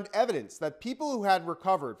 found evidence that people who had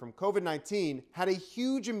recovered from COVID-19 had a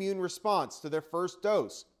huge immune response to their first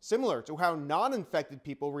dose, similar to how non-infected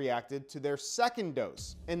people reacted to their second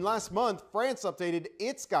dose. And last month, France updated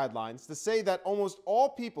its guidelines to say that almost all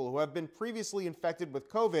people who have been previously infected with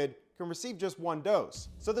COVID can receive just one dose.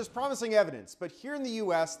 So there's promising evidence, but here in the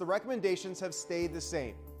US, the recommendations have stayed the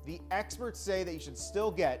same. The experts say that you should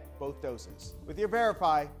still get both doses. With your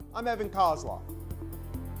Verify, I'm Evan Kozlov.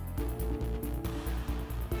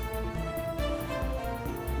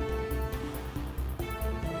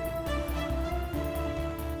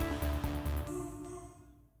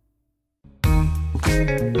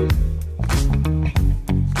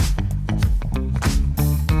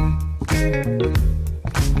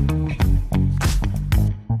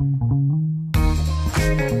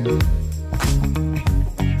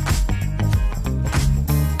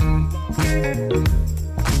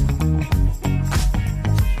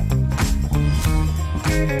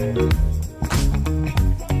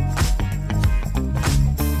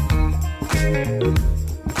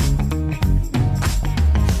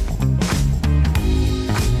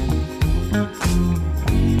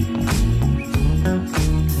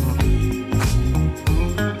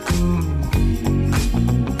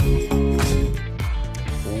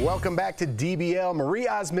 Welcome back to DBL. Marie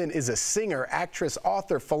Osmond is a singer, actress,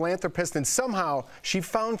 author, philanthropist, and somehow she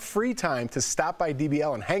found free time to stop by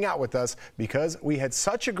DBL and hang out with us because we had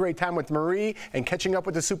such a great time with Marie and catching up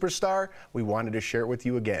with the superstar. We wanted to share it with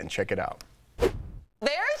you again. Check it out.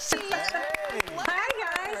 There she is. Hi,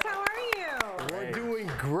 guys. How are you? We're doing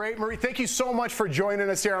great, Marie. Thank you so much for joining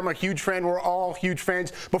us here. I'm a huge fan. We're all huge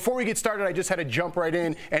fans. Before we get started, I just had to jump right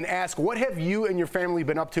in and ask, what have you and your family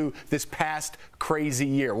been up to this past crazy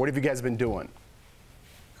year? What have you guys been doing?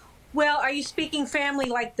 Well, are you speaking family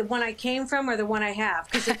like the one I came from or the one I have?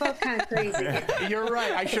 Because they're both kind of crazy. You're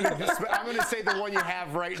right. I should have. I'm going to say the one you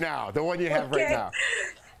have right now. The one you have right now.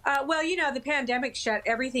 Well, you know, the pandemic shut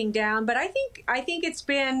everything down, but I think it's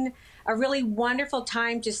been a really wonderful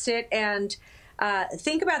time to sit and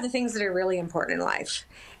think about the things that are really important in life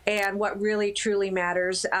and what really truly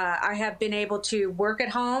matters. I have been able to work at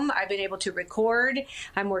home. I've been able to record.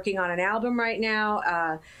 I'm working on an album right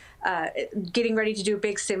now, getting ready to do a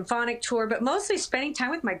big symphonic tour, but mostly spending time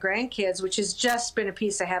with my grandkids, which has just been a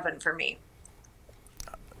piece of heaven for me.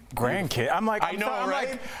 Grandkid. I'm like, I know,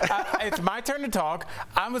 right? Like, it's my turn to talk.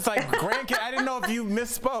 I was like, grandkid. I didn't know if you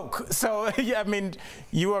misspoke. So, yeah, I mean,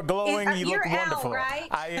 you are glowing. You look wonderful. Al, right?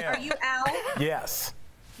 I am. Are you Al? Yes.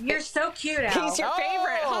 You're so cute, Al. He's your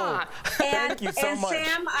favorite, huh? Thank you so much. And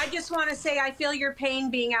Sam, I just want to say I feel your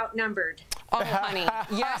pain being outnumbered. Oh, honey,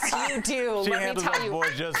 yes, you do. She Let me tell you. Boy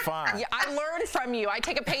just fine. Yeah, I learned from you. I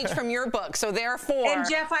take a page from your book, so therefore. And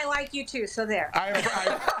Jeff, I like you too, so there.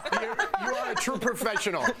 You are a true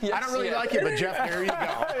professional. Yes, I don't really like you, but Jeff, there you go.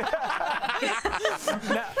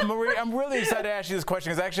 Now, Marie, I'm really excited to ask you this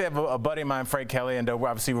question because I actually have a buddy of mine, Frank Kelly, and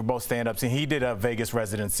obviously we're both stand-ups, and he did a Vegas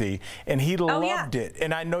residency, and he loved it.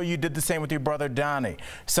 And I know you did the same with your brother, Donnie.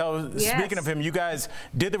 So speaking of him, you guys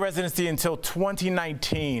did the residency until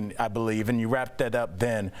 2019, I believe, and you wrapped that up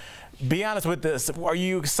then. Be honest with this. Are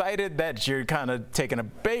you excited that you're kind of taking a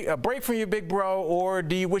break from your big bro, or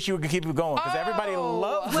do you wish you could keep it going? Because everybody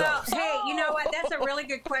loves Well, those. hey, you know what? That's a really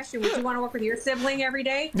good question. Would you want to work with your sibling every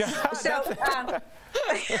day? So,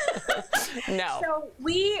 no. So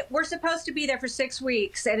we were supposed to be there for 6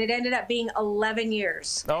 weeks, and it ended up being 11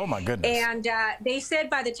 years. Oh, my goodness. And they said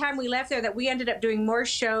by the time we left there that we ended up doing more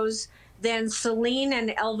shows than Celine and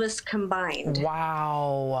Elvis combined.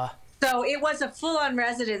 Wow. So it was a full-on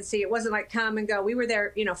residency. It wasn't like come and go. We were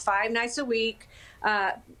there, 5 nights a week,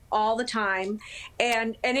 all the time,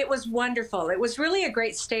 and it was wonderful. It was really a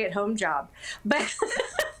great stay-at-home job. But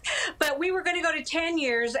But we were going to go to 10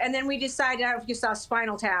 years, and then we decided, I don't know if you saw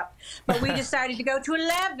Spinal Tap, but we decided to go to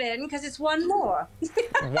 11 because it's one more.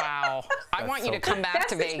 Wow. I want you to come back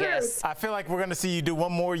to Vegas. I feel like we're going to see you do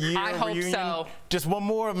one more year I hope reunion. so. Just one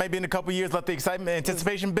more, maybe in a couple years, let the excitement,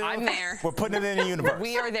 anticipation build. I'm there. We're putting it in the universe.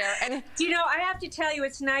 We are there. And you know, I have to tell you,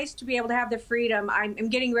 it's nice to be able to have the freedom. I'm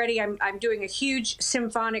getting ready. I'm doing a huge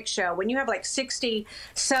symphonic show. When you have like 60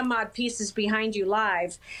 some odd pieces behind you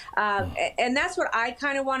live, and that's what I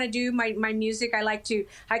kind of want to do. My music,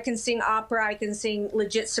 I can sing opera, I can sing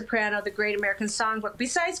legit soprano, the Great American Songbook.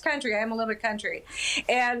 Besides country, I am a little bit country,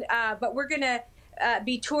 and but we're gonna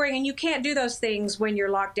be touring, and you can't do those things when you're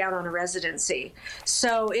locked down on a residency.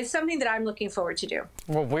 So it's something that I'm looking forward to do.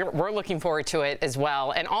 Well, we're looking forward to it as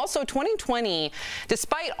well. And also 2020,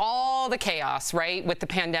 despite all the chaos, right, with the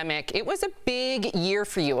pandemic, it was a big year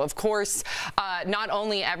for you. Of course, not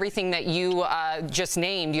only everything that you just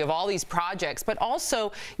named, you have all these projects, but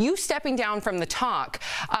also you stepping down from the talk.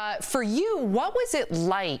 For you, what was it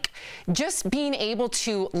like just being able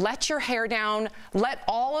to let your hair down, let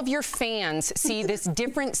all of your fans see this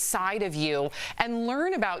different side of you and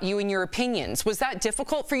learn about you and your opinions? Was that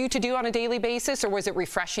difficult for you to do on a daily basis, or was it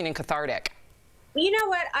refreshing and cathartic? You know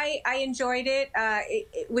what? I enjoyed it.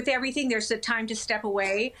 With everything, there's a time to step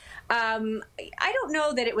away. I don't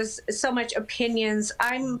know that it was so much opinions.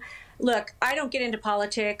 Look, I don't get into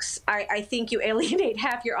politics. I think you alienate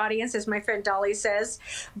half your audience, as my friend Dolly says.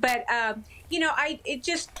 But, you know, it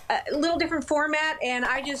just a little different format, and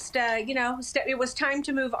I just, you know, it was time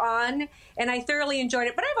to move on, and I thoroughly enjoyed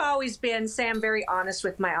it. But I've always been, Sam, very honest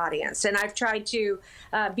with my audience, and I've tried to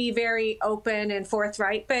be very open and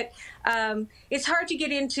forthright. But it's hard to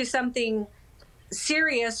get into something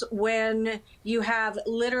serious when you have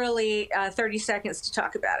literally 30 seconds to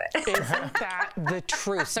talk about it. Isn't that the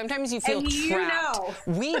truth? Sometimes you feel and you trapped. Know.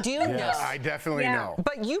 We do know. I definitely know.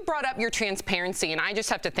 But you brought up your transparency, and I just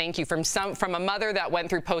have to thank you from a mother that went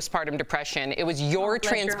through postpartum depression. It was your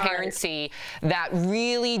transparency that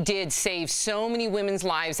really did save so many women's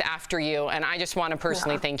lives after you, and I just want to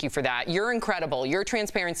personally thank you for that. You're incredible. Your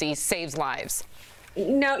transparency saves lives.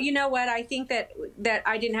 No, you know what? I think that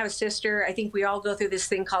I didn't have a sister. I think we all go through this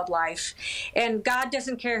thing called life. And God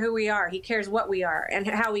doesn't care who we are. He cares what we are and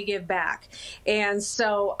how we give back. And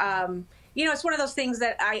so, you know, it's one of those things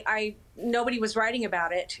that nobody was writing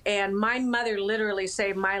about it. And my mother literally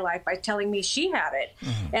saved my life by telling me she had it.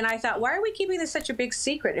 And I thought, why are we keeping this such a big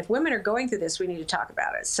secret? If women are going through this, we need to talk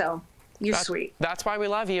about it. So you're sweet. That's why we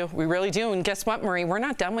love you. We really do. And guess what, Marie? We're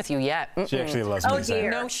not done with you yet. She actually loves me. Oh,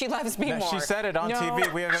 dear. No, she loves me more. She said it on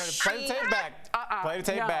TV. We are going to play the tape back. Play the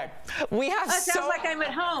tape back. We have that sounds like I'm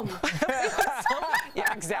at home.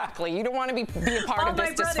 Yeah, exactly. You don't want to be a part of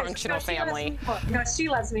this dysfunctional family. No, she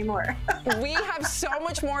loves me more. We have so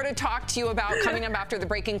much more to talk to you about coming up after the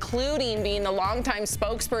break, including being the longtime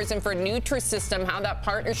spokesperson for Nutrisystem, how that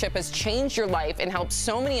partnership has changed your life and helped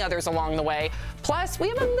so many others along the way. Plus, we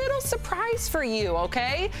have a little surprise for you,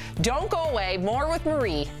 okay? Don't go away. More with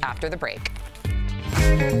Marie after the break.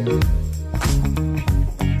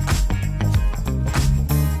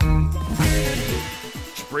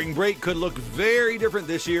 Spring break could look very different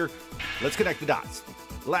this year. Let's connect the dots.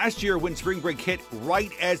 Last year, when spring break hit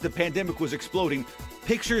right as the pandemic was exploding,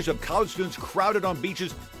 pictures of college students crowded on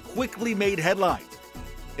beaches quickly made headlines.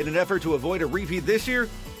 In an effort to avoid a repeat this year,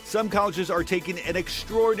 some colleges are taking an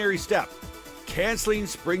extraordinary step, canceling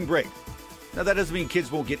spring break. Now, that doesn't mean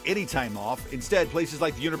kids won't get any time off. Instead, places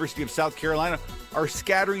like the University of South Carolina are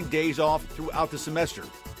scattering days off throughout the semester.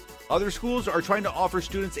 Other schools are trying to offer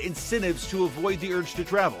students incentives to avoid the urge to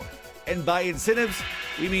travel. And by incentives,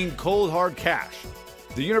 we mean cold, hard cash.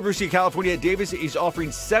 The University of California at Davis is offering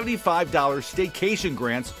 $75 staycation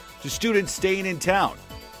grants to students staying in town.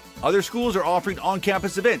 Other schools are offering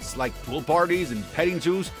on-campus events like pool parties and petting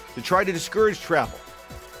zoos to try to discourage travel.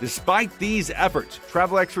 Despite these efforts,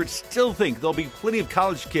 travel experts still think there'll be plenty of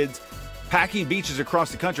college kids packing beaches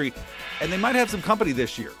across the country, and they might have some company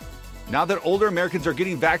this year. Now that older Americans are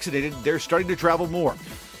getting vaccinated, they're starting to travel more.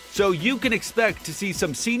 So you can expect to see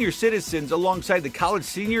some senior citizens alongside the college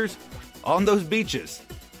seniors on those beaches.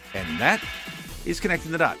 And that is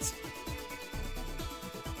Connecting the Dots.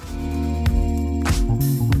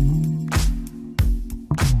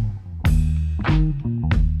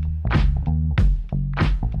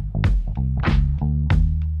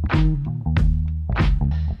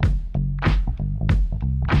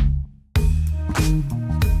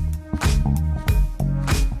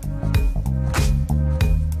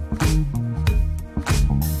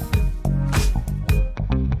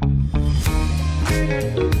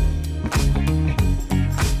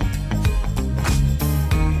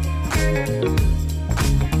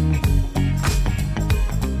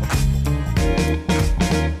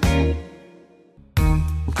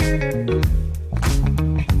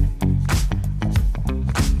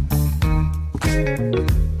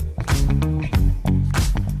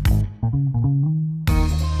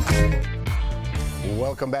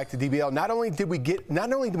 Welcome back to DBL. Not only did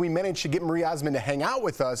we manage to get Marie Osmond to hang out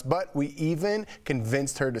with us, but we even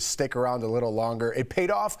convinced her to stick around a little longer. It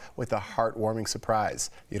paid off with a heartwarming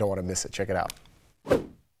surprise. You don't want to miss it. Check it out.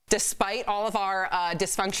 Despite all of our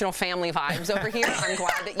dysfunctional family vibes over here, I'm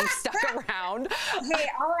glad that you stuck around. Hey,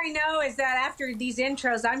 all I know is that after these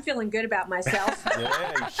intros, I'm feeling good about myself.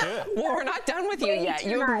 Yeah, you should. Well, we're not done with you yet.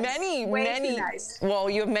 You have many, well,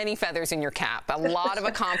 you have many feathers in your cap. A lot of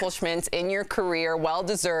accomplishments in your career,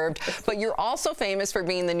 well-deserved. But you're also famous for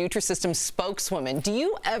being the Nutrisystem spokeswoman. Do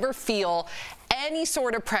you ever feel any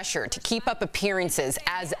sort of pressure to keep up appearances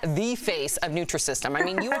as the face of Nutrisystem? I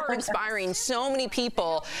mean, you are inspiring so many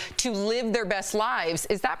people to live their best lives.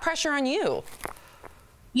 Is that pressure on you?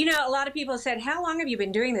 You know, a lot of people said, how long have you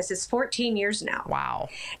been doing this? It's 14 years now. Wow.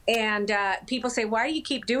 And people say, why do you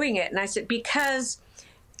keep doing it? And I said, because,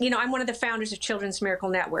 you know, I'm one of the founders of Children's Miracle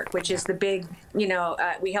Network, which is the big, you know,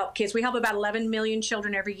 we help kids. We help about 11 million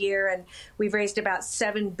children every year, and we've raised about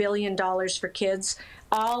 $7 billion for kids.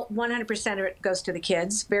 All 100% of it goes to the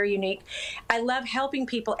kids. Very unique. I love helping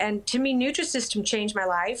people, and to me, Nutrisystem changed my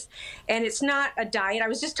life. And it's not a diet. I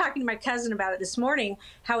was just talking to my cousin about it this morning,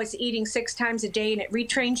 how it's eating 6 times a day, and it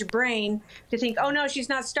retrains your brain to think, oh no, she's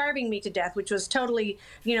not starving me to death, which was totally,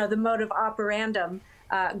 you know, the modus operandum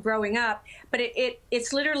growing up. But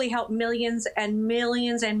it's literally helped millions and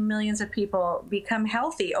millions and millions of people become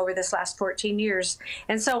healthy over this last 14 years.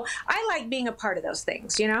 And so I like being a part of those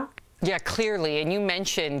things, you know? Yeah, clearly. And you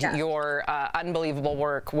mentioned your unbelievable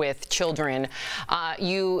work with children.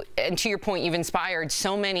 And to your point, you've inspired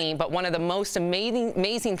so many, but one of the most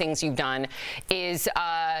amazing things you've done is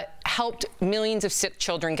helped millions of sick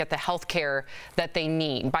children get the health care that they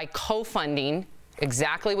need by co-funding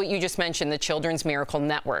exactly what you just mentioned, the Children's Miracle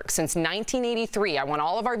Network. Since 1983, I want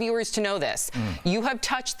all of our viewers to know this, you have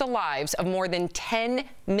touched the lives of more than 10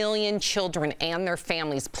 million children and their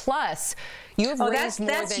families. Plus, you have raised more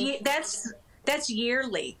than... That's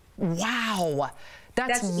yearly. Wow.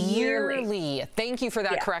 That's yearly. Thank you for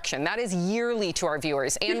that correction. That is yearly to our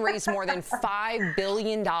viewers, and raised more than $5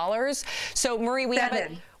 billion. So, Marie, we have a...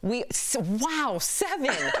 Wow, 7.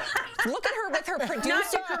 Look at her with her producer.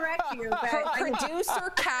 Not to correct you, but her producer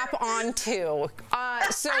cap on too.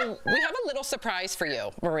 So we have a little surprise for you,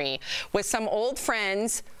 Marie, with some old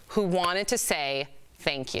friends who wanted to say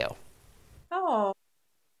thank you. Oh.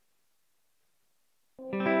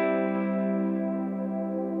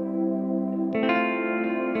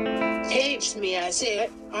 Hey, it's me, Isaiah.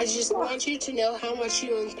 I just want you to know how much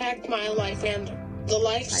you impact my life and the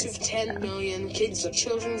lives of 10 million kids at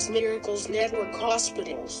Children's Miracles Network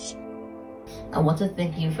hospitals. I want to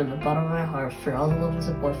thank you from the bottom of my heart for all the love and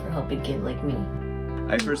support for helping a kid like me.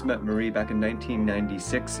 I first met Marie back in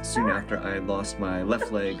 1996, soon after I had lost my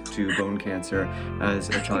left leg to bone cancer as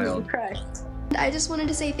a child. I just wanted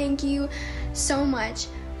to say thank you so much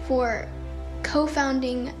for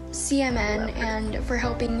co-founding CMN and for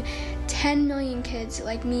helping 10 million kids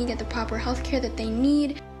like me get the proper health care that they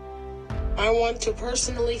need. I want to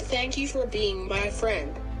personally thank you for being my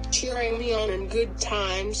friend, cheering me on in good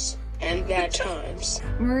times and bad times.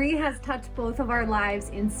 Marie has touched both of our lives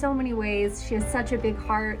in so many ways. She has such a big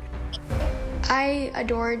heart. I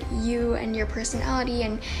adored you and your personality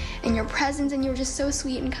and your presence, and you were just so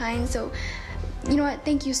sweet and kind. So, you know what?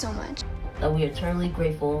 Thank you so much. We are eternally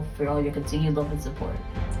grateful for all your continued love and support.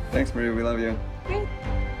 Thanks, Marie. We love you.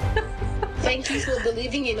 Thank you for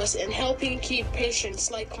believing in us and helping keep patients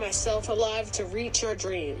like myself alive to reach our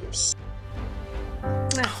dreams.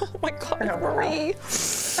 Oh my God, Marie.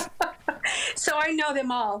 So I know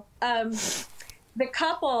them all. The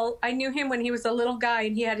couple, I knew him when he was a little guy,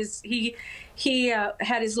 and he had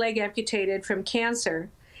his leg amputated from cancer.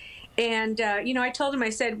 And you know, I told him, I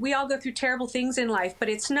said, we all go through terrible things in life, but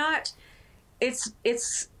it's not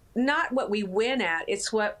what we win at.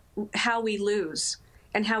 It's how we lose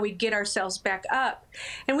and how we get ourselves back up.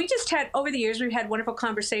 And we just had, over the years, we've had wonderful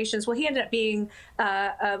conversations. Well, he ended up being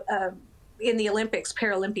in the Olympics,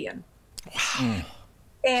 Paralympian. Wow.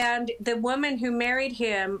 And the woman who married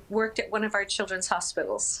him worked at one of our children's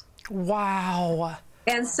hospitals. Wow.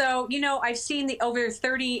 And so, you know, I've seen over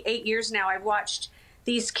 38 years now, I've watched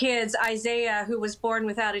these kids. Isaiah, who was born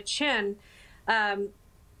without a chin,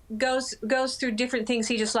 goes through different things.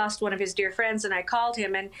 He just lost one of his dear friends, and I called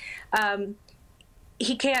him, and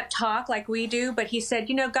he can't talk like we do, but he said,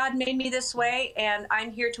 you know, God made me this way, and I'm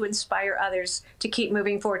here to inspire others to keep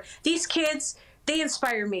moving forward. These kids they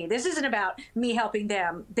inspire me. This isn't about me helping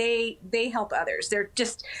them. They help others.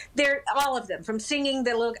 They're all of them, from singing,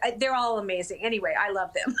 they're all amazing. Anyway, I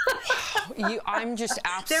love them. I'm just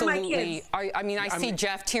absolutely, I mean, I see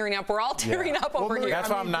Jeff tearing up. We're all tearing up over here. That's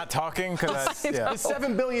why I'm not talking, because the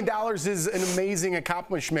 $7 billion is an amazing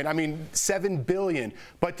accomplishment. I mean, $7 billion,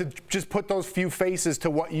 but to just put those few faces to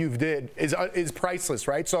what you've did is priceless,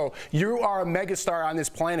 right? So you are a megastar on this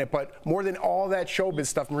planet, but more than all that showbiz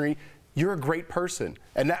stuff, Marie, you're a great person.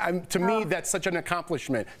 And to me, that's such an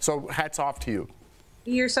accomplishment. So hats off to you.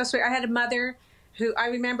 You're so sweet. I had a mother who, I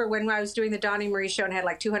remember when I was doing the Donnie Marie show and had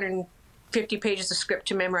like 250 pages of script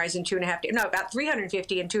to memorize in 2.5 days. No, about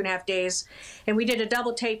 350 in 2.5 days. And we did a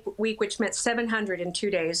double tape week, which meant 700 in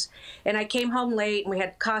 2 days. And I came home late, and we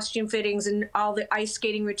had costume fittings and all the ice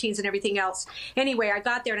skating routines and everything else. Anyway, I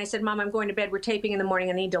got there and I said, Mom, I'm going to bed. We're taping in the morning.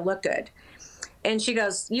 I need to look good. And she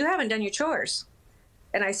goes, you haven't done your chores.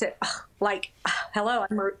 And I said, hello,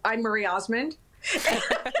 I'm Marie Osmond.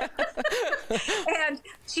 And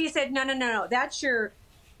she said, no, that's your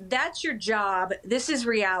job. This is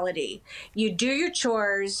reality. You do your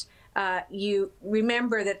chores. You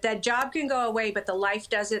remember that job can go away, but the life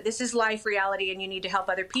doesn't. This is life reality, and you need to help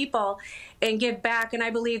other people and give back. And I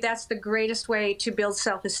believe that's the greatest way to build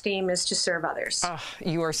self-esteem, is to serve others. Oh,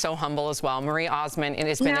 you are so humble as well, Marie Osmond. It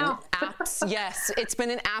has been yes, it's been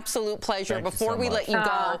an absolute pleasure. Before we let you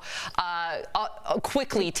go,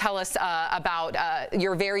 quickly tell us about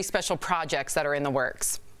your very special projects that are in the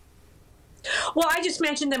works. Well, I just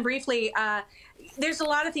mentioned them briefly. There's a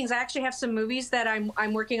lot of things. I actually have some movies that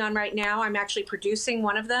I'm working on right now. I'm actually producing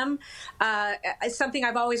one of them. It's something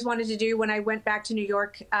I've always wanted to do. When I went back to New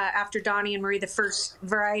York after Donnie and Marie, the first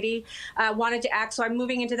Variety, wanted to act. So I'm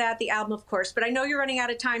moving into that, the album, of course. But I know you're running out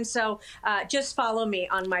of time, so just follow me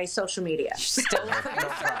on my social media. She's still got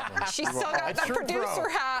the producer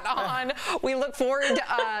hat on. We look forward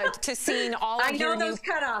to seeing all of your new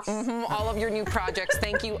cutoffs. All of your new projects.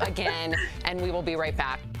 Thank you again, and we will be right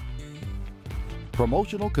back.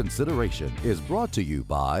 Promotional consideration is brought to you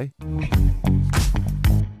by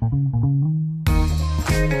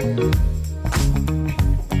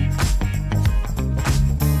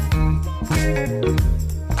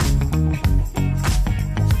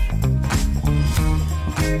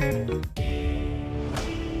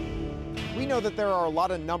We know that there are a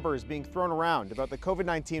lot of numbers being thrown around about the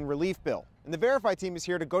COVID-19 relief bill, and the Verify team is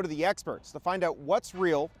here to go to the experts to find out what's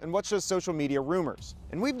real and what's just social media rumors.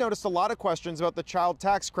 And we've noticed a lot of questions about the child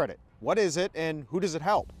tax credit. What is it, and who does it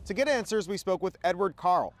help? To get answers, we spoke with Edward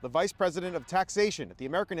Carl, the Vice President of Taxation at the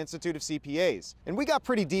American Institute of CPAs. And we got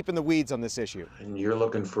pretty deep in the weeds on this issue. And you're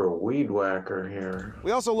looking for a weed whacker here.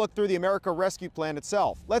 We also looked through the America Rescue Plan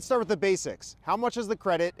itself. Let's start with the basics. How much is the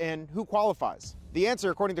credit, and who qualifies? The answer,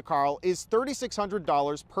 according to Carl, is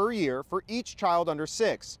 $3,600 per year for each child under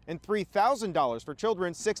 6 and $3,000 for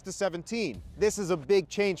children 6 to 17. This is a big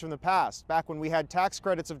change from the past, back when we had tax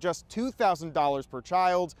credits of just $2,000 per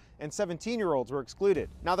child and 17-year-olds were excluded.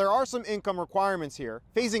 Now, there are some income requirements here,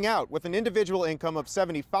 phasing out with an individual income of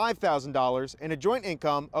 $75,000 and a joint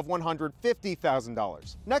income of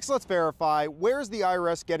 $150,000. Next, let's verify, where is the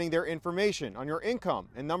IRS getting their information on your income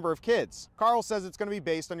and number of kids? Carl says it's going to be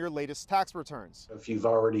based on your latest tax returns. If you've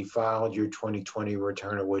already filed your 2020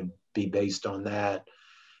 return, it would be based on that.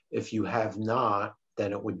 If you have not,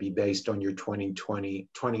 then it would be based on your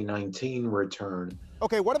 2019 return.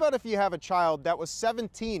 Okay, what about if you have a child that was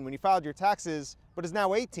 17 when you filed your taxes, but is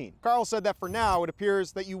now 18? Carl said that for now, it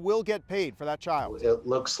appears that you will get paid for that child. It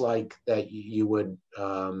looks like that you would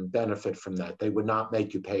benefit from that. They would not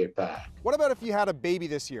make you pay it back. What about if you had a baby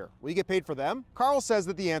this year? Will you get paid for them? Carl says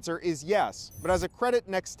that the answer is yes, but as a credit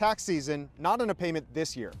next tax season, not in a payment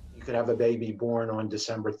this year. You could have a baby born on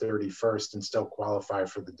December 31st and still qualify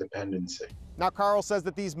for the dependency. Now, Carl says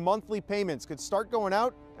that these monthly payments could start going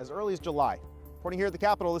out as early as July. Reporting here at the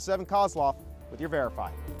Capitol, this is Evan Kozloff with your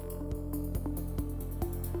Verify.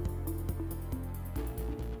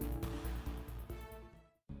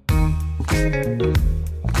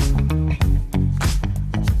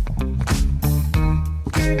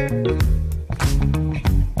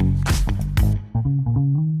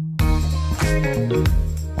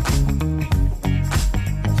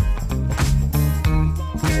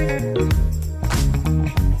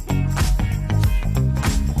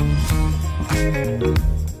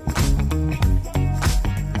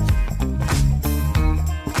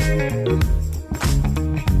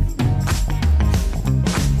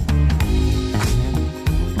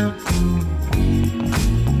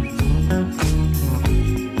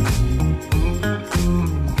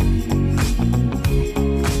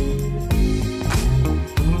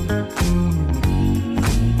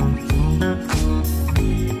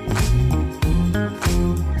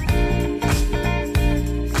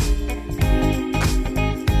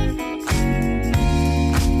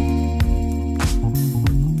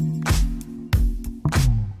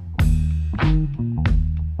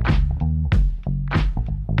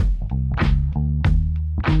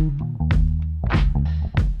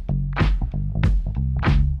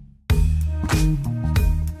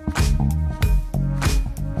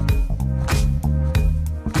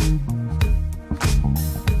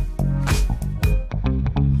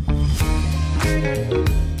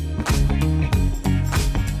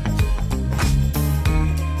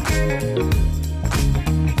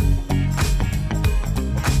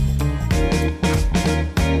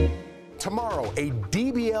 a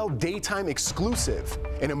DBL daytime exclusive,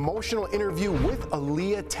 an emotional interview with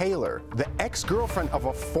Aaliyah Taylor, the ex-girlfriend of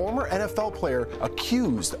a former NFL player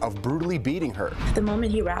accused of brutally beating her. The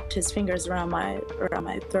moment he wrapped his fingers around my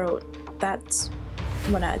throat, that's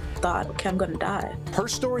when I thought, okay, I'm gonna die. Her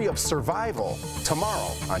story of survival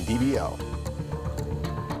tomorrow on DBL.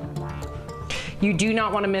 You do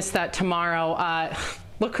not want to miss that tomorrow.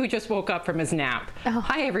 Look who just woke up from his nap. Oh.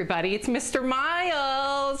 Hi, everybody. It's Mr.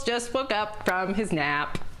 Miles. Just woke up from his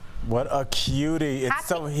nap. What a cutie. It's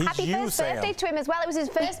Happy first birthday to him as well. It was his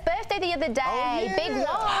first birthday the other day. Oh, yeah. Big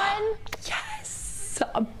one. Yes.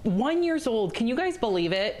 1 year old. Can you guys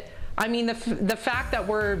believe it? I mean, the fact that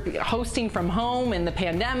we're hosting from home in the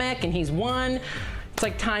pandemic and he's 1, it's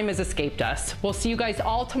like time has escaped us. We'll see you guys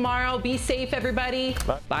all tomorrow. Be safe, everybody.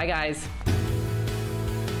 Bye guys.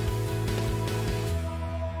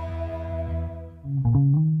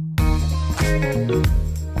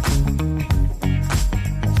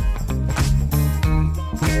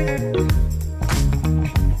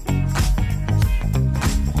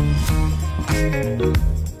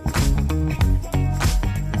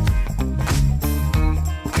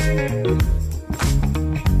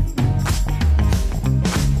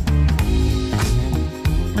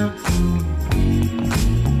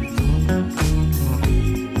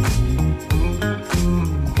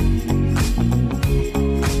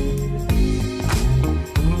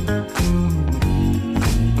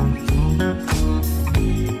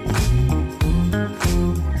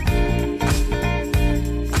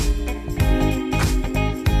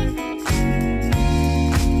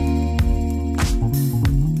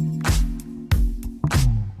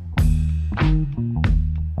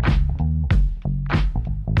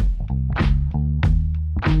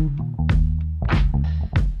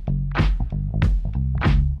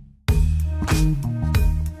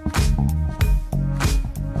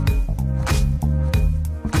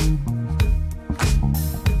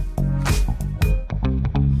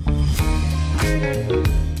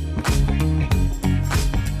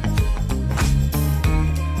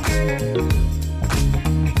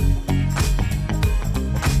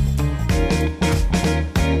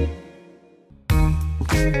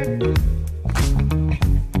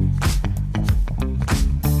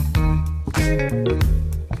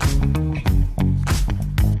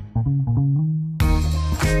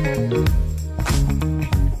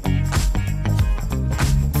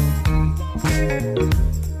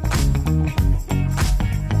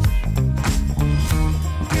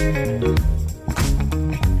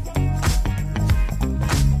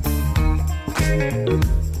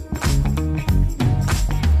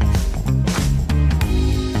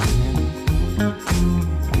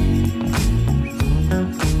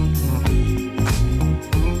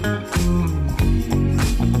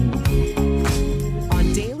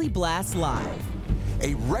 Live.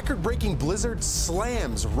 A record-breaking blizzard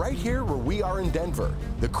slams right here where we are in Denver.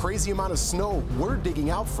 The crazy amount of snow we're digging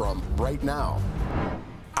out from right now.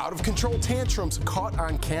 Out-of-control tantrums caught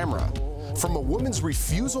on camera. From a woman's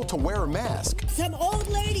refusal to wear a mask. Some old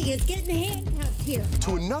lady is getting handcuffed here.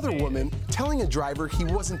 To another woman telling a driver he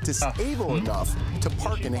wasn't disabled enough to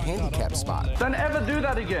park in a handicap spot. Don't ever do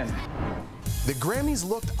that again. The Grammys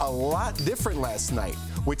looked a lot different last night,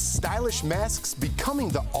 with stylish masks becoming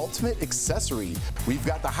the ultimate accessory. We've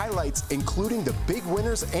got the highlights, including the big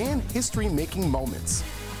winners and history-making moments.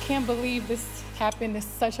 I can't believe this happened. It's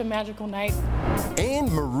such a magical night.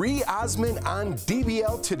 And Marie Osmond on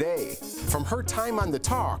DBL today. From her time on The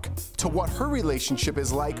Talk to what her relationship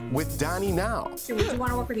is like with Donnie now. So would you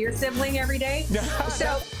want to work with your sibling every day?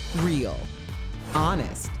 So real,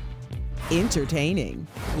 honest, entertaining,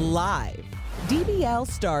 live. DBL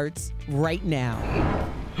starts right now.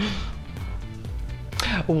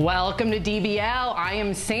 Welcome to DBL. I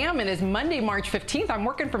am Sam, and it's Monday, March 15th. I'm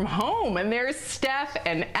working from home, and there's Steph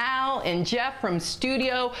and Al and Jeff from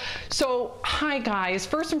studio. So, hi guys.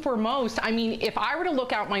 First and foremost, I mean, if I were to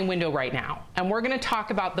look out my window right now, and we're going to talk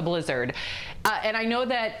about the blizzard, and I know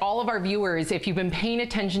that all of our viewers, if you've been paying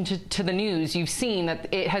attention to the news, you've seen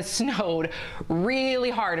that it has snowed really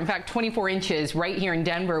hard. In fact, 24 inches right here in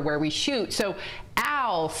Denver where we shoot. So,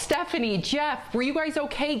 Al, Stephanie, Jeff, were you guys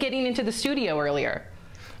okay getting into the studio earlier?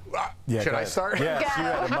 Should I start? Yeah, you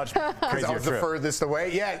had a much crazier I was the furthest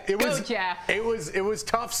away. Yeah, it was. Go, Jeff. It was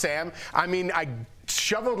tough, Sam. I mean, I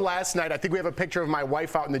shoveled last night. I think we have a picture of my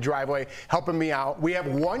wife out in the driveway helping me out. We have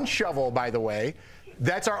one shovel, by the way.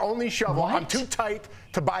 That's our only shovel. What? I'm too tight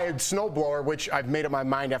to buy a snowblower, which I've made up my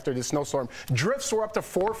mind after this snowstorm. Drifts were up to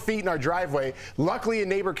 4 feet in our driveway. Luckily, a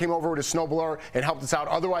neighbor came over with a snowblower and helped us out.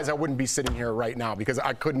 Otherwise, I wouldn't be sitting here right now because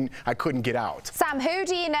I couldn't get out. Sam, who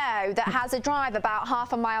do you know that has a drive about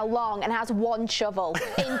half a mile long and has 1 shovel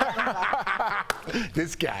in Denver?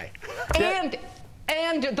 This guy.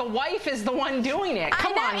 And the wife is the one doing it.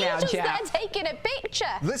 Come on now, he's just Jeff. there taking a picture.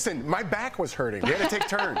 Listen, my back was hurting. We had to take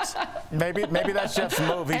turns. Maybe that's Jeff's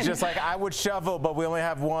move. He's just like, I would shovel, but we only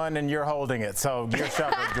have one, and you're holding it. So you're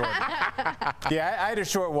shoveling, Jordan. Yeah, I had a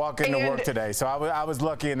short walk into work today, so I was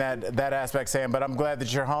lucky in that aspect, Sam. But I'm glad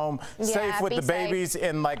that you're home, safe with the babies,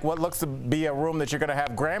 in like what looks to be a room that you're going to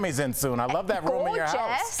have Grammys in soon. I love that room in your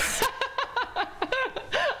house.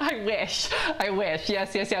 I wish.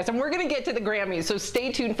 Yes. And we're going to get to the Grammys, so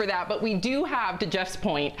stay tuned for that. But we do have, to Jeff's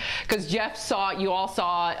point, because you all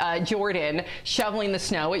saw Jordan shoveling the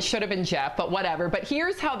snow. It should have been Jeff, but whatever. But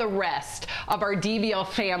here's how the rest of our DBL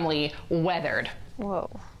family weathered. Whoa.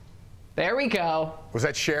 There we go. Was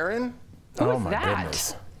that Sharon? Who oh is my that?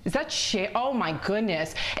 Goodness. Is that shit? Oh my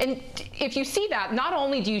goodness. And if you see that, not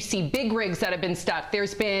only do you see big rigs that have been stuck,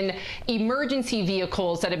 there's been emergency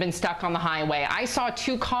vehicles that have been stuck on the highway. I saw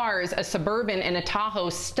 2 cars, a Suburban and a Tahoe,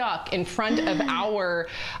 stuck in front of our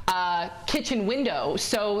kitchen window.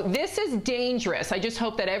 So this is dangerous. I just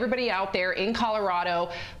hope that everybody out there in Colorado,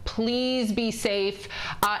 please be safe.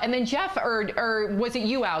 And then Jeff, or was it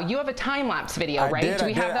you, Al? You have a time-lapse video, right? Do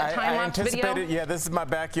we have that time-lapse video? Yeah, this is my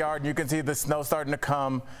backyard. You can see the snow starting to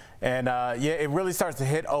come. And yeah, it really starts to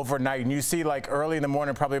hit overnight. And you see like early in the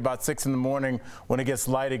morning, probably about 6 in the morning when it gets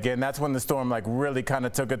light again. That's when the storm like really kind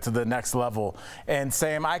of took it to the next level. And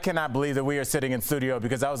Sam, I cannot believe that we are sitting in studio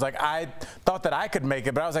because I was like, I thought that I could make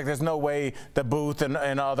it, but I was like, there's no way the booth and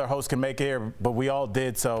other hosts can make it here, but we all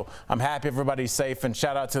did. So I'm happy everybody's safe, and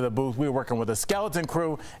shout out to the booth. We were working with a skeleton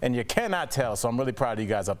crew and you cannot tell. So I'm really proud of you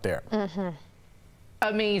guys up there. Mm-hmm.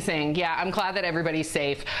 Amazing. Yeah, I'm glad that everybody's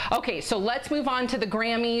safe. Okay, so let's move on to the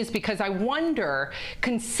Grammys, because I wonder,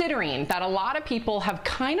 considering that a lot of people have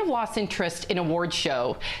kind of lost interest in award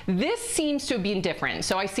show, this seems to have been different.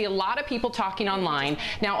 So I see a lot of people talking online.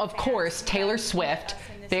 Now, of course, Taylor Swift,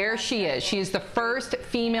 there she is. She is the first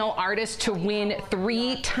female artist to win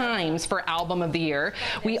 3 times for Album of the Year.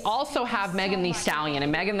 We also have Megan Thee Stallion.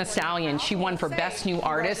 And Megan Thee Stallion, she won for Best New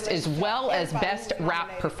Artist as well as Best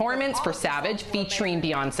Rap Performance for Savage featuring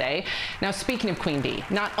Beyonce. Now, speaking of Queen Bee,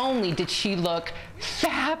 not only did she look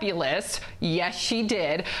fabulous, yes she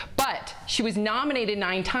did, but she was nominated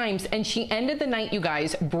 9 times, and she ended the night, you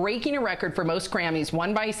guys, breaking a record for most Grammys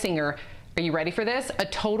won by a singer. Are you ready for this? A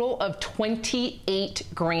total of 28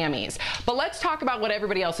 Grammys. But let's talk about what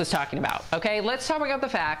everybody else is talking about, okay? Let's talk about the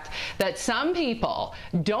fact that some people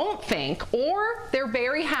don't think, or they're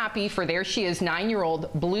very happy for, there she is,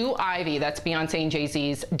 9-year-old Blue Ivy, that's Beyonce and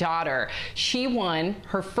Jay-Z's daughter. She won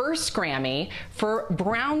her first Grammy for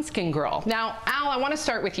Brown Skin Girl. Now, Al, I want to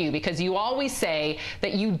start with you, because you always say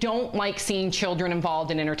that you don't like seeing children involved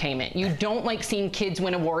in entertainment. You don't like seeing kids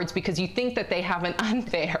win awards because you think that they have an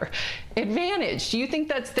unfair advantage. Do you think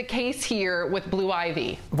that's the case here with Blue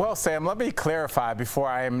Ivy? Well, Sam, let me clarify before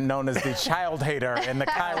I am known as the child hater and the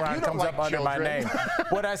Chiron comes up under my name.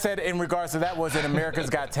 What I said in regards to that was in America's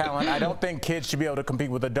Got Talent, I don't think kids should be able to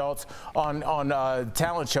compete with adults on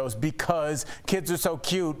talent shows because kids are so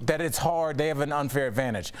cute that it's hard. They have an unfair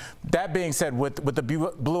advantage. That being said, with the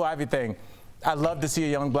Blue Ivy thing, I'd love to see a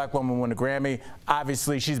young black woman win a Grammy.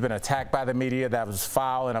 Obviously, she's been attacked by the media. That was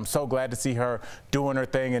foul, and I'm so glad to see her doing her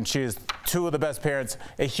thing, and she is 2 of the best parents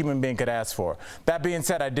a human being could ask for. That being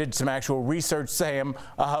said, I did some actual research, Sam,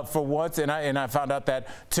 for once, and I found out that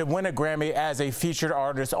to win a Grammy as a featured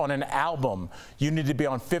artist on an album, you need to be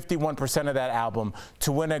on 51% of that album.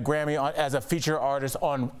 To win a Grammy as a featured artist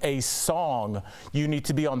on a song, you need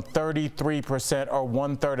to be on 33% or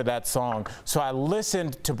 1/3 of that song. So I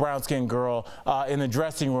listened to Brown Skin Girl in the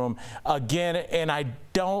dressing room again, and I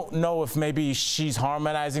don't know if maybe she's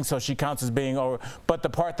harmonizing so she counts as being over, but the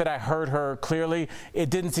part that I heard her clearly, it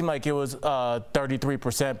didn't seem like it was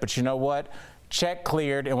 33%, but you know what? Check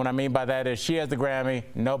cleared, and what I mean by that is she has the Grammy,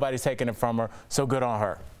 nobody's taking it from her, so good on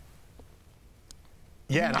her.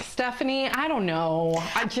 Yeah, Stephanie, I don't know.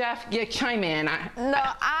 Jeff, chime in. No,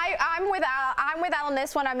 I'm with Al. I'm with Al on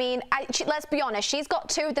this one. I mean, let's be honest. She's got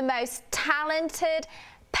 2 of the most talented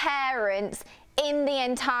parents in the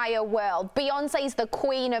entire world. Beyonce's the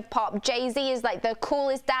queen of pop. Jay-Z is like the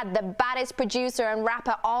coolest dad, the baddest producer and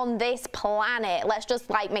rapper on this planet. Let's just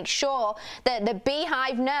like make sure that the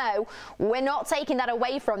Beehive know we're not taking that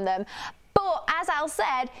away from them. But as Al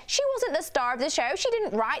said, she wasn't the star of the show. She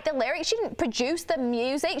didn't write the lyrics. She didn't produce the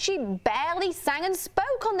music. She barely sang and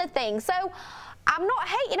spoke on the thing. So I'm not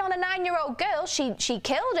hating on a 9-year-old girl. She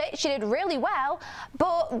killed it. She did really well.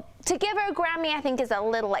 But to give her a Grammy, I think, is a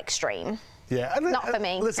little extreme. Yeah. Not for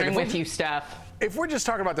me. Listen, I'm with you, Steph. If we're just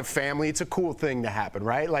talking about the family, it's a cool thing to happen,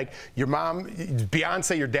 right? Like your mom,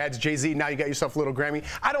 Beyonce, your dad's Jay-Z, now you got yourself a little Grammy.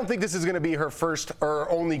 I don't think this is going to be her first or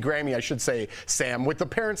only Grammy, I should say, Sam. With the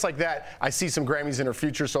parents like that, I see some Grammys in her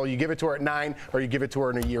future, so you give it to her at 9 or you give it to her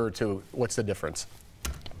in a year or two. What's the difference?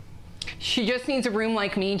 She just needs a room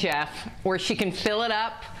like me, Jeff, where she can fill it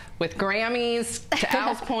up with Grammys. To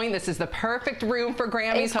Al's point, this is the perfect room for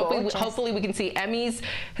Grammys. Hopefully we can see Emmys.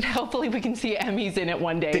 Hopefully we can see Emmys in it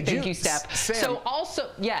one day. Thank you, Steph. Sam, so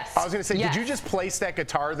also, yes. I was going to say, yes. Did you just place that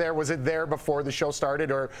guitar there? Was it there before the show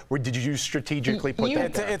started, or did you strategically put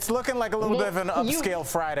that there? It's looking like a little bit of an upscale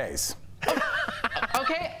Fridays.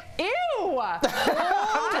 Okay. Ew.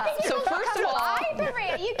 So first of all,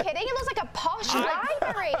 library. Are you kidding? It looks like a posh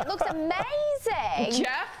library. It looks amazing.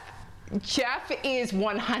 Jeff is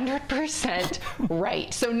 100%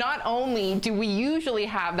 right. So not only do we usually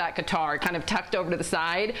have that guitar kind of tucked over to the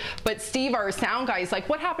side, but Steve, our sound guy, is like,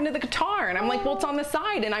 what happened to the guitar? And I'm like, well, it's on the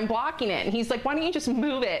side and I'm blocking it. And he's like, why don't you just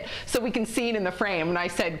move it so we can see it in the frame? And I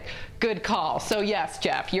said, good call. So yes,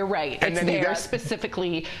 Jeff, you're right. It's there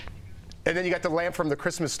specifically. And then you got the lamp from the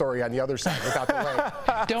Christmas Story on the other side without the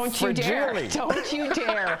lamp. Don't you dare. Don't you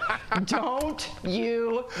dare. Don't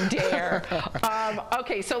you dare.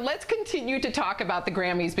 Okay, so let's continue to talk about the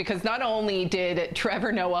Grammys, because not only did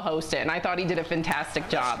Trevor Noah host it, and I thought he did a fantastic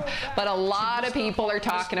job, but a lot of people are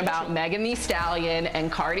talking about Megan Thee Stallion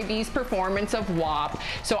and Cardi B's performance of WAP.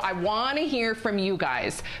 So I want to hear from you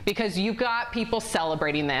guys, because you've got people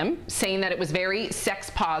celebrating them, saying that it was very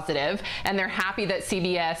sex positive, and they're happy that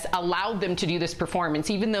CBS allowed them to do this performance,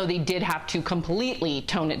 even though they did have to completely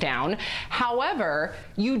tone it down. However,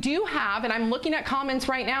 you do have, and I'm looking at comments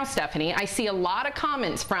right now, Stephanie, I see a lot of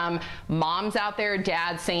comments from moms out there,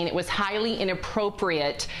 dads, saying it was highly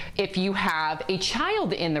inappropriate if you have a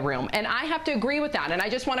child in the room. And I have to agree with that. And I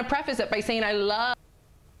just want to preface it by saying I love...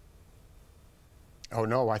 Oh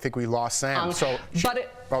no, I think we lost Sam.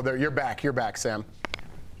 There, you're back, Sam.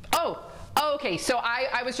 Oh, okay, so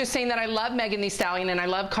I was just saying that I love Megan Thee Stallion and I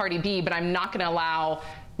love Cardi B, but I'm not going to allow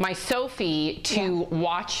my Sophie to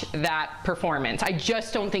watch that performance. I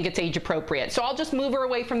just don't think it's age appropriate. So I'll just move her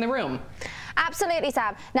away from the room. Absolutely,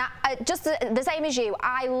 Sam. Now, just the same as you,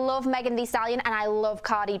 I love Megan Thee Stallion and I love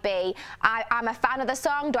Cardi B. I'm a fan of the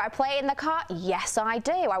song. Do I play it in the car? Yes, I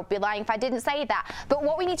do. I would be lying if I didn't say that. But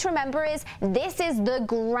what we need to remember is this is the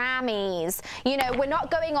Grammys. You know, we're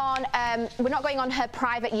not going on her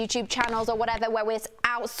private YouTube channels or whatever where we're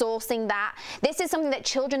outsourcing that. This is something that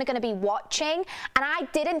children are going to be watching, and I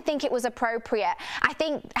didn't think it was appropriate. I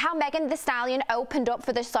think how Megan Thee Stallion opened up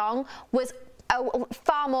for the song was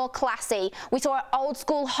far more classy. We saw an old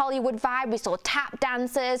school Hollywood vibe, we saw tap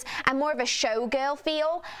dancers and more of a showgirl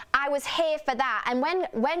feel. I was here for that. And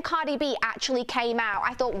when Cardi B actually came out,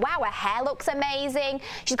 I thought, wow, her hair looks amazing.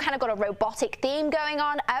 She's kind of got a robotic theme going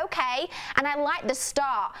on. Okay. And I liked the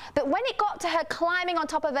start. But when it got to her climbing on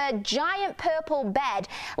top of a giant purple bed,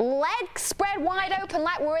 legs spread wide open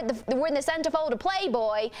like we're in the centerfold of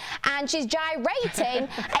Playboy, and she's gyrating,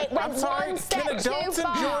 it went one step too far. Can adults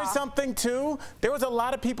enjoy something too? There was a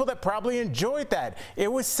lot of people that probably enjoyed that.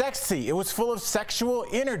 It was sexy. It was full of sexual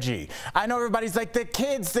energy. I know everybody's like, the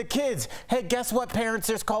kids. Hey, guess what, parents?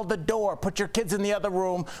 There's called the door. Put your kids in the other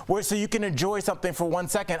room so you can enjoy something for 1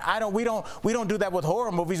 second. We don't do that with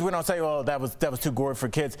horror movies. We don't say, oh, that was too gory for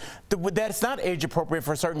kids. That's not age appropriate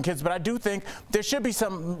for certain kids, but I do think there should be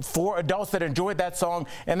some for adults that enjoyed that song,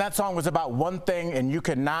 and that song was about one thing, and you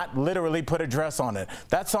could not literally put a dress on it.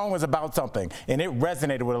 That song was about something, and it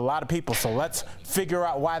resonated with a lot of people, so let's figure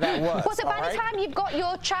out why that was. Well, so by the time you've got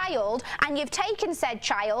your child and you've taken said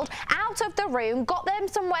child out of the room, got them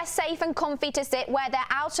somewhere safe and comfy to sit where they're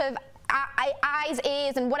out of eyes,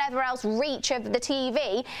 ears and whatever else reach of the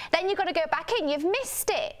TV, then you've got to go back in. You've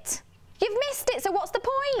missed it. You've missed it, so what's the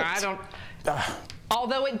point? I don't...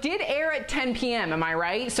 Although it did air at 10 p.m., am I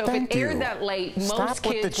right? So if it aired that late, most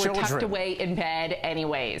kids were tucked away in bed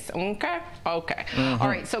anyways. Okay? Okay. All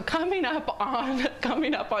right, so coming up on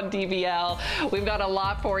DBL, we've got a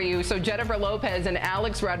lot for you. So Jennifer Lopez and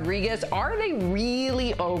Alex Rodriguez, are they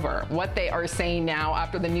really over? What they are saying now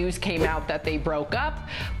after the news came out that they broke up.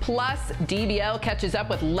 Plus, DBL catches up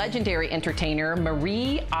with legendary entertainer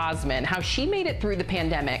Marie Osmond, how she made it through the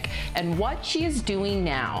pandemic and what she is doing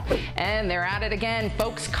now. And they're at it again.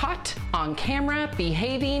 Folks caught on camera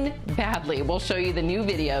behaving badly. We'll show you the new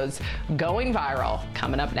videos going viral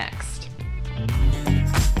coming up next.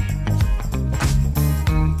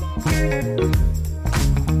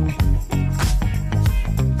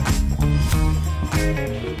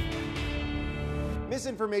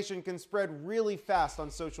 Misinformation can spread really fast on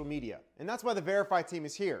social media, and that's why the Verify team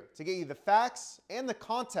is here, to get you the facts and the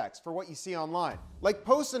context for what you see online. Like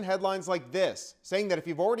posts and headlines like this, saying that if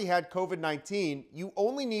you've already had COVID-19, you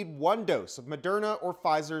only need one dose of Moderna or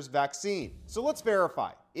Pfizer's vaccine. So let's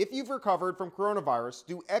verify. If you've recovered from coronavirus,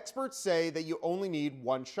 do experts say that you only need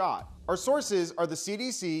one shot? Our sources are the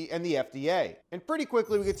CDC and the FDA. And pretty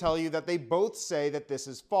quickly we could tell you that they both say that this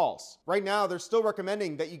is false. Right now, they're still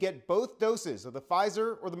recommending that you get both doses of the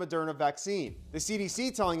Pfizer or the Moderna vaccine. The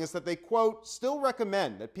CDC telling us that they, quote, still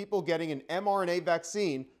recommend that people getting an mRNA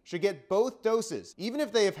vaccine should get both doses, even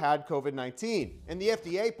if they have had COVID-19. And the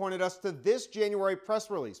FDA pointed us to this January press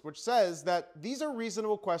release, which says that these are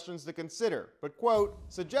reasonable questions to consider, but, quote,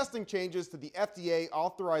 suggesting changes to the FDA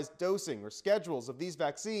authorized dosing or schedules of these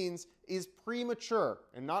vaccines is premature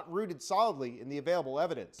and not rooted solidly in the available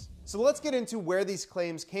evidence. So let's get into where these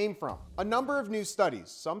claims came from. A number of new studies,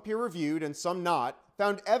 some peer-reviewed and some not,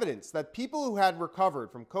 found evidence that people who had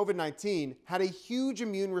recovered from COVID-19 had a huge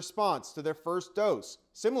immune response to their first dose,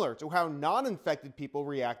 similar to how non-infected people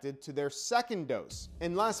reacted to their second dose.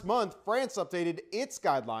 And last month, France updated its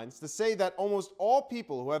guidelines to say that almost all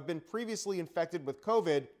people who have been previously infected with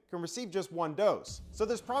COVID can receive just one dose. So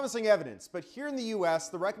there's promising evidence, but here in the US,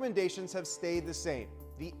 the recommendations have stayed the same.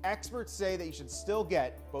 The experts say that you should still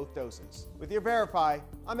get both doses. With your Verify,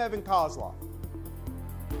 I'm Evan Kozloff.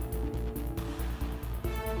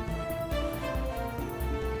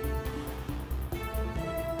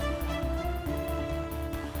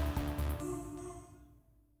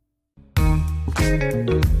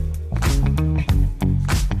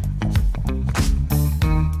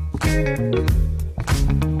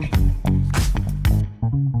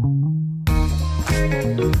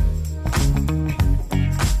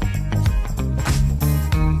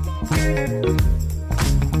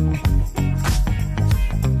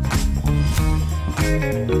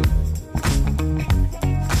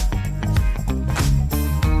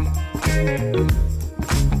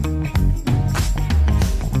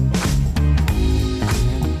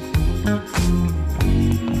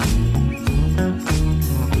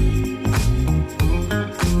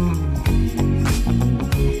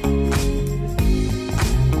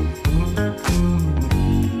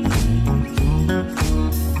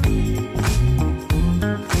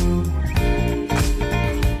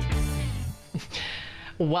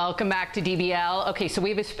 Welcome back to DBL. Okay, so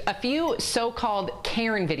we have a few so-called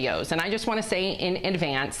Karen videos, and I just want to say in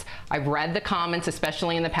advance, I've read the comments,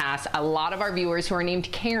 especially in the past. A lot of our viewers who are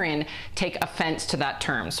named Karen take offense to that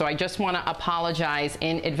term, so I just want to apologize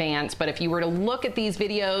in advance. But if you were to look at these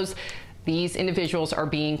videos, these individuals are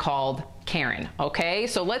being called Karen, okay?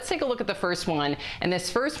 So let's take a look at the first one, and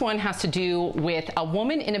this first one has to do with a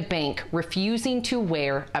woman in a bank refusing to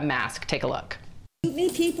wear a mask. Take a look. Shoot me,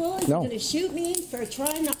 people? Are you going to shoot me for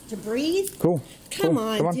trying not to breathe? Cool. Come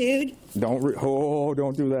on, dude. Don't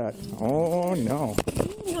do that. Oh, no.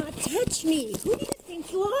 Do not touch me. Who do you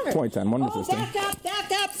think you are? 2010, one resisting.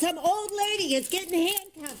 Back up. Some old lady is getting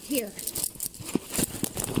handcuffed here.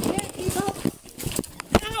 Here, people.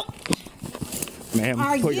 Ow.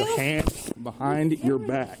 Ma'am, put your hands behind your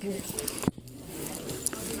back.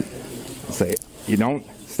 Say it. You don't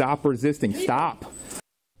stop resisting. Stop.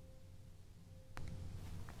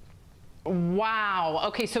 Wow.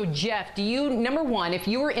 Okay, so Jeff, do you, number one, if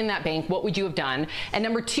you were in that bank, what would you have done? And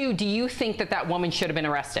number two, do you think that that woman should have been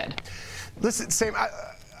arrested? Listen, Sam,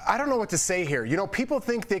 I don't know what to say here. You know, people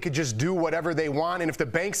think they could just do whatever they want, and if the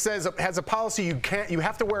bank has a policy you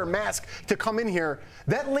have to wear a mask to come in here,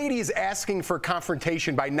 that lady is asking for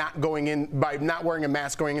confrontation by not wearing a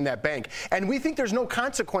mask going in that bank. And we think there's no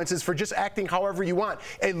consequences for just acting however you want.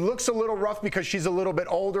 It looks a little rough because she's a little bit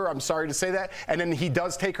older, I'm sorry to say that, and then he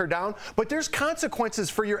does take her down, but there's consequences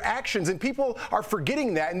for your actions, and people are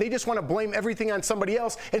forgetting that, and they just want to blame everything on somebody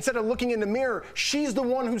else instead of looking in the mirror. She's the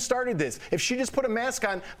one who started this. If she just put a mask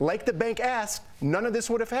on, like the bank asked, none of this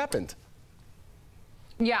would have happened.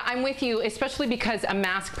 Yeah, I'm with you, especially because a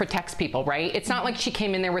mask protects people, right? It's not like she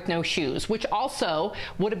came in there with no shoes, which also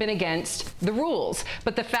would have been against the rules.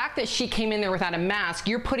 But the fact that she came in there without a mask,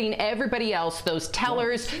 you're putting everybody else, those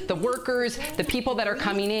tellers, the workers, the people that are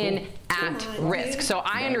coming in at risk. So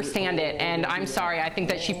I understand it, and I'm sorry, I think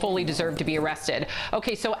that she fully deserved to be arrested.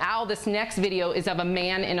 Okay, so Al, this next video is of a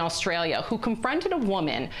man in Australia who confronted a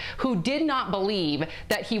woman who did not believe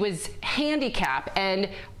that he was handicapped and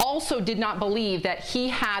also did not believe that he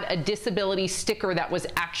had a disability sticker that was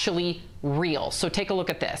actually real. So take a look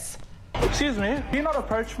at this. Excuse me, can you not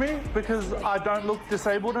approach me because I don't look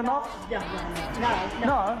disabled enough?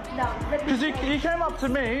 No. Because you came up to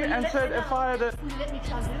me and said if I had a... Let me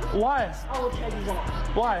tell you. Why? I will tell you why.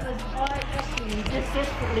 Why? Because I actually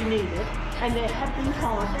desperately need it, and there have been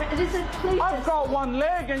times. And it said, please. I've got one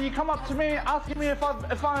leg, and you come up to me asking me if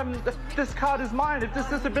this card is mine, if this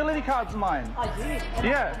disability card's mine. I did.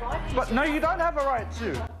 Yeah, but no, you don't have a right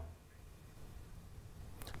to.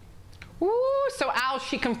 Ooh, so Al,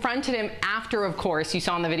 she confronted him after, of course, you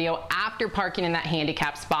saw in the video, after parking in that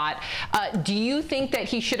handicap spot. Do you think that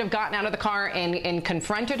he should have gotten out of the car and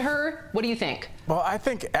confronted her? What do you think? Well, I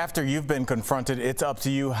think after you've been confronted, it's up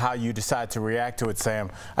to you how you decide to react to it,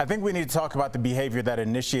 Sam. I think we need to talk about the behavior that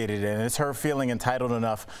initiated it, and it's her feeling entitled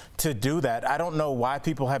enough to do that. I don't know why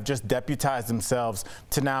people have just deputized themselves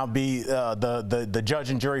to now be the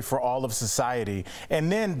judge and jury for all of society.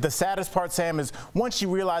 And then the saddest part, Sam, is once she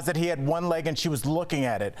realized that he had one leg and she was looking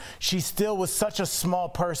at it, she still was such a small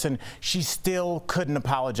person, she still couldn't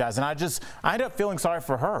apologize. And I ended up feeling sorry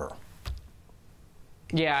for her.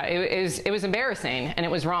 Yeah, it was embarrassing and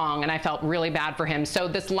it was wrong, and I felt really bad for him. So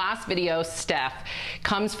this last video, Steph,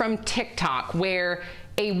 comes from TikTok, where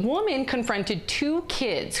a woman confronted two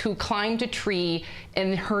kids who climbed a tree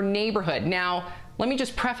in her neighborhood. Now, let me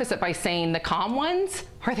just preface it by saying the calm ones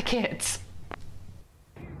are the kids.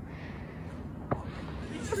 The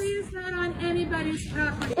tree is not on anybody's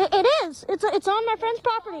property. It is. It's on my friend's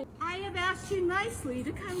property. I have asked you nicely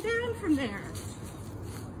to come down from there.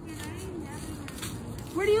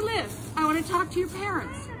 Where do you live? I want to talk to your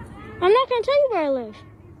parents. I'm not going to tell you where I live.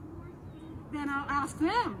 Then I'll ask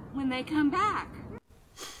them when they come back.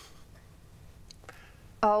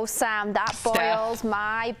 Oh, Sam, that boils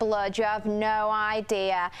my blood. You have no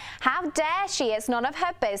idea. How dare she? It's none of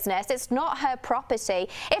her business. It's not her property.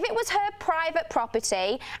 If it was her private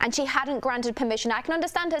property and she hadn't granted permission, I can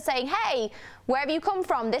understand her saying, hey, wherever you come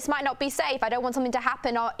from, this might not be safe. I don't want something to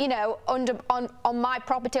happen, you know, on my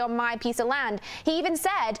property, on my piece of land. He even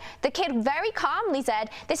said, the kid very calmly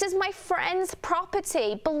said, this is my friend's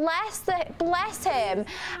property. Bless him.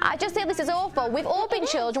 I just think this is awful. We've all been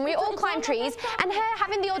children. We all climb trees. And her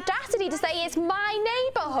having the audacity to say it's my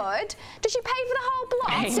neighborhood. Does she pay for the whole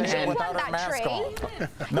block? Did she plant that tree?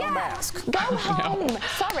 No mask. Go home. No.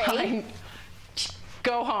 Sorry.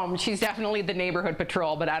 Go home. She's definitely the neighborhood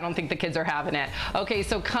patrol, but I don't think the kids are having it. Okay,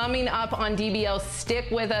 so coming up on DBL,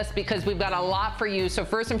 stick with us because we've got a lot for you. So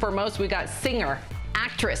first and foremost, we got singer,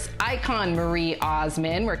 actress, icon Marie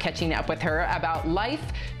Osmond. We're catching up with her about life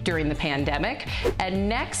during the pandemic. And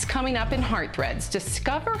next, coming up in Heart Threads,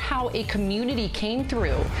 discover how a community came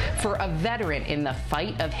through for a veteran in the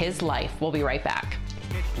fight of his life. We'll be right back.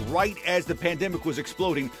 Right as the pandemic was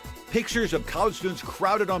exploding, pictures of college students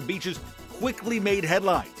crowded on beaches quickly made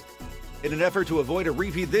headlines. In an effort to avoid a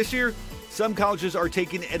repeat this year, some colleges are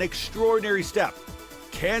taking an extraordinary step,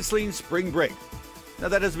 canceling spring break. Now,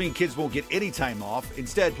 that doesn't mean kids won't get any time off.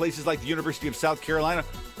 Instead, places like the University of South Carolina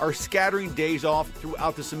are scattering days off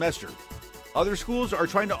throughout the semester. Other schools are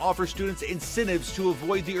trying to offer students incentives to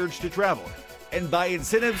avoid the urge to travel. And by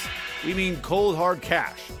incentives, we mean cold, hard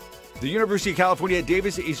cash. The University of California at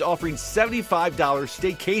Davis is offering $75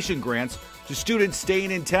 staycation grants to students staying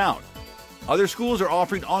in town. Other schools are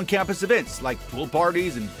offering on-campus events like pool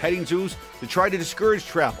parties and petting zoos to try to discourage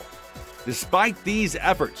travel. Despite these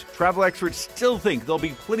efforts, travel experts still think there'll be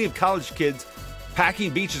plenty of college kids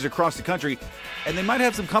packing beaches across the country, and they might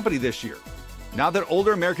have some company this year. Now that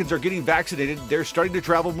older Americans are getting vaccinated, they're starting to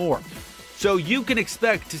travel more. So you can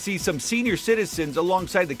expect to see some senior citizens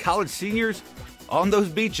alongside the college seniors on those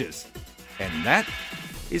beaches. And that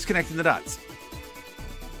is Connecting the Dots.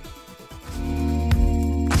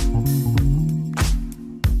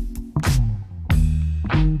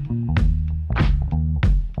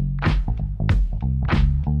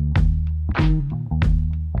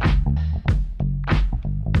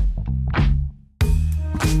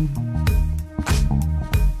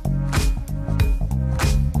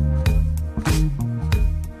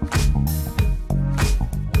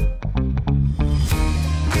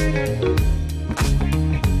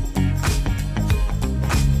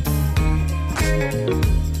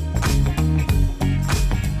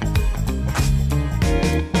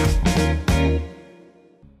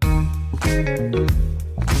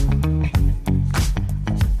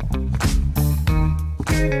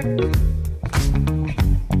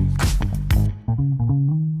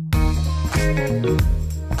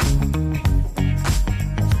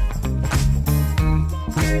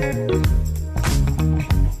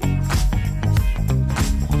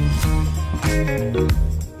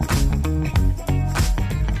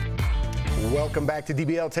 Welcome back to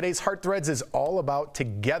DBL. Today's Heart Threads is all about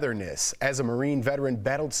togetherness. As a Marine veteran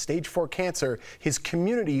battled stage 4 cancer, his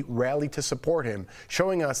community rallied to support him,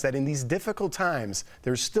 showing us that in these difficult times,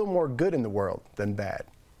 there's still more good in the world than bad.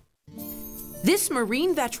 This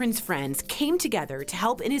Marine veteran's friends came together to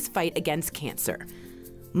help in his fight against cancer.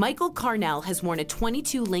 Michael Carnell has worn a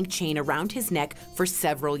 22-link chain around his neck for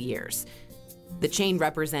several years. The chain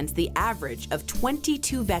represents the average of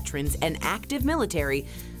 22 veterans and active military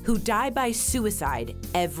who die by suicide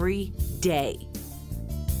every day.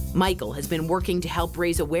 Michael has been working to help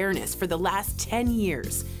raise awareness for the last 10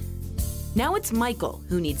 years. Now it's Michael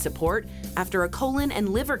who needs support after a colon and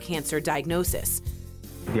liver cancer diagnosis.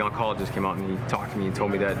 The oncologist came out and he talked to me and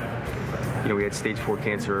told me that, we had stage 4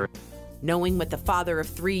 cancer. Knowing what the father of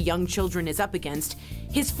 3 young children is up against,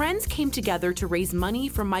 his friends came together to raise money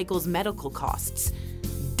for Michael's medical costs.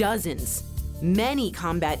 Dozens, many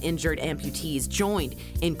combat-injured amputees joined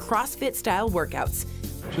in CrossFit-style workouts.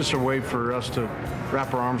 Just a way for us to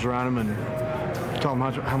wrap our arms around him and tell him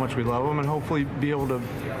how much we love him and hopefully be able to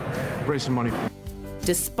raise some money.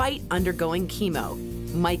 Despite undergoing chemo,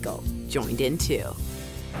 Michael joined in too.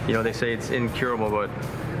 They say it's incurable, but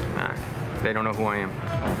they don't know who I am.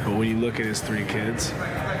 But when you look at his 3 kids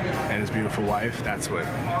and his beautiful wife, that's what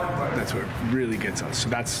really gets us. So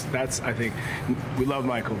that's I think we love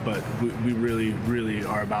Michael, but we really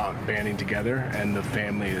are about banding together, and the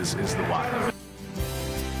family is the why.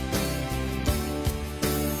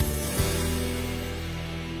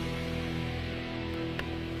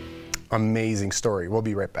 Amazing story. We'll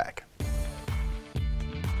be right back.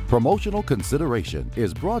 Promotional consideration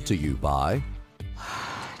is brought to you by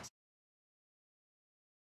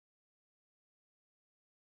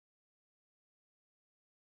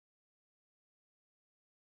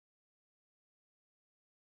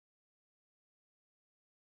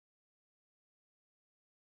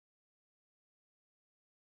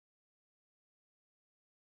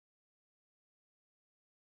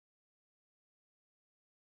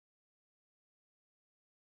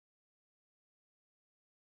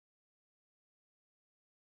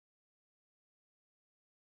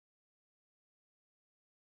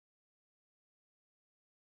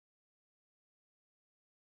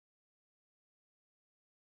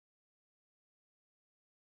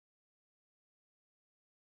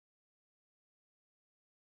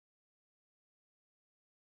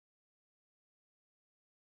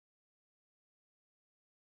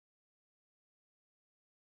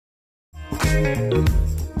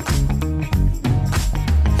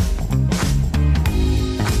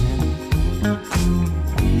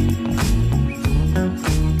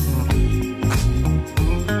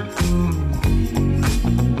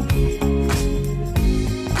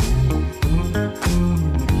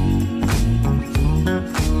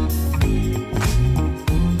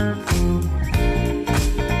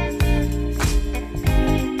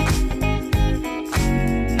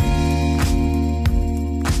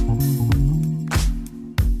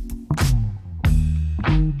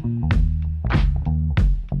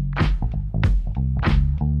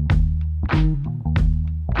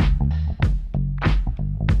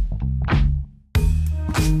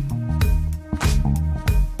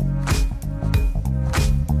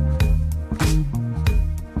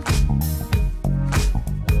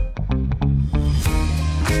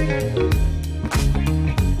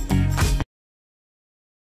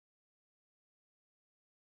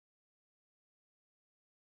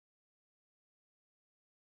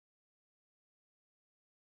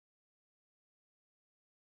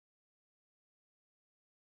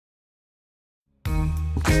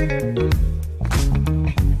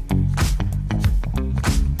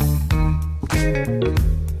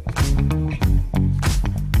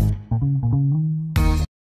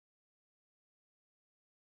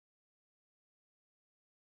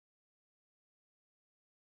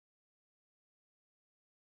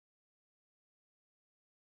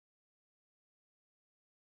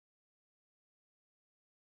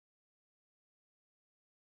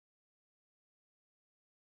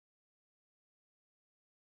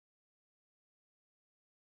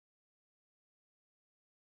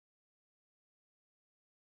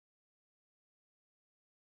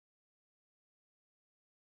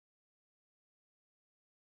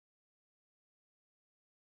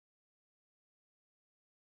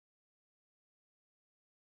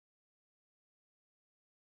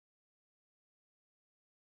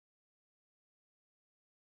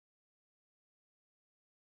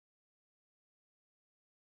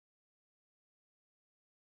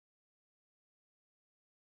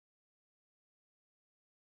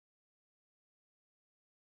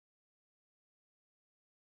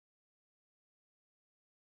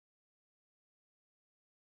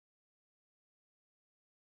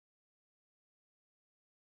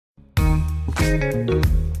Welcome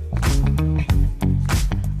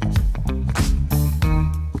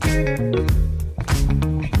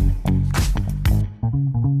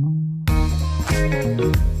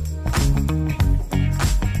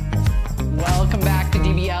back to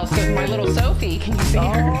DBL. So my little Sophie, can you see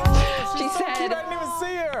her? She said, I didn't even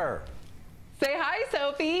see her. Say hi,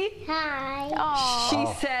 Sophie. Hi. Aww. She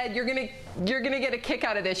said, you're gonna get a kick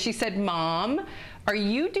out of this. She said, Mom, are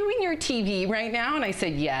you doing your TV right now? And I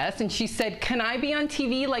said, yes. And she said, can I be on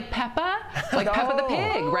TV like Peppa? Like Peppa the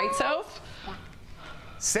Pig, right, Soph?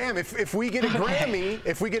 Sam, if we get a Grammy,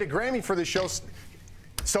 if we get a Grammy for the show,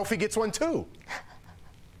 Sophie gets one too.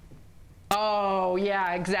 Oh,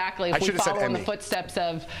 yeah, exactly. If I we should have said follow in the Emmy. footsteps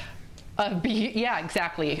of yeah,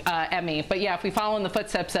 exactly, Emmy. But yeah, if we follow in the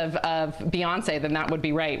footsteps of Beyonce, then that would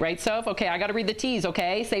be right, Soph? Okay, I got to read the teas,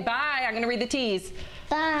 okay? Say bye. I'm going to read the teas.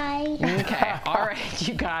 Bye. Okay, all right,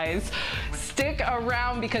 you guys. Stick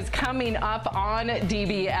around because coming up on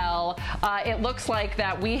DBL, it looks like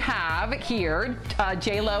that we have here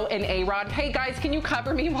J-Lo and A-Rod. Hey, guys, can you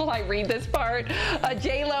cover me while I read this part?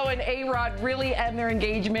 J-Lo and A-Rod really end their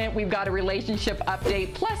engagement. We've got a relationship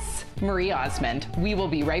update, plus Marie Osmond. We will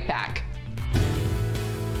be right back.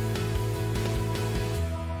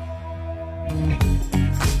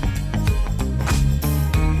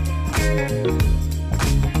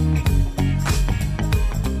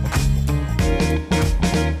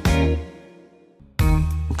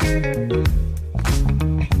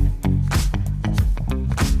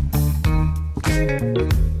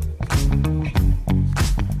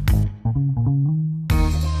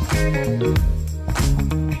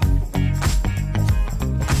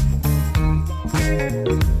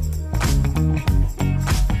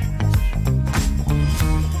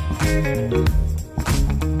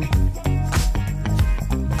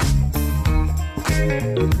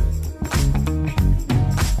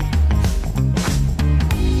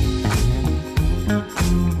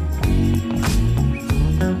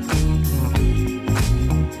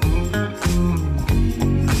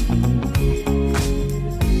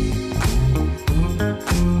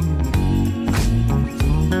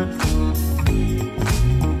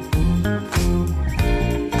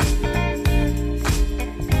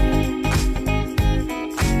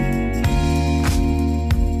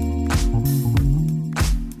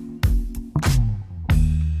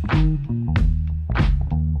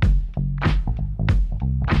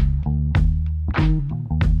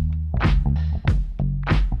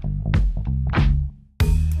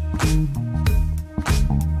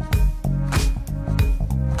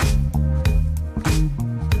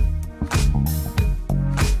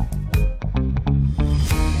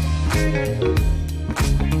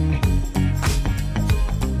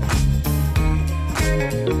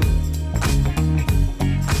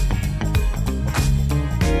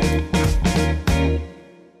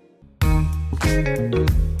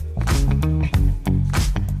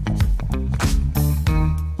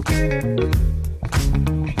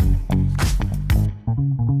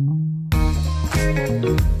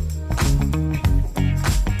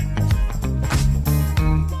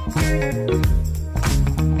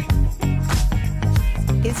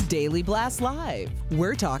 It's Daily Blast Live.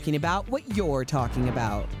 We're talking about what you're talking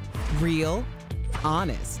about. Real,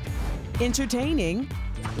 honest, entertaining,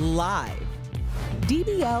 live.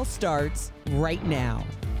 DBL starts right now.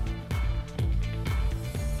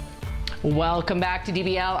 Welcome back to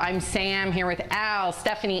DBL. I'm Sam here with Al,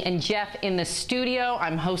 Stephanie, and Jeff in the studio.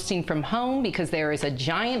 I'm hosting from home because there is a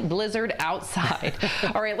giant blizzard outside.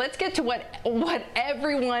 All right, let's get to what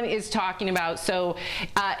everyone is talking about. So,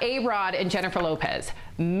 A-Rod and Jennifer Lopez.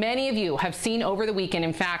 Many of you have seen over the weekend,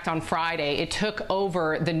 in fact, on Friday, it took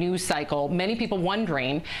over the news cycle. Many people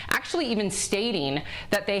wondering, actually even stating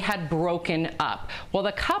that they had broken up. Well,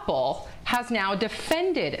 the couple has now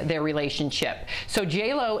defended their relationship. So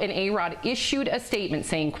J-Lo and A-Rod issued a statement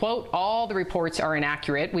saying, quote, all the reports are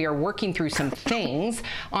inaccurate. We are working through some things.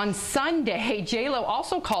 On Sunday, J-Lo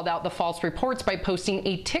also called out the false reports by posting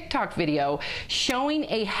a TikTok video showing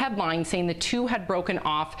a headline saying the two had broken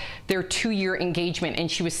off their 2-year engagement.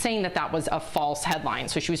 And she was saying that that was a false headline.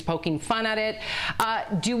 So she was poking fun at it.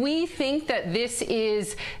 Do we think that this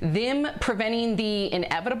is them preventing the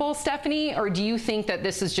inevitable, Stephanie? Or do you think that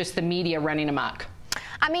this is just the media running amok?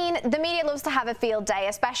 I mean, the media loves to have a field day,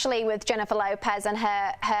 especially with Jennifer Lopez and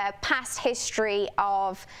her past history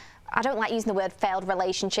of I don't like using the word failed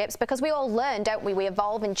relationships, because we all learn, don't we? We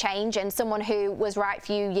evolve and change, and someone who was right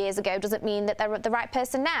for you years ago doesn't mean that they're the right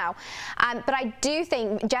person now. But I do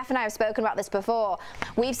think, Jeff and I have spoken about this before,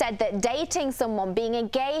 we've said that dating someone, being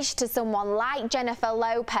engaged to someone like Jennifer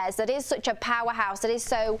Lopez, that is such a powerhouse, that is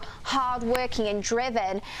so hardworking and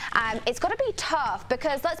driven, it's got to be tough,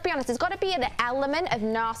 because let's be honest, there's got to be an element of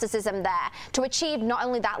narcissism there to achieve not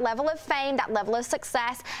only that level of fame, that level of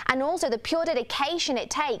success, and also the pure dedication it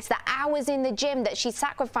takes, the hours in the gym that she's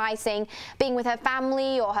sacrificing, being with her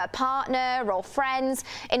family or her partner or friends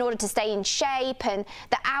in order to stay in shape, and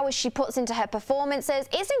the hours she puts into her performances.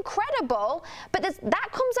 It's incredible, but that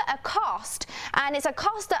comes at a cost, and it's a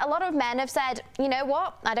cost that a lot of men have said, you know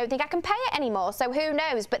what, I don't think I can pay it anymore. So who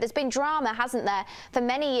knows? But there's been drama, hasn't there, for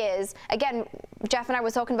many years. Again, Jeff and I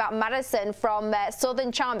were talking about Madison from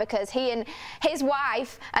Southern Charm, because he and his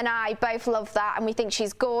wife and I both love that, and we think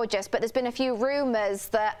she's gorgeous. But there's been a few rumours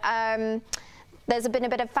that there's been a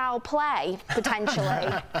bit of foul play,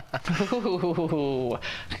 potentially. Ooh,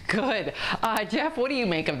 good. Jeff, what do you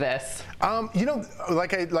make of this? You know,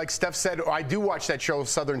 like Steph said, I do watch that show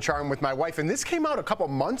Southern Charm with my wife, and this came out a couple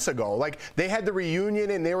months ago. Like, they had the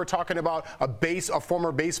reunion, and they were talking about a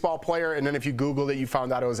former baseball player, and then if you Googled it, you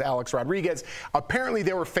found out it was Alex Rodriguez. Apparently,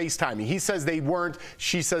 they were FaceTiming. He says they weren't.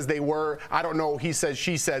 She says they were. I don't know. He says,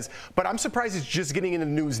 she says. But I'm surprised it's just getting into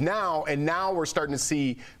the news now, and now we're starting to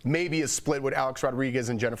see maybe a split with Alex Rodriguez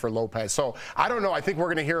and Jennifer Lopez. So I don't know. I think we're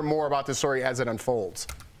going to hear more about this story as it unfolds.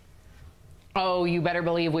 Oh, you better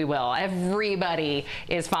believe we will. Everybody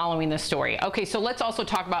is following this story. Okay, so let's also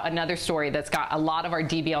talk about another story that's got a lot of our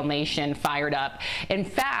DBL Nation fired up. In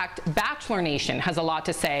fact, Bachelor Nation has a lot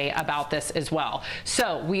to say about this as well.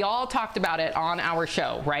 So we all talked about it on our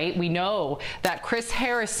show, right? We know that Chris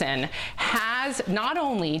Harrison has, not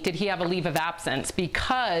only did he have a leave of absence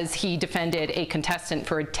because he defended a contestant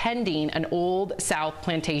for attending an Old South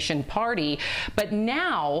Plantation party, but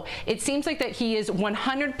now it seems like that he is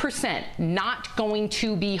 100% not going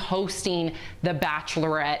to be hosting The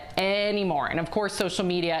Bachelorette anymore. And of course, social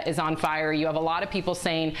media is on fire. You have a lot of people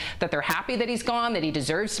saying that they're happy that he's gone, that he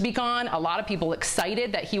deserves to be gone. A lot of people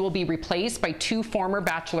excited that he will be replaced by two former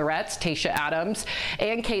Bachelorettes, Tayshia Adams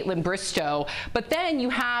and Caitlin Bristow. But then you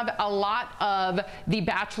have a lot of the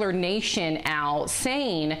Bachelor Nation, Al,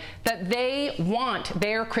 saying that they want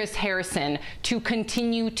their Chris Harrison to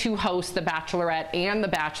continue to host The Bachelorette and The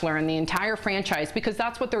Bachelor and the entire franchise, because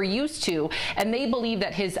that's what they're used to. And they believe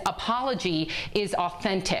that his apology is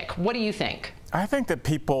authentic. What do you think? I think that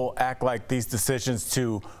people act like these decisions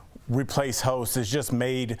to replace hosts is just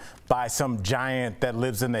made by some giant that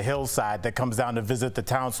lives in the hillside that comes down to visit the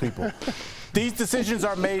townspeople. These decisions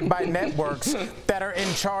are made by networks that are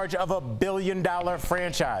in charge of $1 billion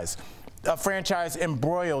franchise. A franchise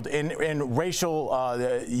embroiled in racial,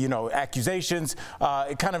 accusations,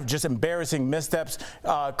 kind of just embarrassing missteps.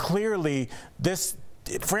 Clearly, this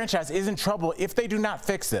franchise is in trouble if they do not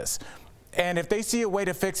fix this. And if they see a way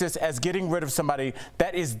to fix this as getting rid of somebody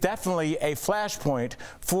that is definitely a flashpoint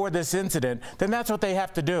for this incident, then that's what they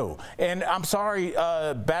have to do. And I'm sorry,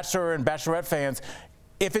 Bachelor and Bachelorette fans,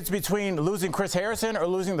 if it's between losing Chris Harrison or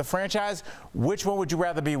losing the franchise, which one would you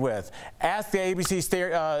rather be with? Ask the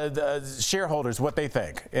ABC shareholders what they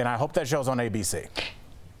think. And I hope that shows on ABC.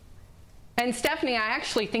 And Stephanie, I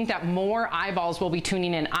actually think that more eyeballs will be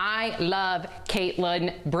tuning in. I love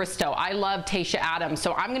Caitlin Bristow. I love Tayshia Adams.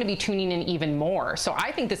 So I'm going to be tuning in even more. So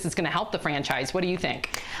I think this is going to help the franchise. What do you think?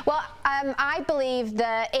 Well, I believe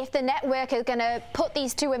that if the network is going to put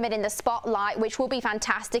these two women in the spotlight, which will be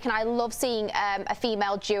fantastic, and I love seeing a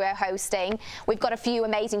female duo hosting. We've got a few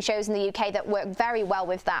amazing shows in the UK that work very well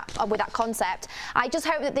with that concept. I just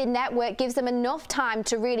hope that the network gives them enough time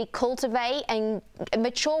to really cultivate and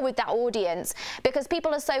mature with that audience, because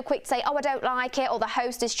people are so quick to say, oh, I don't like it, or the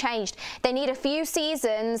host has changed. They need a few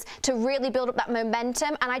seasons to really build up that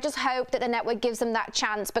momentum, and I just hope that the network gives them that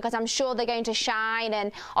chance, because I'm sure they're going to shine,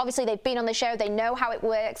 and obviously they've been on the show, they know how it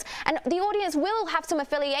works, and the audience will have some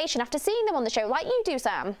affiliation after seeing them on the show, like you do,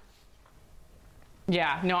 Sam.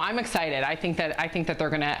 Yeah, no, I'm excited. I think that they're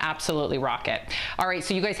going to absolutely rock it. All right,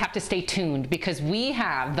 so you guys have to stay tuned, because we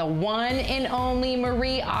have the one and only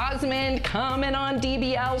Marie Osmond coming on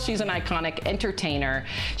DBL. She's an iconic entertainer.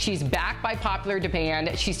 She's backed by popular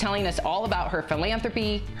demand. She's telling us all about her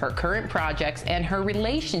philanthropy, her current projects, and her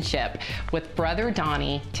relationship with brother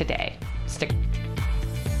Donnie today. Stick.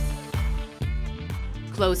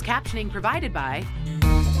 Closed captioning provided by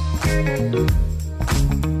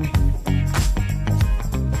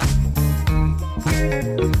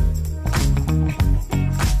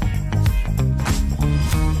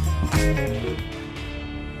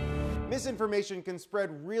Misinformation can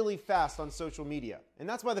spread really fast on social media, and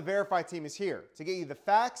that's why the Verify team is here to get you the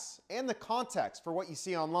facts and the context for what you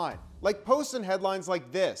see online. Like posts and headlines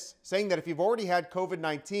like this, saying that if you've already had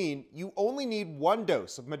COVID-19, you only need 1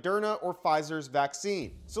 dose of Moderna or Pfizer's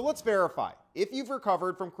vaccine. So let's verify. If you've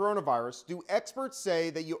recovered from coronavirus, do experts say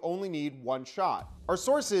that you only need 1 shot? Our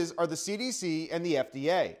sources are the CDC and the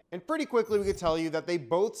FDA. And pretty quickly we can tell you that they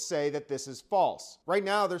both say that this is false. Right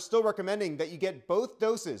now, they're still recommending that you get both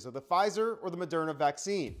doses of the Pfizer or the Moderna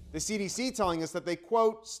vaccine. The CDC telling us that they,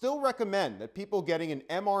 quote, still recommend that people getting an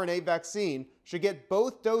mRNA vaccine should get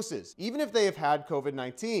both doses, even if they have had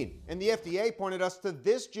COVID-19. And the FDA pointed us to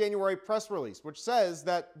this January press release, which says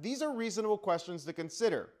that these are reasonable questions to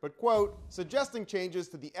consider, but, quote, suggesting changes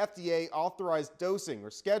to the FDA authorized dosing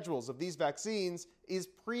or schedules of these vaccines is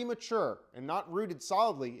premature and not rooted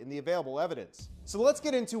solidly in the available evidence. So let's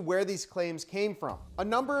get into where these claims came from. A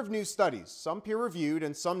number of new studies, some peer-reviewed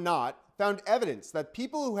and some not, found evidence that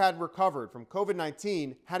people who had recovered from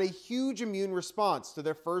COVID-19 had a huge immune response to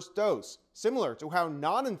their first dose, similar to how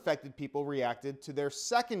non-infected people reacted to their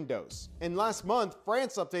second dose. And last month,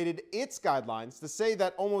 France updated its guidelines to say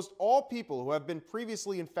that almost all people who have been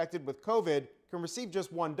previously infected with COVID can receive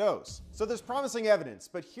just 1 dose. So there's promising evidence,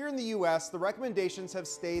 but here in the US, the recommendations have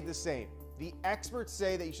stayed the same. The experts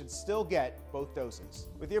say that you should still get both doses.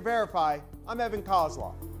 With your Verify, I'm Evan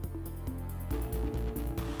Kozloff.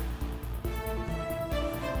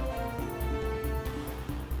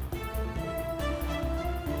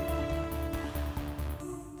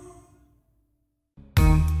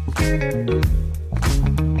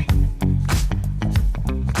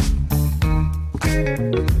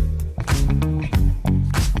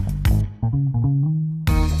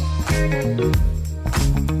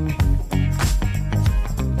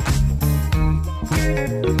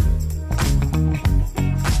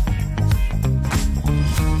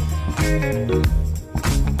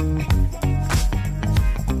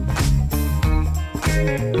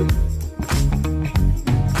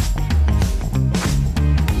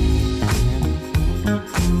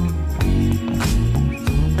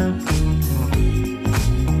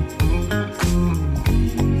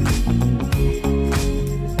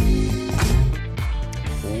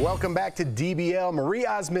 Welcome back to DBL. Marie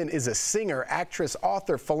Osmond is a singer, actress,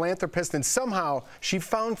 author, philanthropist, and somehow she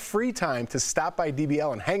found free time to stop by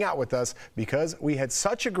DBL and hang out with us because we had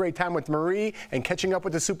such a great time with Marie and catching up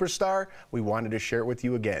with the superstar. We wanted to share it with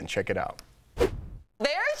you again. Check it out. There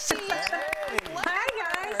she is.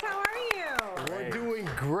 Hi, guys. How are you? We're doing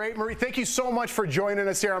great, Marie. Thank you so much for joining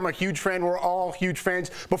us here. I'm a huge fan. We're all huge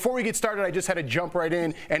fans. Before we get started, I just had to jump right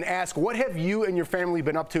in and ask, what have you and your family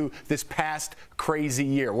been up to this past crazy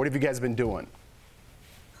year? What have you guys been doing?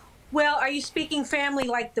 Well, are you speaking family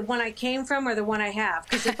like the one I came from or the one I have?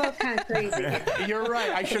 Because they're both kind of crazy. You're right.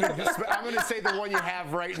 I should have. I'm going to say the one you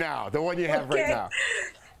have right now. The one you have right now.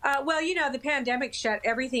 Well, you know, the pandemic shut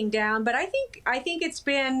everything down, but I think it's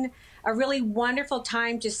been a really wonderful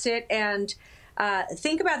time to sit and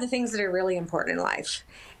think about the things that are really important in life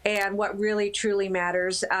and what really truly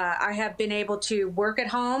matters. I have been able to work at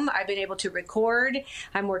home. I've been able to record.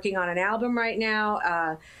 I'm working on an album right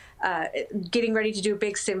now, getting ready to do a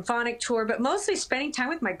big symphonic tour, but mostly spending time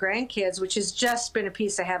with my grandkids, which has just been a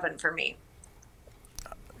piece of heaven for me.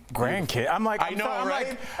 Grandkid. I'm like, I know,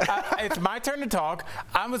 right? Like, it's my turn to talk.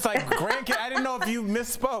 I was like, grandkid. I didn't know if you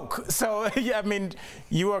misspoke. So, yeah, I mean,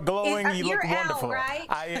 you are glowing. You look wonderful. Al, right?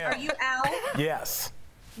 I am. Are you Al? Yes.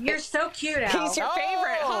 You're so cute, Al. He's your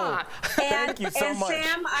favorite, huh? Thank you so much. And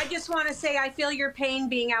Sam, I just want to say I feel your pain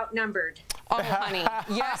being outnumbered. Oh, honey,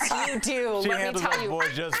 yes, you do. She Let me tell you. Boy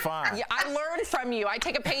just fine. Yeah, I learned from you. I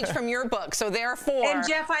take a page from your book, so therefore. And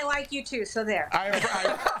Jeff, I like you too, so there.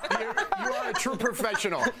 You are a true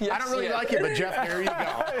professional. Yes, I don't really like it, but Jeff, there you go.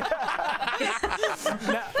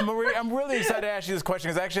 Now, Marie, I'm really excited to ask you this question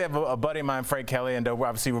because I actually have a buddy of mine, Frank Kelly, and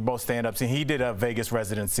obviously we're both stand-ups, and he did a Vegas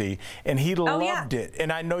residency, and he loved it.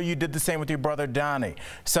 And I know you did the same with your brother, Donnie.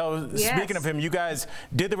 So speaking of him, you guys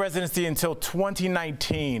did the residency until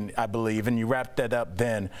 2019, I believe, and you wrapped that up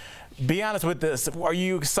then. Be honest with this. Are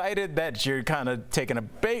you excited that you're kind of taking a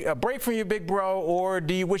break from your big bro, or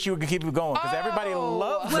do you wish you could keep it going? Because everybody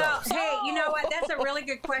loves Well, us. hey, you know what? That's a really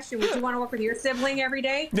good question. Would you want to work with your sibling every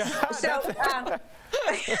day? So,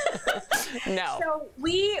 no. So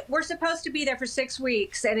we were supposed to be there for 6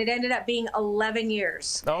 weeks, and it ended up being 11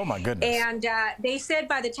 years. Oh, my goodness. And they said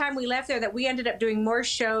by the time we left there that we ended up doing more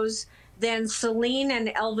shows than Celine and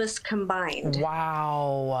Elvis combined.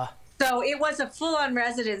 Wow. So it was a full-on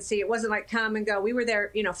residency. It wasn't like come and go. We were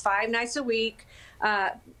there, 5 nights a week,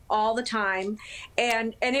 all the time,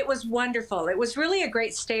 and it was wonderful. It was really a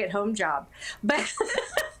great stay-at-home job. But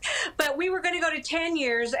But we were going to go to 10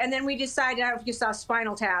 years, and then we decided, I don't know if you saw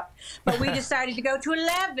Spinal Tap, but we decided to go to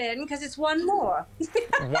 11 because it's one more.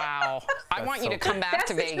 Wow. I want you to come back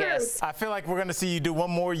to Vegas. I feel like we're going to see you do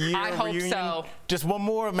one more year I hope reunion. so. Just one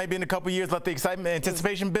more, maybe in a couple years, let the excitement,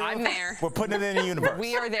 anticipation build. I'm there. We're putting it in the universe.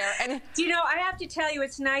 We are there. And you know, I have to tell you,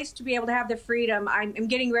 it's nice to be able to have the freedom. I'm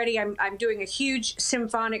getting ready. I'm doing a huge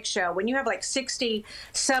symphonic show. When you have like 60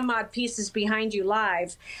 some odd pieces behind you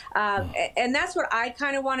live, and that's what I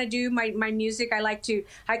kind of want to do. My music,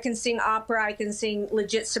 I can sing opera, I can sing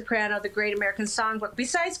legit soprano, the Great American Songbook.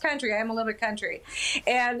 Besides country, I am a little bit country,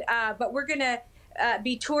 and but we're gonna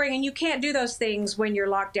be touring, and you can't do those things when you're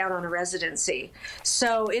locked down on a residency.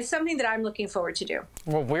 So it's something that I'm looking forward to do.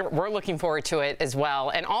 Well, we're looking forward to it as well.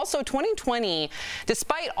 And also 2020,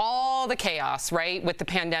 despite all the chaos, right, with the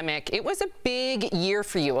pandemic, it was a big year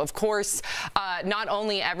for you. Of course, not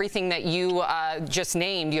only everything that you just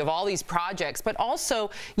named, you have all these projects, but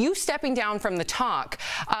also you stepping down from the talk.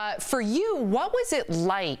 For you, what was it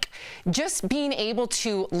like just being able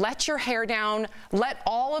to let your hair down, let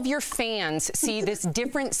all of your fans see this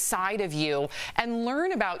different side of you and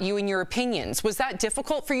learn about you and your opinions? Was that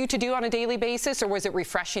difficult for you to do on a daily basis, or was it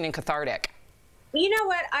refreshing and cathartic? You know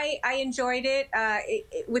what? I enjoyed it.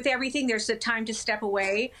 With everything, there's a time to step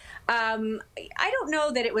away. I don't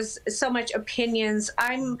know that it was so much opinions.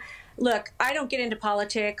 Look, I don't get into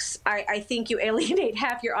politics. I think you alienate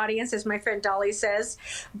half your audience, as my friend Dolly says.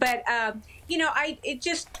 But, you know, it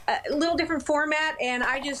just a little different format, and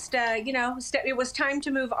I just, you know, it was time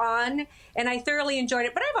to move on, and I thoroughly enjoyed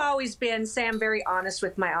it. But I've always been, Sam, very honest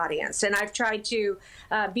with my audience, and I've tried to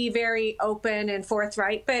be very open and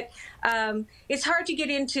forthright. But it's hard to get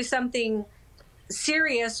into something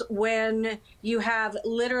serious when you have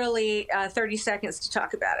literally 30 seconds to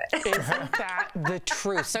talk about it. Isn't that the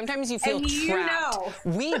truth? Sometimes you feel trapped. Know.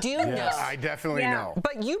 We do know. I definitely know.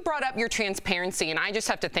 But you brought up your transparency, and I just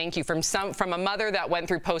have to thank you from a mother that went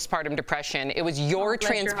through postpartum depression. It was your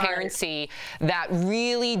transparency that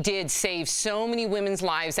really did save so many women's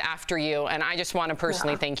lives after you, and I just want to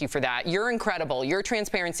personally thank you for that. You're incredible. Your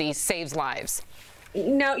transparency saves lives.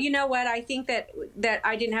 No, you know what? I think that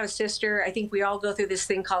I didn't have a sister. I think we all go through this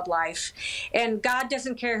thing called life. And God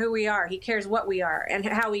doesn't care who we are. He cares what we are and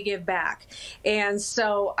how we give back. And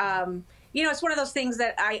so, you know, it's one of those things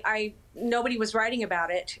that nobody was writing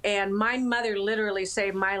about it. And my mother literally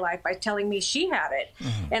saved my life by telling me she had it.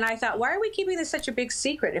 And I thought, why are we keeping this such a big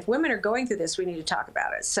secret? If women are going through this, we need to talk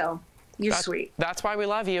about it. So you're sweet. That's why we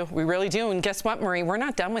love you. We really do. And guess what, Marie? We're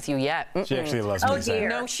not done with you yet. She actually loves me. Oh, dear.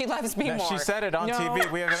 No, she loves me more. She said it on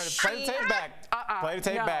TV. We have to play the tape back. Play the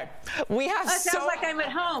tape back. We have it sounds like I'm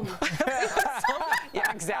at home.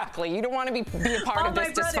 Yeah, exactly. You don't want to be a part of this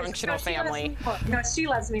dysfunctional family. No, she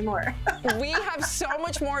loves me more. We have so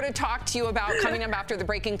much more to talk to you about coming up after the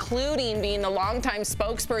break, including being the longtime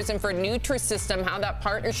spokesperson for Nutrisystem, how that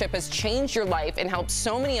partnership has changed your life and helped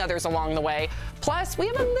so many others along the way. Plus, we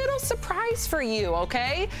have a little surprise for you,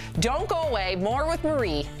 okay? Don't go away. More with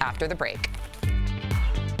Marie after the break.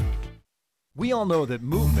 We all know that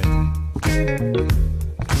movement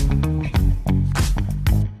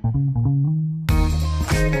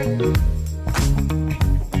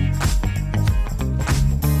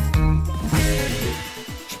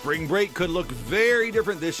Spring break could look very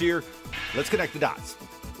different this year. Let's connect the dots.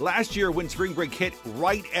 Last year, when spring break hit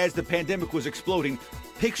right as the pandemic was exploding,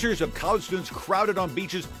 pictures of college students crowded on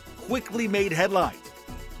beaches quickly made headlines.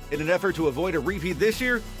 In an effort to avoid a repeat this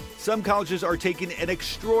year, some colleges are taking an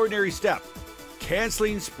extraordinary step,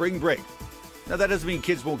 canceling spring break. Now, that doesn't mean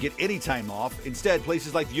kids won't get any time off. Instead,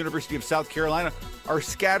 places like the University of South Carolina are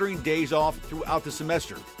scattering days off throughout the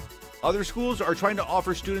semester. Other schools are trying to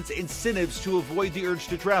offer students incentives to avoid the urge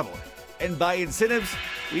to travel. And by incentives,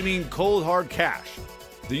 we mean cold, hard cash.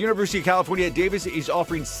 The University of California at Davis is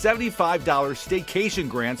offering $75 staycation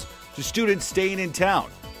grants to students staying in town.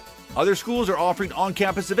 Other schools are offering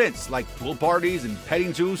on-campus events like pool parties and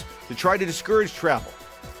petting zoos to try to discourage travel.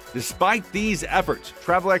 Despite these efforts,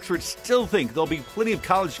 travel experts still think there'll be plenty of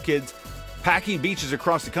college kids packing beaches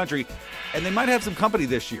across the country, and they might have some company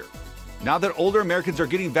this year. Now that older Americans are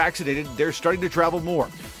getting vaccinated, they're starting to travel more.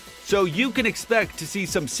 So you can expect to see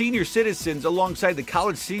some senior citizens alongside the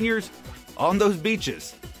college seniors on those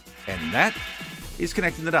beaches. And that is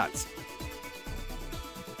Connecting the Dots.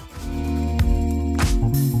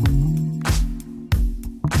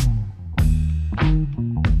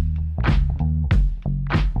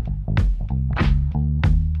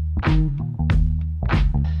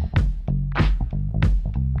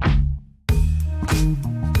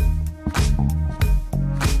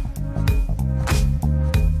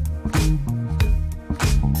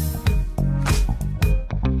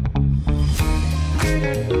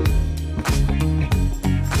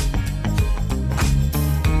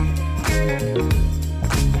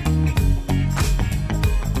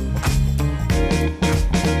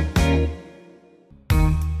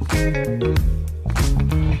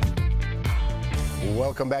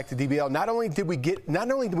 Welcome back to DBL. Not only did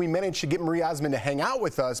we manage to get Marie Osmond to hang out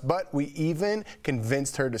with us, but we even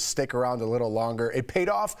convinced her to stick around a little longer. It paid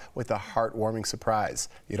off with a heartwarming surprise.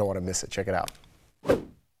 You don't want to miss it. Check it out.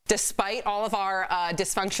 Despite all of our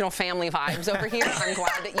dysfunctional family vibes over here, I'm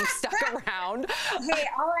glad that you stuck around. Hey,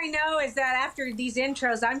 all I know is that after these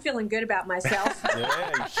intros, I'm feeling good about myself. Yeah,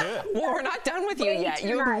 you should. Well, we're not done with you yet.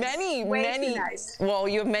 You have many, well,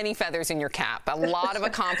 you have many feathers in your cap. A lot of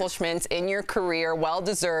accomplishments in your career,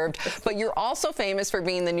 well-deserved. But you're also famous for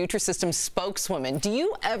being the Nutrisystem spokeswoman. Do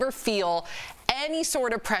you ever feel any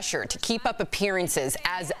sort of pressure to keep up appearances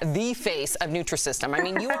as the face of Nutrisystem? I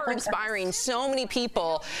mean, you are inspiring so many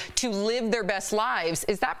people to live their best lives.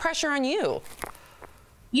 Is that pressure on you?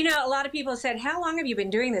 You know, a lot of people said, how long have you been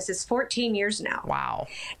doing this? It's 14 years now. Wow.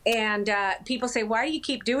 And people say, why do you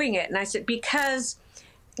keep doing it? And I said, because,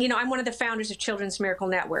 you know, I'm one of the founders of Children's Miracle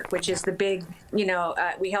Network, which is the big, you know,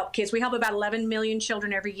 we help kids. We help about 11 million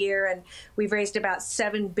children every year, and we've raised about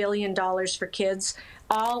 $7 billion for kids.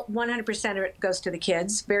 All 100% of it goes to the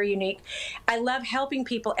kids. Very unique. I love helping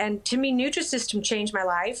people, and to me, Nutrisystem changed my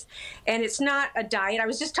life. And it's not a diet. I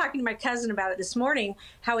was just talking to my cousin about it this morning,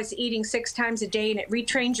 how it's eating 6 times a day, and it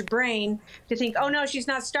retrains your brain to think, oh no, she's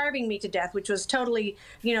not starving me to death, which was totally,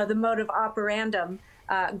 you know, the modus operandum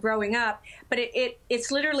growing up. But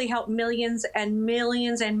it's literally helped millions and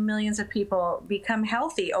millions and millions of people become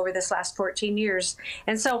healthy over this last 14 years.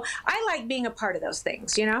 And so I like being a part of those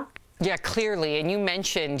things, you know? Yeah, clearly. And you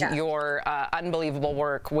mentioned your unbelievable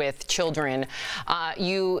work with children.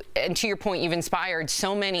 And to your point, you've inspired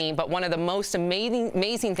so many, but one of the most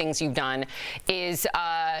amazing things you've done is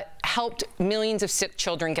helped millions of sick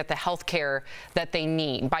children get the health care that they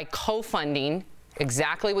need by co-funding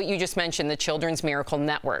exactly what you just mentioned, the Children's Miracle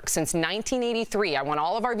Network. Since 1983, I want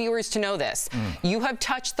all of our viewers to know this, you have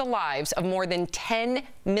touched the lives of more than 10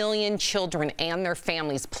 million children and their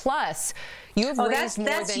families. Plus, you have raised more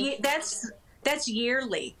than... That's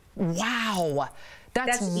yearly. Wow.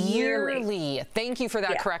 That's yearly. Thank you for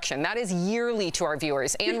that correction. That is yearly to our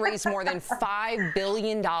viewers, and raised more than $5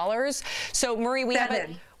 billion. So, Marie, we have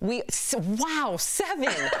a... Wow, 7.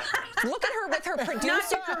 Look at her with her producer. Not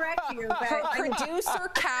to correct you, but her producer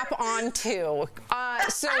cap on too.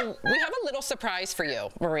 So we have a little surprise for you,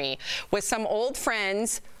 Marie, with some old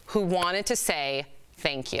friends who wanted to say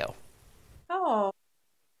thank you. Oh.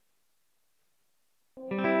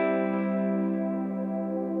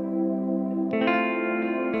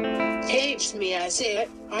 Hey, it's me, Isaiah.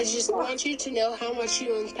 I just want you to know how much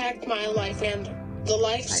you impact my life and the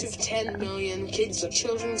lives of 10 million kids at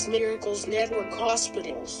Children's Miracles Network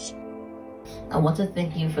hospitals. I want to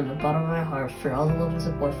thank you from the bottom of my heart for all the love and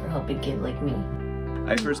support for helping kids like me.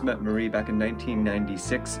 I first met Marie back in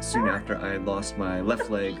 1996, soon after I had lost my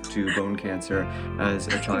left leg to bone cancer as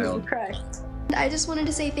a child. I just wanted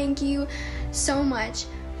to say thank you so much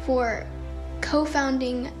for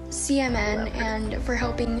co-founding CMN and for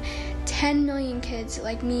helping 10 million kids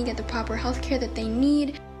like me get the proper health care that they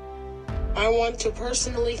need. I want to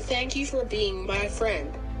personally thank you for being my friend,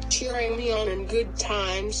 cheering me on in good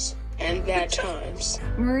times and bad times.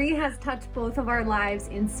 Marie has touched both of our lives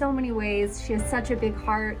in so many ways. She has such a big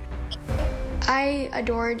heart. I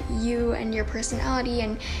adored you and your personality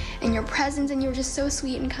and your presence, and you were just so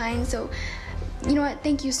sweet and kind. So, you know what?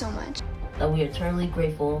 Thank you so much. We are eternally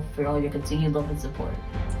grateful for all your continued love and support.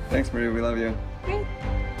 Thanks, Marie. We love you.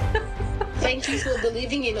 Thank you for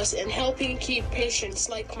believing in us and helping keep patients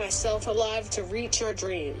like myself alive to reach our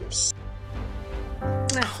dreams.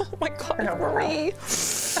 Oh my God, Marie.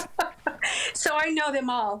 So I know them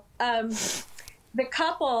all. The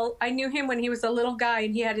couple, I knew him when he was a little guy,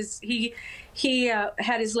 and he had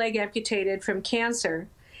his leg amputated from cancer.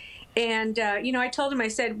 And you know, I told him, I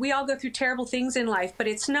said, we all go through terrible things in life, but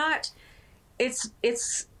it's not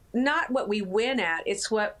what we win at.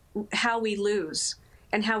 It's how we lose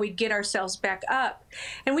and how we get ourselves back up.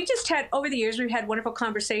 And we just had, over the years, we've had wonderful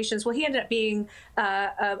conversations. Well, he ended up being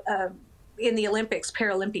in the Olympics,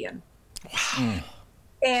 Paralympian. Wow.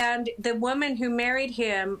 And the woman who married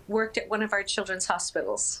him worked at one of our children's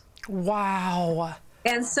hospitals. Wow.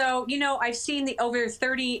 And so, you know, I've seen over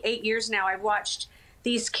 38 years now, I've watched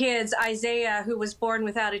these kids. Isaiah, who was born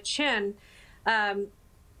without a chin,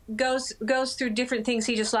 goes through different things.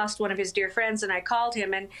 He just lost one of his dear friends, and I called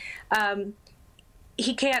him, and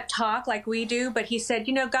he can't talk like we do, but he said,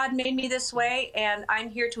 you know, God made me this way, and I'm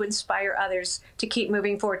here to inspire others to keep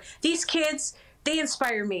moving forward. These kids they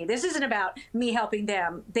inspire me. This isn't about me helping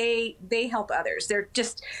them. They help others.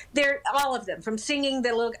 They're all of them, from singing,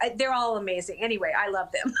 they're all amazing. Anyway, I love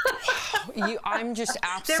them. I'm just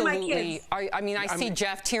absolutely, I see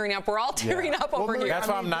Jeff tearing up. We're all tearing up over here. That's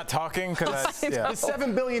why I'm not talking, because the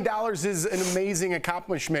 $7 billion is an amazing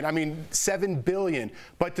accomplishment. I mean, $7 billion,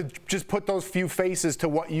 but to just put those few faces to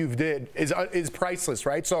what you've did is priceless,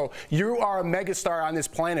 right? So you are a megastar on this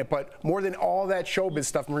planet, but more than all that showbiz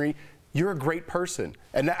stuff, Marie, you're a great person.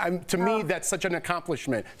 And that, to me, that's such an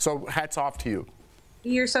accomplishment. So hats off to you.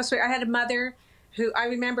 You're so sweet. I had a mother who, I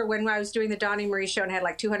remember when I was doing the Donnie Marie show and had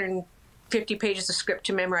like 250 pages of script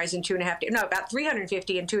to memorize in 2.5 days. No, about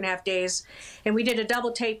 350 in 2.5 days. And we did a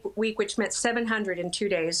double tape week, which meant 700 in 2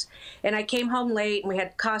 days. And I came home late, and we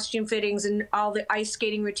had costume fittings and all the ice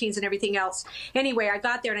skating routines and everything else. Anyway, I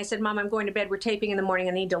got there and I said, Mom, I'm going to bed. We're taping in the morning.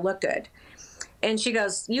 I need to look good. And she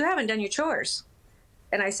goes, you haven't done your chores.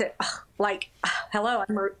 And I said, hello,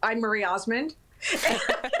 I'm Marie Osmond.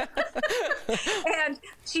 And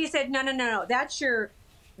she said, no, that's your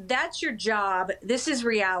job. This is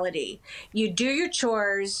reality. You do your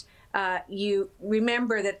chores. You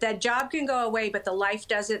remember that job can go away, but the life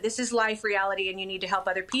doesn't. This is life reality, and you need to help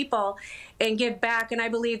other people and give back. And I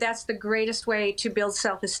believe that's the greatest way to build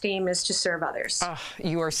self-esteem, is to serve others.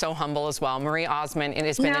 You are so humble as well, Marie Osmond. It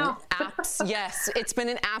has been yes, it's been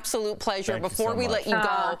an absolute pleasure. Before we let you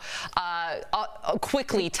go,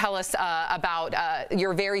 quickly tell us about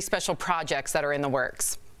your very special projects that are in the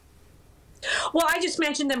works. Well, I just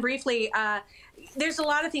mentioned them briefly. There's a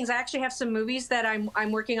lot of things. I actually have some movies that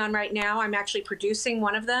I'm working on right now. I'm actually producing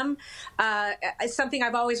one of them. It's something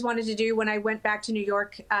I've always wanted to do. When I went back to New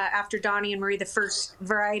York after Donnie and Marie, the first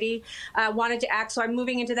Variety, wanted to act. So I'm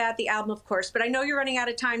moving into that, the album, of course. But I know you're running out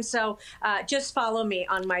of time, so just follow me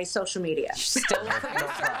on my social media. She's still a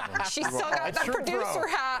producer. She's still got that producer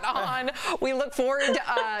hat on. We look forward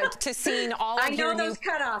to seeing all of your new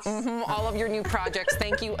cutoffs. All of your new projects.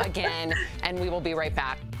 Thank you again, and we will be right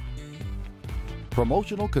back.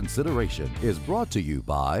 Promotional consideration is brought to you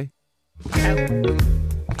by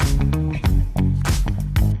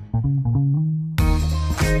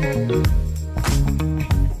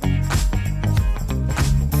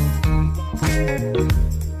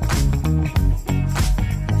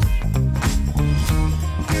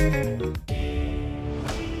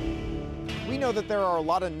We know that there are a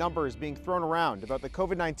lot of numbers being thrown around about the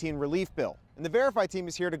COVID-19 relief bill, and the Verify team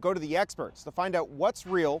is here to go to the experts to find out what's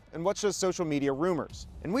real and what's just social media rumors.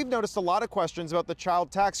 And we've noticed a lot of questions about the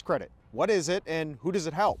child tax credit. What is it, and who does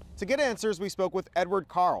it help? To get answers, we spoke with Edward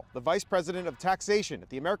Carl, the Vice President of Taxation at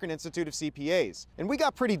the American Institute of CPAs. And we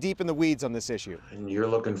got pretty deep in the weeds on this issue. And you're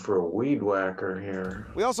looking for a weed whacker here.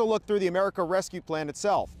 We also looked through the America Rescue Plan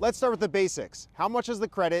itself. Let's start with the basics. How much is the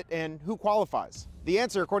credit, and who qualifies? The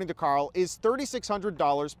answer, according to Carl, is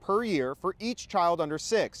 $3,600 per year for each child under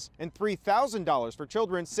 6 and $3,000 for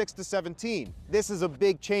children 6 to 17. This is a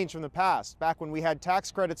big change from the past, back when we had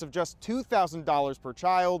tax credits of just $2,000 per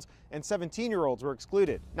child and 17-year-olds were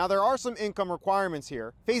excluded. Now, there are some income requirements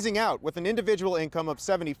here, phasing out with an individual income of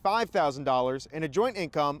 $75,000 and a joint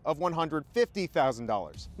income of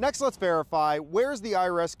 $150,000. Next, let's verify, where's the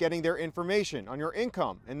IRS getting their information on your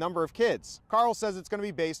income and number of kids? Carl says it's going to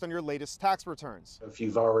be based on your latest tax returns. If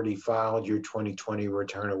you've already filed your 2020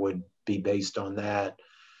 return, it would be based on that.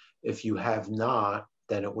 If you have not,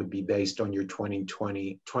 then it would be based on your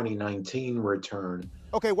 2019 return.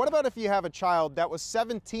 Okay, what about if you have a child that was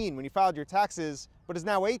 17 when you filed your taxes, but is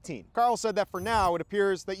now 18? Carl said that for now, it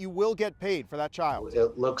appears that you will get paid for that child.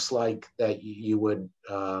 It looks like that you would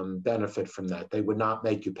benefit from that. They would not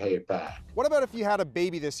make you pay it back. What about if you had a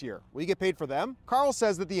baby this year? Will you get paid for them? Carl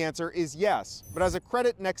says that the answer is yes, but as a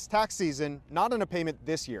credit next tax season, not in a payment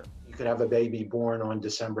this year. You could have a baby born on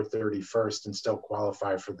December 31st and still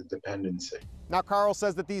qualify for the dependency. Now, Carl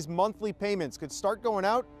says that these monthly payments could start going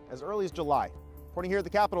out as early as July. Reporting here at the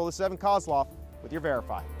Capitol, this is Evan Kozloff with your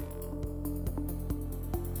Verify.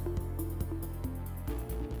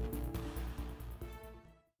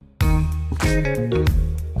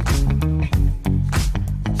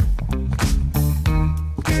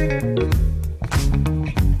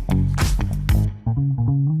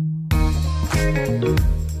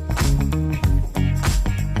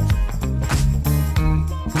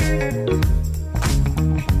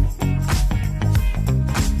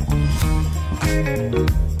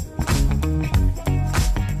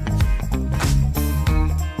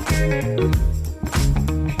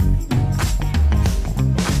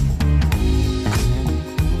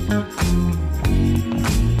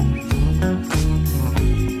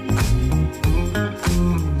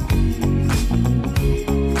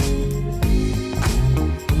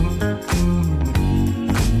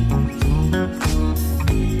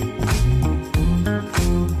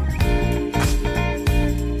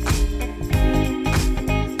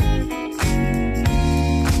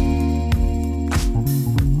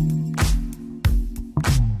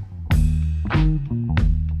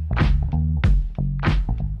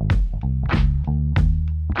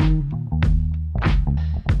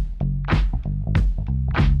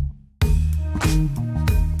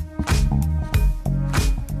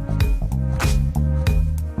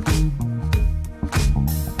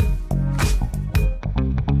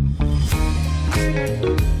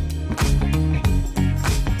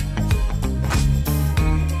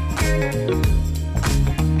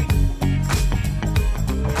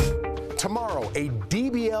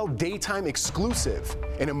 DBL Daytime exclusive,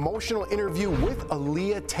 an emotional interview with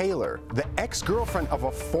Aaliyah Taylor, the ex-girlfriend of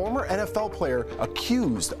a former NFL player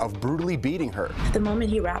accused of brutally beating her. The moment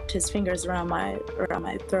he wrapped his fingers around my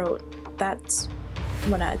throat, that's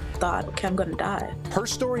when I thought, okay, I'm gonna die. Her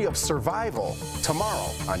story of survival tomorrow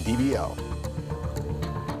on DBL.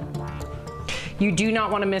 You do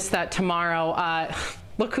not want to miss that tomorrow.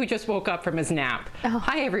 Look who just woke up from his nap. Oh.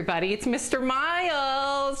 Hi, everybody. It's Mr.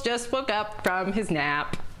 Miles. Just woke up from his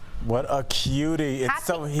nap. What a cutie. It's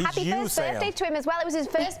Happy first birthday to him as well. It was his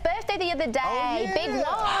first birthday the other day. Oh, yeah. Big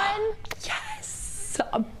one. Yes.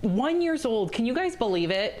 1 year old. Can you guys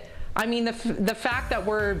believe it? I mean, the fact that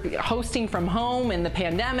we're hosting from home in the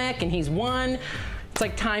pandemic and he's one, it's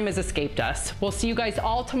like time has escaped us. We'll see you guys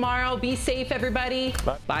all tomorrow. Be safe, everybody.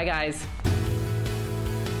 Bye, Bye guys.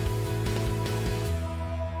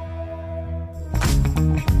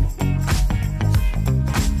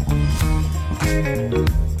 Thank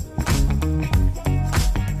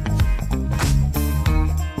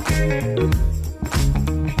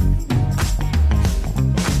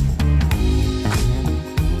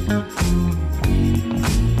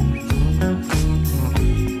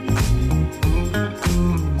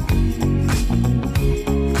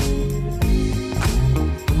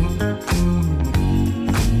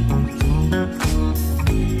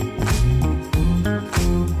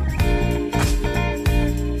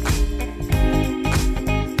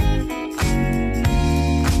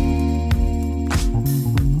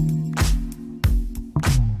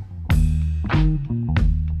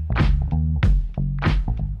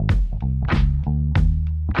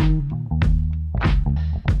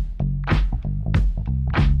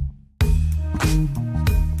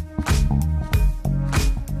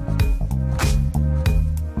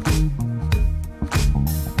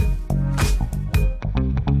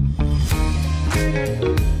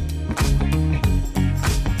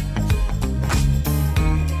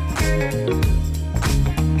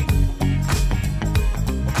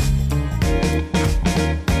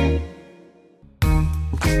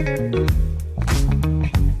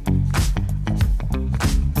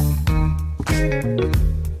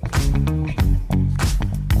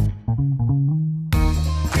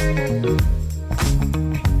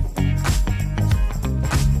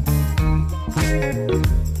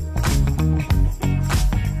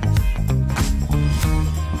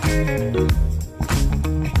you.